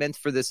I meant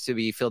for this to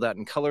be filled out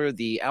in color.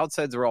 The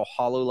outsides are all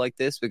hollow like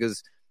this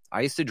because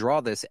I used to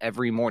draw this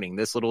every morning,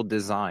 this little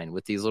design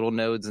with these little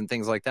nodes and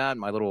things like that.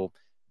 My little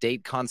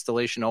date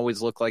constellation always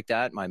looked like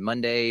that. My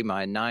Monday,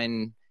 my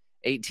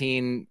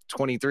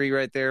 9/18/23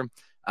 right there.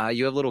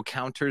 You have little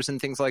counters and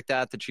things like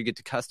that you get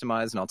to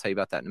customize, and I'll tell you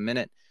about that in a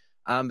minute.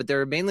 But there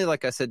are mainly,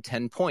 like I said,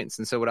 10 points.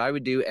 And so what I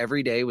would do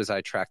every day was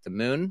I track the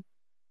moon.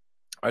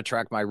 I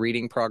track my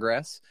reading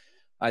progress.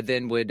 I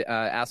then would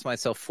ask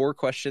myself 4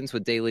 questions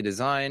with daily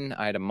design.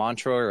 I had a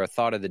mantra or a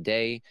thought of the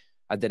day.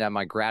 I then have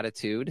my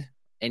gratitude,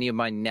 any of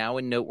my now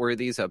and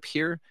noteworthies up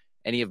here,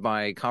 any of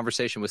my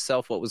conversation with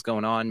self, what was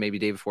going on, maybe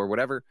day before,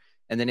 whatever,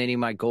 and then any of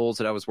my goals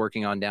that I was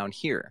working on down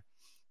here.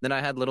 Then I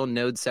had little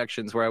node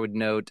sections where I would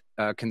note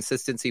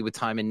consistency with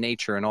time and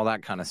nature and all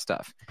that kind of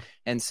stuff.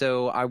 And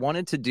so I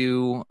wanted to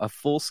do a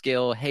full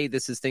scale, hey,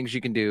 this is things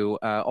you can do.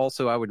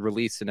 Also, I would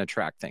release and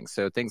attract things.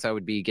 So things I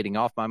would be getting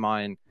off my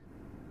mind,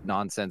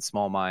 nonsense,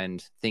 small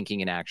mind,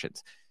 thinking and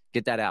actions.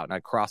 Get that out and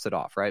I cross it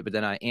off, right? But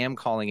then I am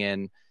calling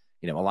in,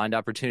 aligned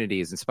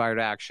opportunities, inspired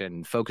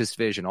action, focused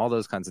vision, all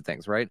those kinds of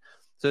things, right?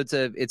 So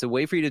it's a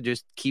way for you to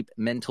just keep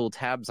mental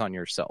tabs on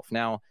yourself.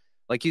 Now,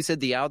 like you said,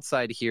 the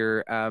outside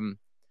here,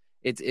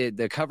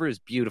 the cover is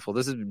beautiful.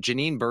 This is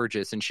Janine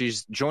Burgess, and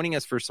she's joining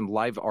us for some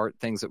live art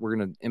things that we're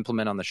going to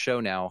implement on the show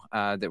now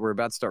that we're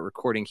about to start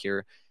recording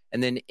here.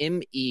 And then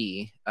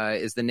ME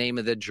is the name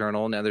of the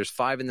journal. Now, there's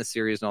 5 in the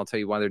series, and I'll tell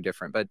you why they're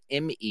different. But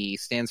ME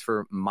stands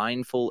for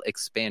mindful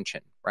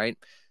expansion, right?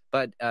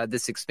 But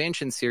this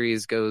expansion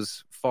series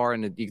goes far,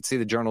 and you can see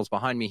the journals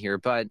behind me here.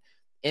 But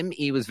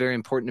ME was very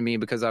important to me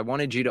because I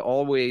wanted you to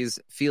always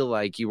feel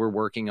like you were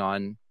working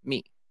on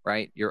me,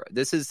 right?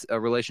 This is a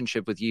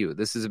relationship with you.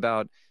 This is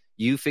about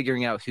you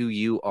figuring out who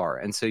you are.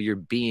 And so you're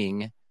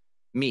being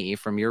me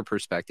from your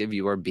perspective.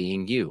 You are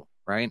being you,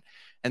 right?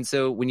 And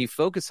so when you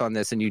focus on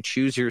this and you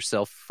choose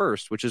yourself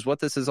first, which is what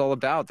this is all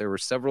about, there were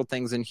several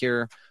things in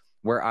here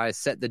where I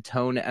set the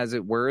tone, as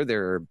it were.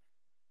 There are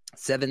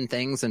 7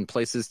 things and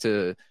places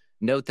to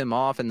note them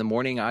off. In the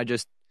morning, I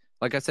just,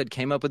 like I said,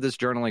 came up with this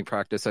journaling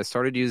practice. I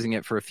started using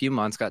it for a few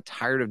months, got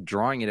tired of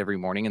drawing it every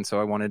morning. And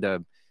so I wanted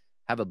to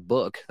have a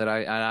book that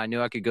I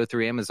knew I could go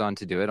through Amazon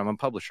to do it. I'm a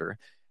publisher.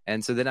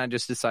 And so then I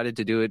just decided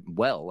to do it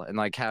well and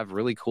have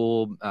really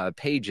cool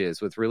pages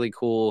with really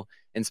cool,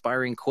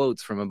 inspiring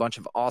quotes from a bunch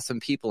of awesome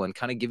people and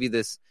kind of give you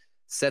this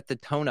set the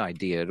tone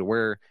idea to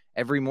where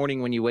every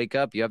morning when you wake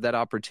up, you have that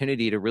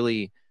opportunity to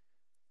really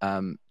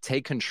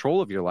take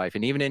control of your life.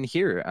 And even in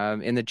here,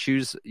 in the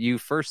Choose You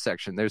First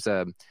section, there's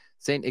a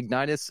St.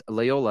 Ignatius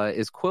Loyola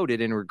is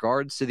quoted in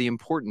regards to the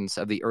importance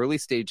of the early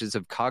stages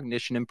of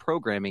cognition and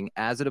programming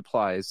as it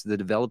applies to the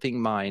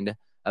developing mind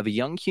of a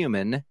young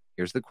human.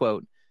 Here's the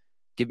quote.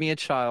 Give me a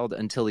child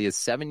until he is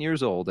 7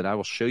 years old, and I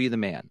will show you the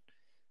man.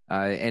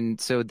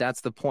 And so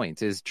that's the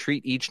point, is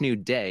treat each new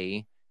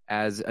day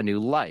as a new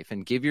life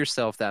and give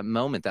yourself that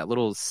moment, that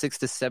little 6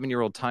 to 7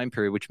 year old time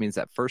period, which means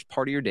that first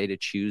part of your day to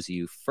choose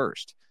you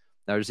first.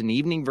 Now, there's an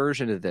evening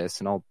version of this,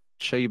 and I'll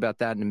show you about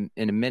that in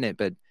a minute,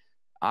 but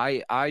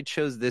I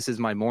chose this as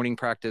my morning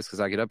practice because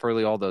I get up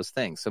early, all those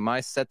things. So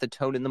my set the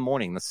tone in the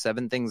morning, the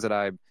 7 things that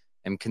I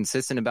am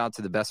consistent about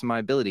to the best of my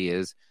ability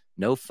is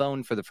no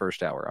phone for the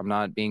first hour. I'm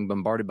not being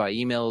bombarded by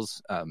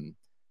emails,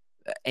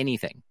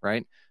 anything,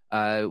 right?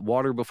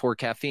 Water before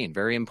caffeine,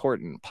 very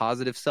important.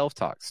 Positive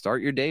self-talk.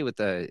 Start your day with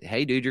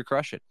hey, dude, you're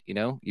crushing.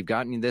 You've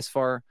gotten this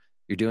far.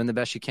 You're doing the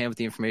best you can with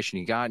the information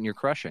you got, and you're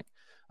crushing.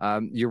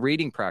 Your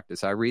reading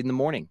practice. I read in the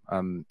morning.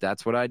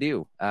 That's what I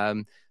do.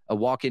 A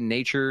walk in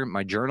nature,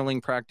 my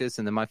journaling practice,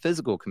 and then my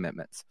physical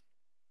commitments.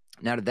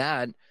 Now to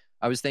that,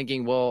 I was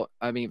thinking,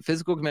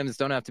 physical commitments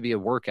don't have to be a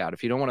workout.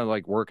 If you don't want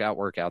to work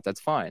out,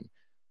 that's fine.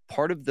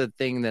 part of the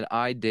thing that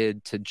I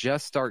did to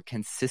just start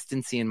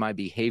consistency in my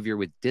behavior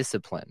with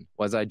discipline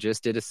was I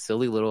just did a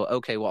silly little,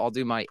 okay, well, I'll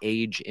do my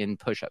age in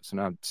push-ups. And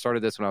I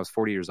started this when I was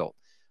 40 years old.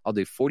 I'll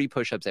do 40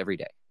 push-ups every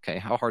day. Okay,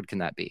 how hard can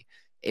that be?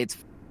 It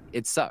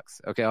sucks.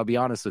 Okay, I'll be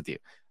honest with you,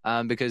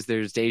 because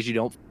there's days you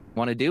don't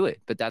want to do it,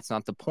 but that's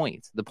not the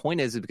point. The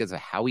point is because of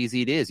how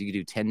easy it is. You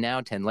can do 10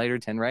 now, 10 later,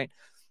 10 right,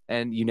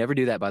 and you never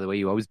do that, by the way.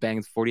 You always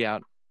bang 40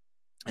 out.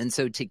 And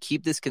so to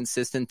keep this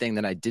consistent thing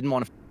that I didn't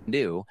want to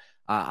do,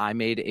 I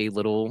made a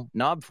little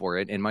knob for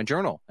it in my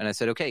journal. And I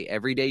said, okay,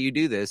 every day you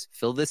do this,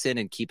 fill this in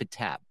and keep a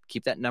tab.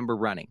 Keep that number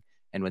running.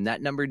 And when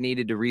that number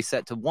needed to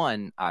reset to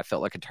 1, I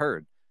felt like a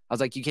turd. I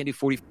was like, you can't do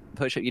 40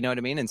 push-ups, you know what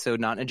I mean? And so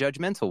not in a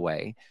judgmental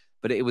way,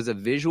 but it was a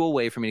visual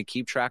way for me to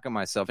keep track of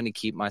myself and to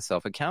keep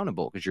myself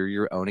accountable, because you're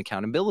your own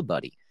accountability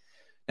buddy.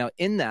 Now,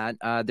 in that,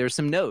 there's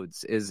some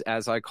nodes,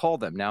 as I call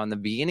them. Now, in the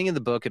beginning of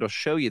the book, it'll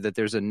show you that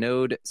there's a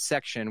node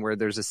section where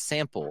there's a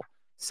sample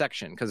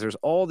section, because there's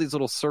all these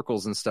little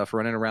circles and stuff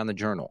running around the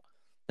journal.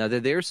 Now, they're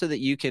there so that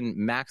you can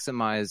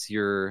maximize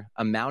your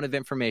amount of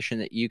information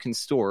that you can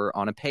store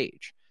on a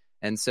page.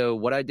 And so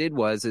what I did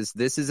is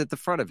this is at the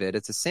front of it.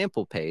 It's a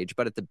sample page,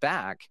 but at the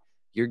back,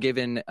 you're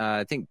given,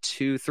 I think,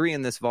 2, 3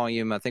 in this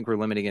volume. I think we're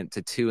limiting it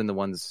to 2 in the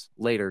ones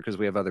later because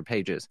we have other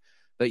pages.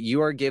 But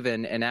you are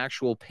given an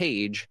actual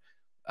page,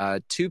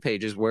 2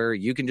 pages, where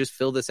you can just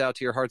fill this out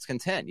to your heart's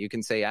content. You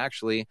can say,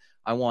 actually,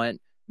 I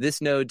want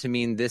this node to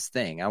mean this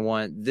thing. I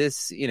want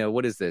this,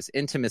 what is this?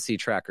 Intimacy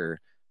tracker.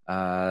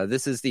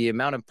 This is the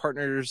amount of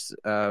partners,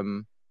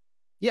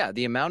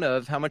 the amount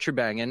of how much you're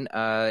banging,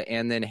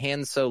 and then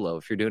hand solo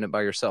if you're doing it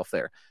by yourself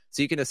there.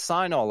 So you can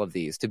assign all of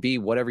these to be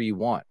whatever you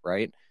want,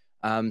 right?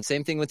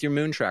 Same thing with your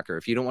moon tracker.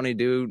 If you don't want to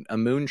do a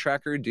moon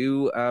tracker,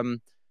 do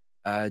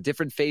a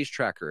different phase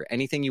tracker,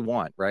 anything you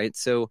want, right?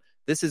 So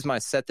this is my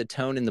set the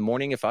tone in the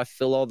morning. If I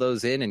fill all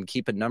those in and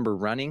keep a number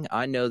running,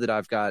 I know that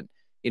I've got,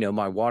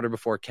 my water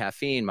before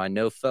caffeine, my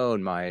no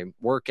phone, my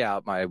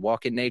workout, my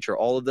walk in nature,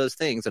 all of those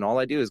things. And all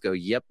I do is go,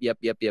 yep.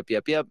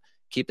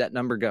 Keep that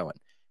number going.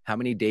 How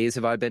many days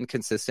have I been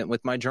consistent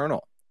with my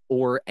journal,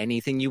 or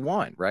anything you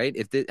want, right?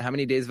 How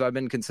many days have I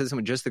been consistent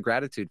with just the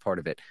gratitude part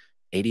of it?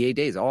 88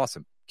 days.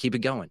 Awesome. Keep it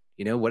going,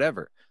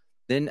 whatever.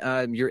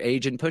 Then your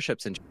age and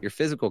push-ups and your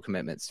physical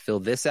commitments. Fill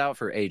this out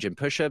for age and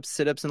push-ups,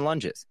 sit-ups, and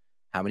lunges.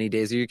 How many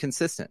days are you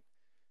consistent?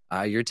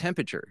 Your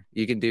temperature.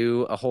 You can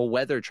do a whole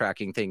weather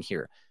tracking thing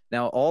here.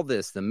 Now, all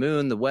this, the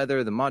moon, the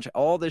weather, the mantra,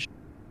 all this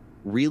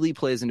really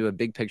plays into a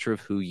big picture of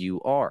who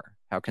you are.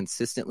 How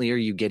consistently are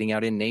you getting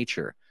out in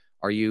nature?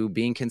 Are you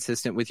being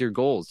consistent with your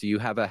goals? Do you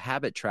have a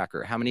habit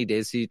tracker? How many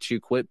days did you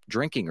quit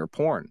drinking or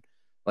porn?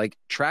 Like,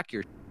 track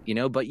your,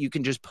 but you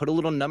can just put a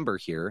little number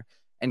here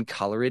and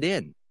color it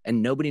in.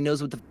 And nobody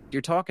knows what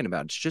you're talking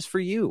about. It's just for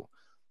you.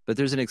 But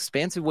there's an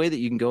expansive way that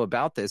you can go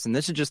about this. And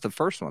this is just the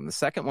first one. The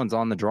second one's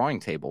on the drawing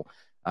table.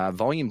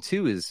 Volume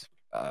 2 is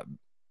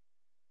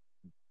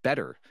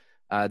better.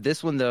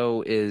 This one,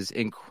 though, is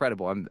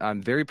incredible.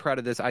 I'm very proud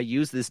of this. I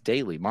use this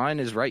daily. Mine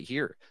is right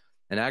here.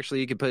 And actually,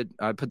 you can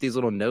put these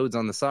little nodes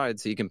on the side,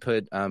 so you can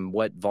put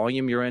what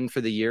volume you're in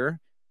for the year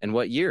and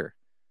what year.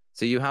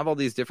 So you have all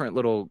these different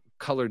little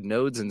colored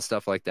nodes and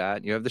stuff like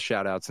that. You have the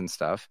shout outs and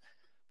stuff.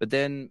 But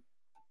then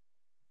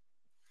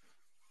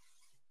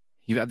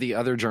you have the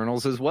other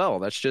journals as well.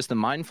 That's just the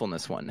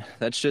mindfulness one.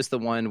 That's just the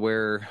one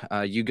where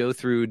you go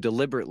through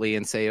deliberately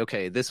and say,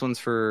 okay, this one's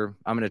for,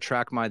 I'm going to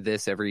track my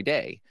this every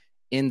day.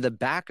 In the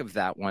back of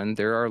that one,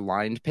 there are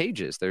lined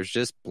pages. There's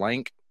just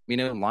blank,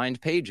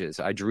 lined pages.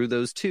 I drew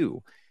those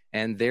too.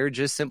 And they're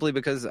just simply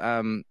because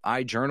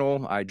I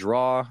journal, I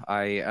draw,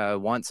 I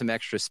want some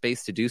extra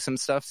space to do some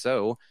stuff.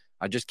 So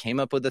I just came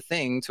up with a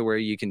thing to where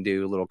you can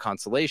do a little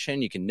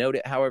consolation. You can note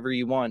it however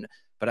you want.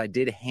 But I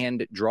did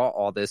hand draw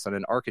all this on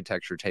an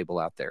architecture table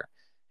out there.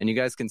 And you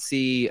guys can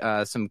see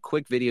some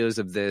quick videos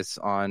of this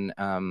on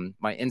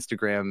my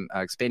Instagram,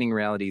 Expanding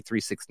Reality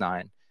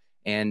 369.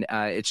 And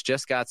it's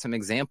just got some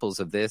examples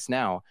of this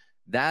now.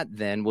 That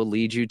then will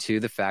lead you to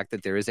the fact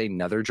that there is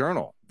another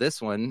journal.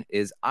 This one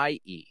is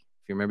IE.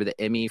 If you remember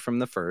the ME from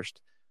the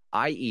first,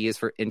 IE is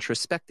for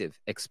introspective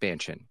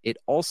expansion. It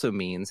also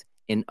means,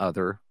 in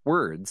other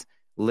words,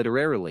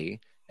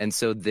 literarily. And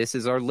so this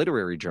is our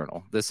literary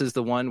journal. This is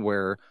the one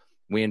where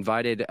we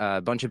invited a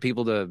bunch of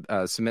people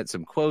to submit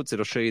some quotes.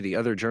 It'll show you the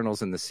other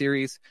journals in the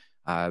series.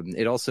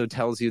 It also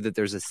tells you that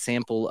there's a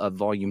sample of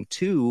volume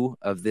 2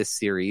 of this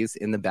series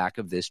in the back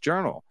of this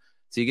journal.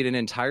 So you get an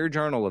entire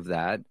journal of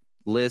that,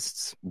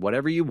 lists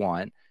whatever you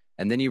want,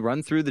 and then you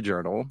run through the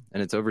journal,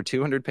 and it's over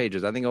 200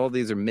 pages. I think all of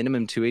these are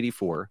minimum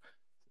 284.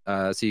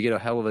 So you get a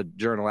hell of a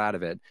journal out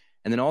of it.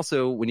 And then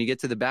also, when you get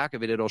to the back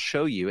of it, it'll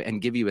show you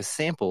and give you a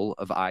sample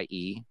of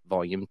IE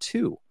volume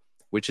 2.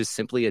 Which is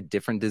simply a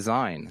different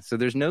design. So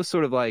there's no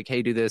sort of like,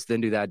 hey, do this, then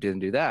do that, then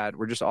do that.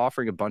 We're just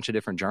offering a bunch of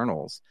different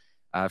journals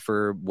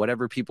for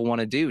whatever people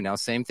want to do. Now,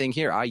 same thing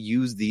here. I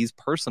use these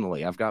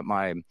personally. I've got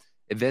my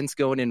events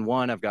going in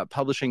one. I've got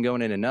publishing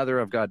going in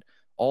another. I've got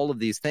all of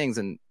these things,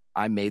 and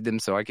I made them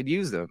so I could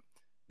use them.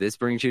 This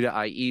brings you to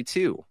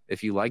IE2.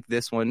 If you like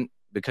this one,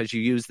 because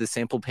you use the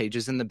sample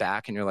pages in the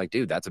back and you're like,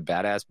 dude, that's a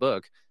badass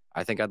book.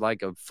 I think I'd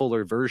like a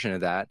fuller version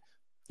of that.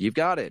 You've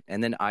got it.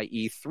 And then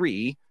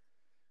IE3,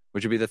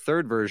 which will be the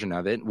third version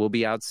of it, will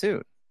be out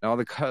soon. All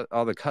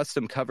the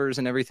custom covers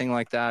and everything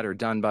like that are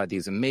done by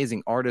these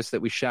amazing artists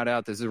that we shout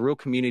out. This is a real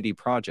community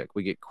project.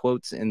 We get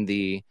quotes in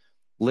the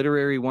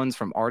literary ones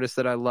from artists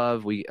that I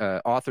love,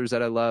 authors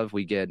that I love.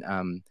 We get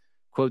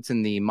quotes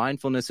in the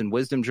mindfulness and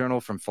wisdom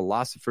journal from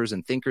philosophers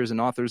and thinkers and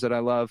authors that I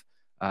love.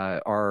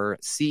 Our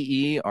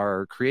CE,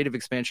 our creative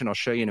expansion, I'll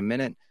show you in a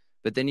minute.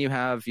 But then you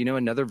have,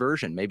 another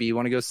version. Maybe you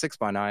want to go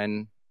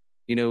 6x9,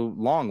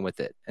 long with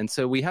it. And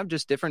so we have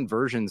just different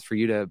versions for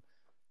you to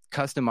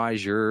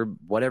customize your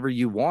whatever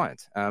you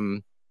want.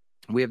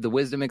 We have the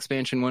wisdom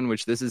expansion one,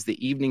 which this is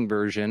the evening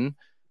version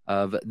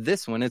of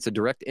this one. It's a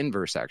direct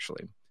inverse,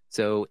 actually.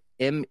 So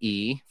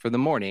ME for the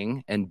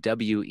morning and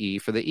WE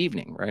for the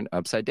evening, right?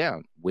 Upside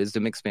down.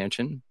 Wisdom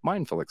expansion,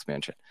 mindful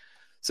expansion.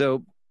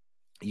 So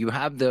you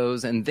have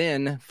those. And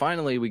then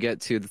finally, we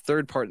get to the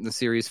third part in the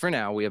series. For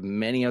now, we have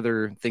many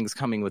other things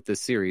coming with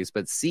this series,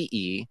 but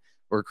CE,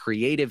 or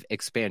creative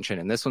expansion.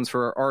 And this one's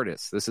for our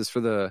artists. This is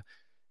for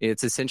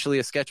it's essentially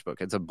a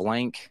sketchbook. It's a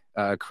blank,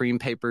 cream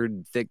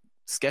papered, thick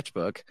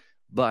sketchbook.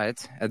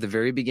 But at the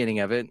very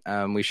beginning of it,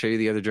 we show you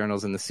the other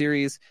journals in the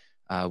series.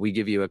 We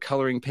give you a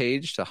coloring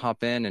page to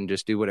hop in and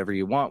just do whatever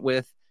you want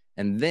with.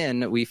 And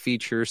then we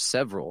feature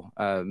several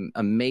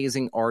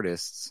amazing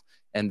artists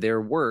and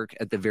their work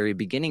at the very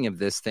beginning of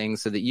this thing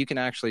so that you can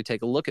actually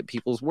take a look at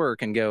people's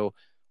work and go,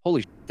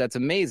 holy shit, that's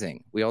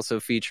amazing. We also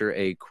feature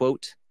a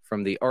quote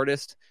from the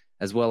artist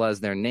as well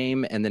as their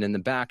name. And then in the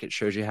back, it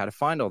shows you how to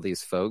find all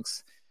these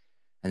folks.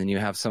 And then you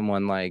have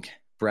someone like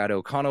Brad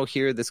O'Connell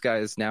here. This guy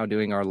is now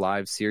doing our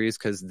live series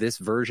because this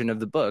version of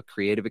the book,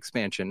 Creative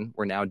Expansion,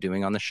 we're now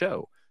doing on the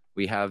show.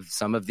 We have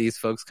some of these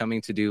folks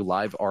coming to do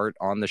live art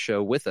on the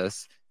show with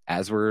us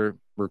as we're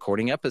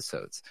recording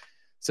episodes.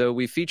 So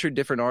we featured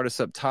different artists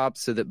up top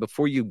so that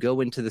before you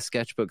go into the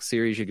sketchbook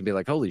series, you can be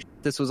like, holy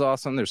shit, this was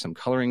awesome. There's some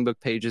coloring book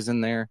pages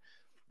in there.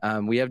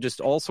 We have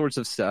just all sorts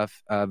of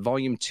stuff.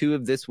 Volume 2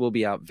 of this will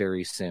be out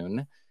very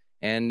soon.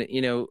 And,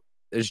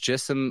 there's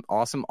just some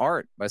awesome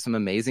art by some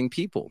amazing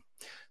people.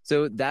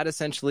 So that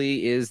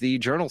essentially is the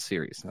journal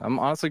series. I'm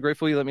honestly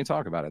grateful you let me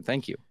talk about it.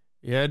 Thank you.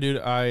 Yeah, dude,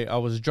 I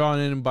was drawn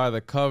in by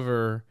the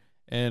cover,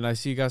 and I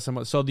see you got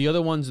some. So the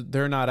other ones,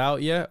 they're not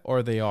out yet,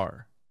 or they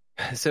are?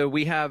 So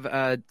we have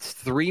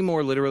 3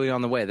 more literally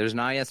on the way. There's an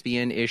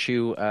ISBN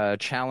issue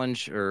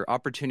challenge or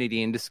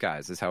opportunity in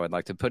disguise is how I'd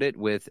like to put it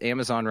with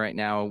Amazon right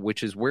now,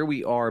 which is where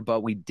we are.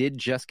 But we did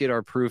just get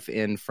our proof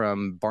in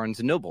from Barnes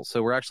 & Noble.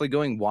 So we're actually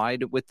going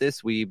wide with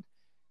this. We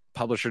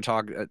publisher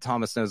talk.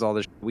 Thomas knows all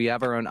this. We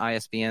have our own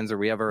ISBNs, or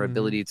we have our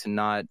ability to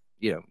not,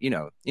 you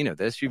know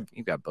this. You've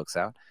got books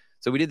out.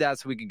 So we did that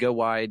so we could go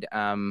wide.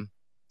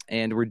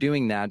 And we're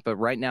doing that, but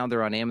right now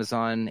they're on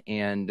Amazon,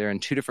 and they're in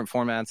 2 different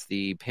formats,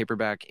 the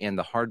paperback and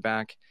the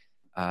hardback.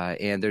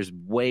 And there's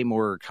way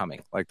more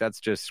coming. Like, that's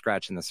just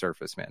scratching the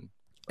surface, man.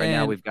 Right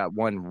now we've got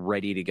one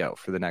ready to go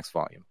for the next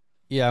volume.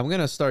 Yeah, I'm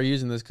going to start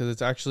using this because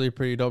it's actually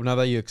pretty dope now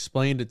that you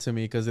explained it to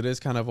me, because it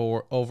is kind of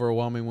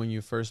overwhelming when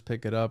you first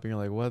pick it up and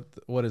you're like,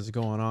 what is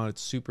going on?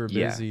 It's super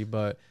busy,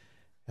 but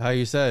how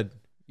you said,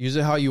 use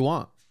it how you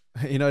want.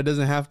 It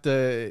doesn't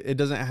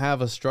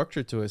have a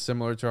structure to it,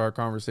 similar to our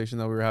conversation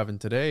that we were having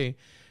today,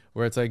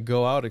 where it's like,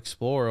 go out,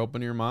 explore,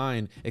 open your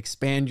mind,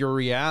 expand your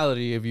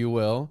reality, if you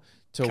will,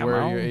 to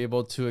you're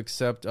able to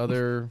accept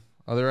other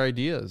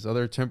ideas,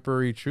 other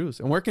temporary truths.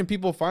 And where can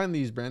people find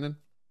these, Brandon?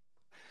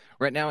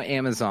 Right now,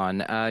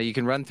 Amazon. You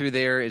can run through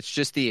there. It's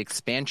just the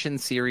expansion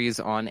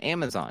series on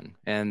Amazon,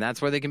 and that's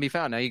where they can be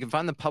found. Now, you can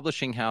find the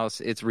publishing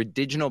house. It's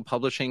Ridiginal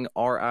Publishing,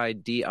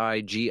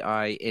 RIDIGINAL.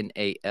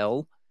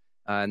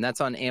 And that's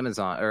on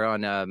Amazon or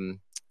on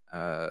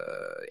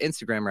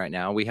Instagram right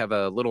now. We have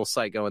a little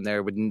site going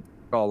there. Wouldn't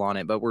call on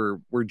it, but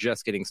we're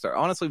just getting started.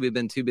 Honestly, we've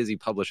been too busy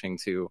publishing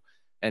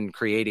and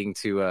creating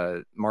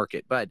to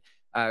market. But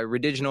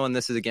Ridiginal, and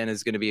this is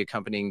going to be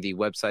accompanying the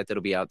website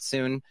that'll be out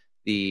soon.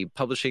 The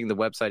publishing, the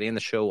website, and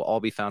the show will all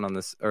be found on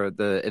this, or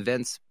the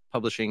events,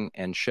 publishing,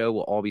 and show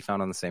will all be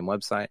found on the same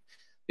website.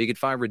 You can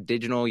find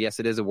Ridiginal. Yes,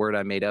 it is a word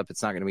I made up.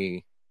 It's not going to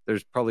be.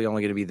 There's probably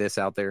only going to be this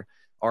out there.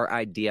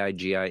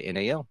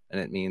 RIDIGINAL, and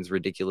it means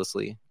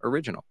ridiculously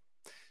original.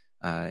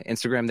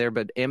 Instagram there,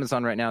 but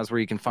Amazon right now is where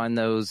you can find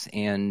those,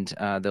 and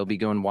they'll be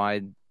going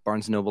wide,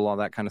 Barnes & Noble, all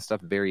that kind of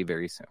stuff very,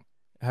 very soon.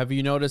 Have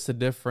you noticed a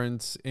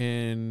difference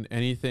in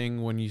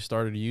anything when you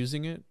started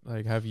using it?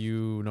 Like, have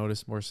you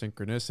noticed more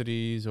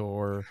synchronicities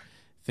or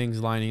things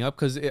lining up?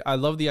 Because I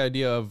love the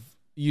idea of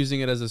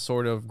using it as a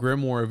sort of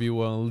grimoire, if you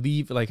will,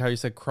 like how you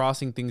said,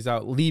 crossing things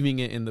out, leaving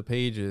it in the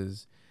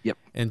pages. Yep.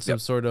 In some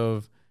sort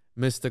of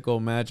mystical,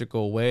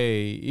 magical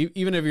way,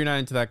 even if you're not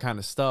into that kind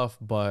of stuff.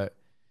 But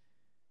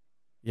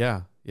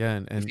and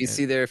if you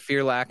see there,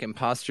 fear, lack,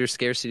 imposter,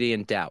 scarcity,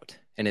 and doubt,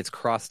 and it's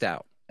crossed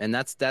out, and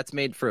that's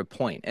made for a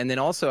point. And then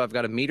also I've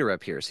got a meter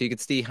up here, so you can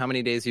see how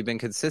many days you've been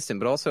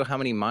consistent, but also how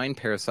many mind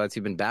parasites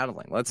you've been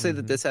battling. Let's say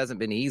that this hasn't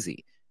been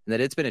easy, and and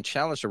that it's been a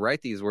challenge to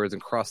write these words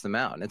and cross them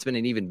out. And it's been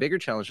an even bigger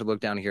challenge to look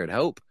down here at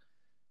hope.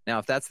 Now,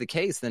 if that's the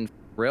case, then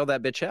rail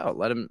that bitch out.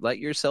 Let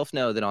yourself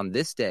know that on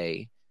this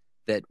day,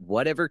 that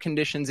whatever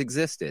conditions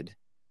existed,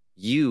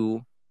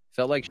 you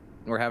felt like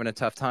we're having a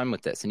tough time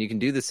with this. And you can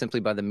do this simply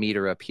by the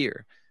meter up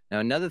here. Now,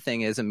 another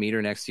thing is a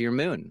meter next to your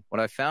moon.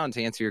 What I found,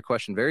 to answer your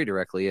question very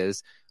directly,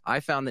 is I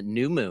found that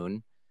new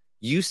moon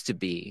used to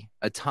be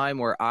a time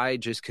where I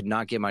just could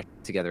not get my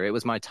together. It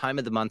was my time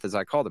of the month, as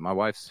I called it. My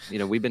wife's,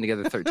 we've been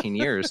together 13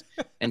 years,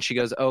 and she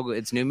goes, oh,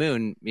 it's new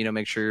moon,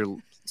 make sure you're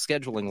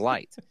scheduling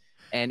light.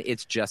 And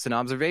it's just an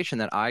observation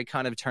that I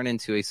kind of turn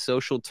into a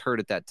social turd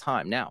at that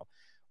time. Now,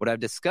 what I've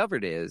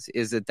discovered is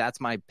that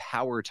that's my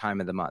power time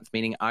of the month,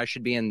 meaning I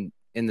should be in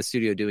the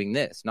studio doing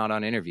this, not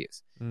on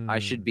interviews. I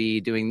should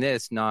be doing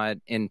this, not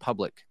in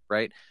public,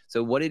 right?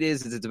 So what it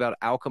is it's about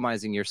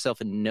alchemizing yourself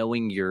and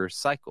knowing your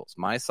cycles.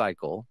 My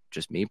cycle,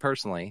 just me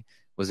personally,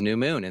 was new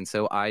moon. And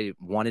so I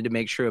wanted to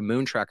make sure a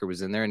moon tracker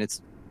was in there, and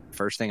it's the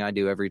first thing I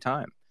do every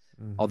time.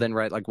 I'll then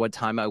write like what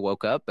time I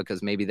woke up,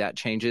 because maybe that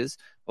changes.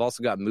 I've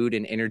also got mood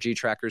and energy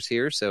trackers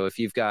here. So if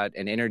you've got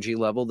an energy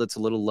level that's a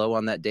little low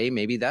on that day,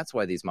 maybe that's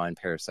why these mind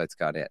parasites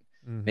got in.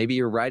 Maybe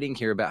you're writing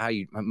here about how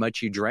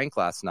much you drank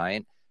last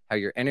night, how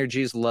your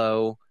energy's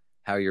low,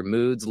 how your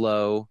mood's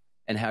low,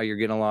 and how you're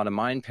getting a lot of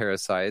mind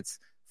parasites.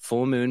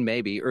 Full moon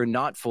maybe, or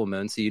not full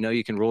moon, so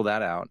you can rule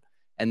that out.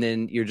 And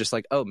then you're just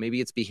like, oh,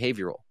 maybe it's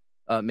behavioral.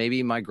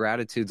 Maybe my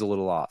gratitude's a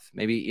little off.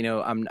 Maybe,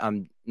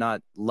 I'm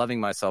not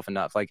loving myself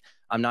enough. Like,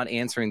 I'm not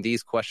answering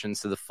these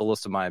questions to the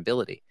fullest of my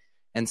ability.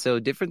 And so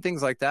different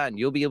things like that, and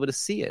you'll be able to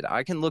see it.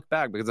 I can look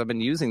back because I've been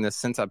using this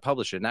since I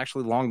published it, and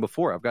actually long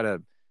before. I've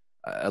got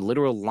a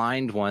literal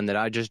lined one that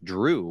I just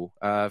drew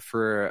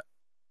for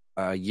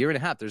a year and a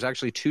half. There's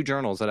actually 2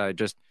 journals that I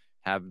just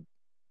have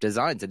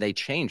designed, and they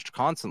changed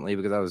constantly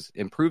because I was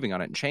improving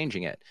on it and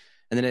changing it.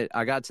 And then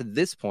I got to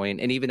this point,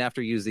 and even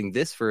after using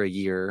this for a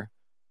year,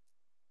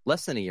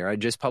 less than a year, I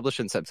just published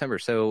in September.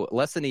 So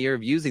less than a year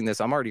of using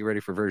this, I'm already ready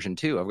for version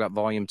 2. I've got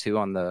volume 2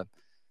 on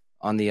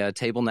the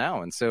table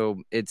now. And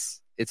so it's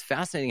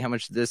fascinating how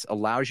much this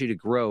allows you to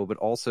grow, but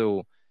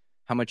also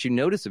how much you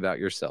notice about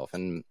yourself,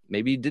 and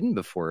maybe you didn't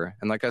before.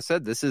 And like I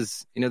said, this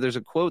is, there's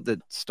a quote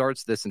that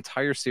starts this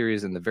entire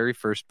series in the very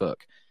first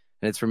book,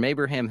 and it's from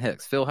Abraham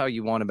Hicks. Feel how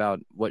you want about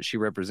what she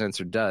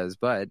represents or does,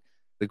 but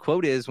the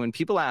quote is, when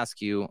people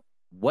ask you,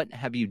 what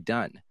have you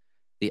done?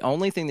 The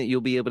only thing that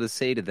you'll be able to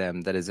say to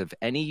them that is of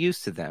any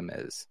use to them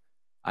is,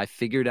 I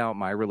figured out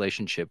my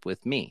relationship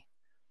with me.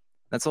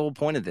 That's the whole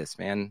point of this,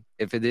 man.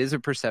 If it is a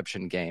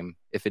perception game,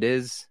 if it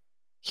is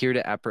here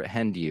to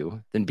apprehend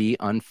you, then be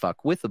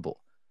unfuckwithable.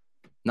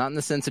 Not in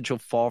the sense that you'll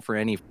fall for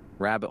any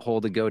rabbit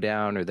hole to go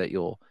down, or that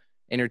you'll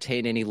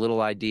entertain any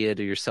little idea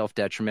to your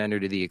self-detriment or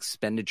to the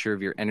expenditure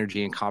of your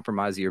energy and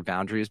compromise your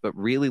boundaries, but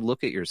really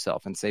look at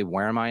yourself and say,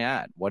 where am I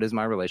at? What is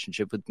my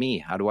relationship with me?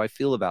 How do I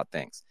feel about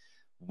things?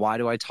 Why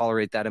do I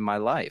tolerate that in my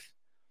life?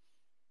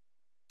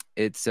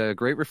 It's a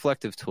great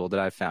reflective tool that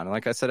I found. And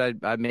like I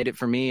said, I made it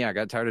for me. I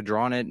got tired of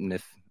drawing it. And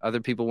if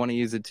other people want to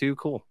use it too,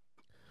 cool.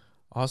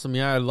 Awesome.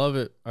 Yeah, I love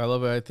it.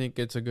 I think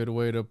it's a good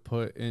way to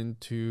put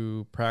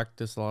into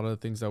practice a lot of the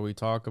things that we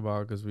talk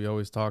about, because we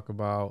always talk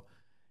about,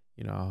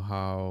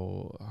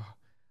 how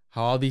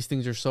all these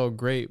things are so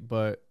great,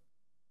 but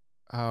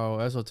how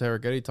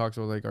esoteric Eddie talks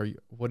about, like,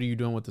 what are you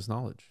doing with this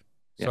knowledge?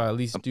 Yeah, so at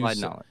least apply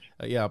knowledge.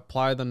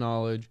 Apply the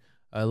knowledge.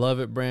 I love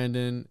it,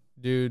 Brandon.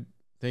 Dude,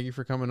 thank you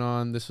for coming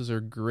on. This was a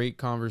great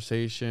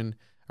conversation.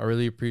 I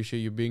really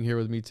appreciate you being here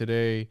with me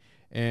today.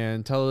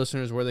 And tell the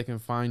listeners where they can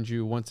find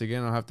you. Once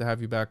again, I'll have to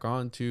have you back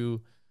on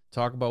to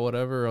talk about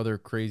whatever other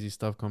crazy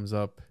stuff comes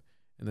up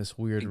in this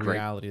weird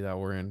reality that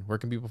we're in. Where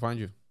can people find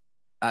you?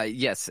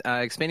 Yes,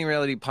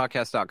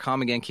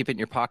 expandingrealitypodcast.com. Again, keep it in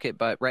your pocket.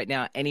 But right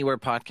now, anywhere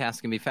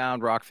podcasts can be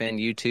found, Rockfin,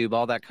 YouTube,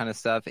 all that kind of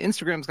stuff.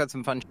 Instagram's got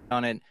some fun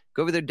on it.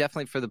 Go over there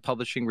definitely for the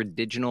publishing,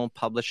 Rediginal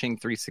Publishing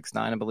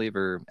 369, I believe,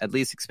 or at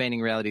least Expanding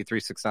Reality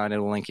 369.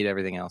 It'll link you to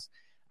everything else.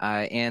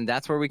 And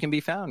that's where we can be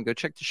found. Go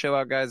check the show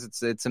out, guys.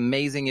 It's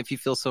amazing if you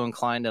feel so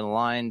inclined and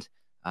aligned.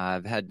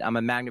 I'm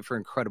a magnet for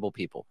incredible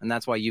people, and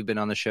that's why you've been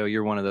on the show.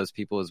 You're one of those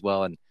people as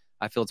well, and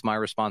I feel it's my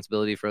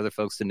responsibility for other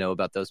folks to know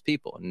about those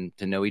people and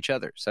to know each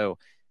other. So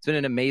it's been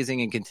an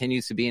amazing and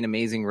continues to be an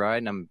amazing ride,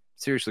 and I'm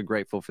seriously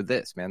grateful for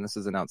this, man. This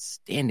is an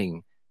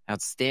outstanding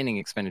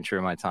expenditure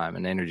of my time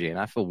and energy, and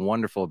I feel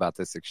wonderful about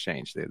this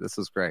exchange, dude. This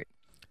was great.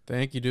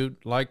 Thank you, dude.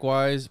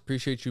 Likewise,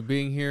 appreciate you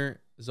being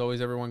here. As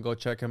always, everyone, go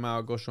check him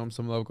out. Go show him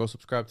some love. Go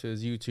subscribe to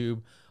his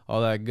YouTube,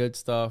 all that good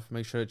stuff.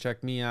 Make sure to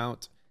check me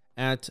out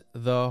at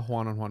the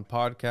Juan on Juan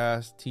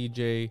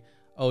Podcast,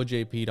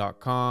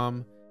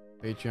 TJOJP.com,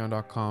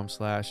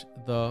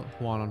 patreon.com/the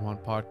Juan on Juan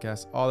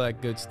Podcast, all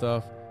that good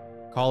stuff.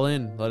 Call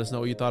in. Let us know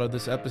what you thought of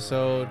this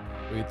episode,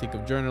 what you think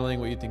of journaling,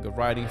 what you think of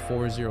writing.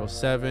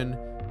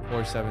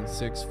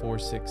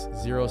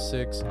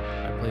 407-476-4606.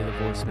 I play the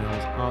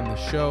voicemails on the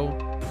show.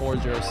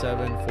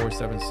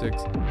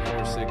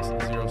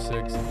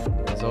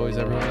 407-476-4606. As always,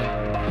 everyone,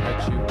 I'll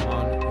catch you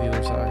on the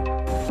other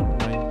side.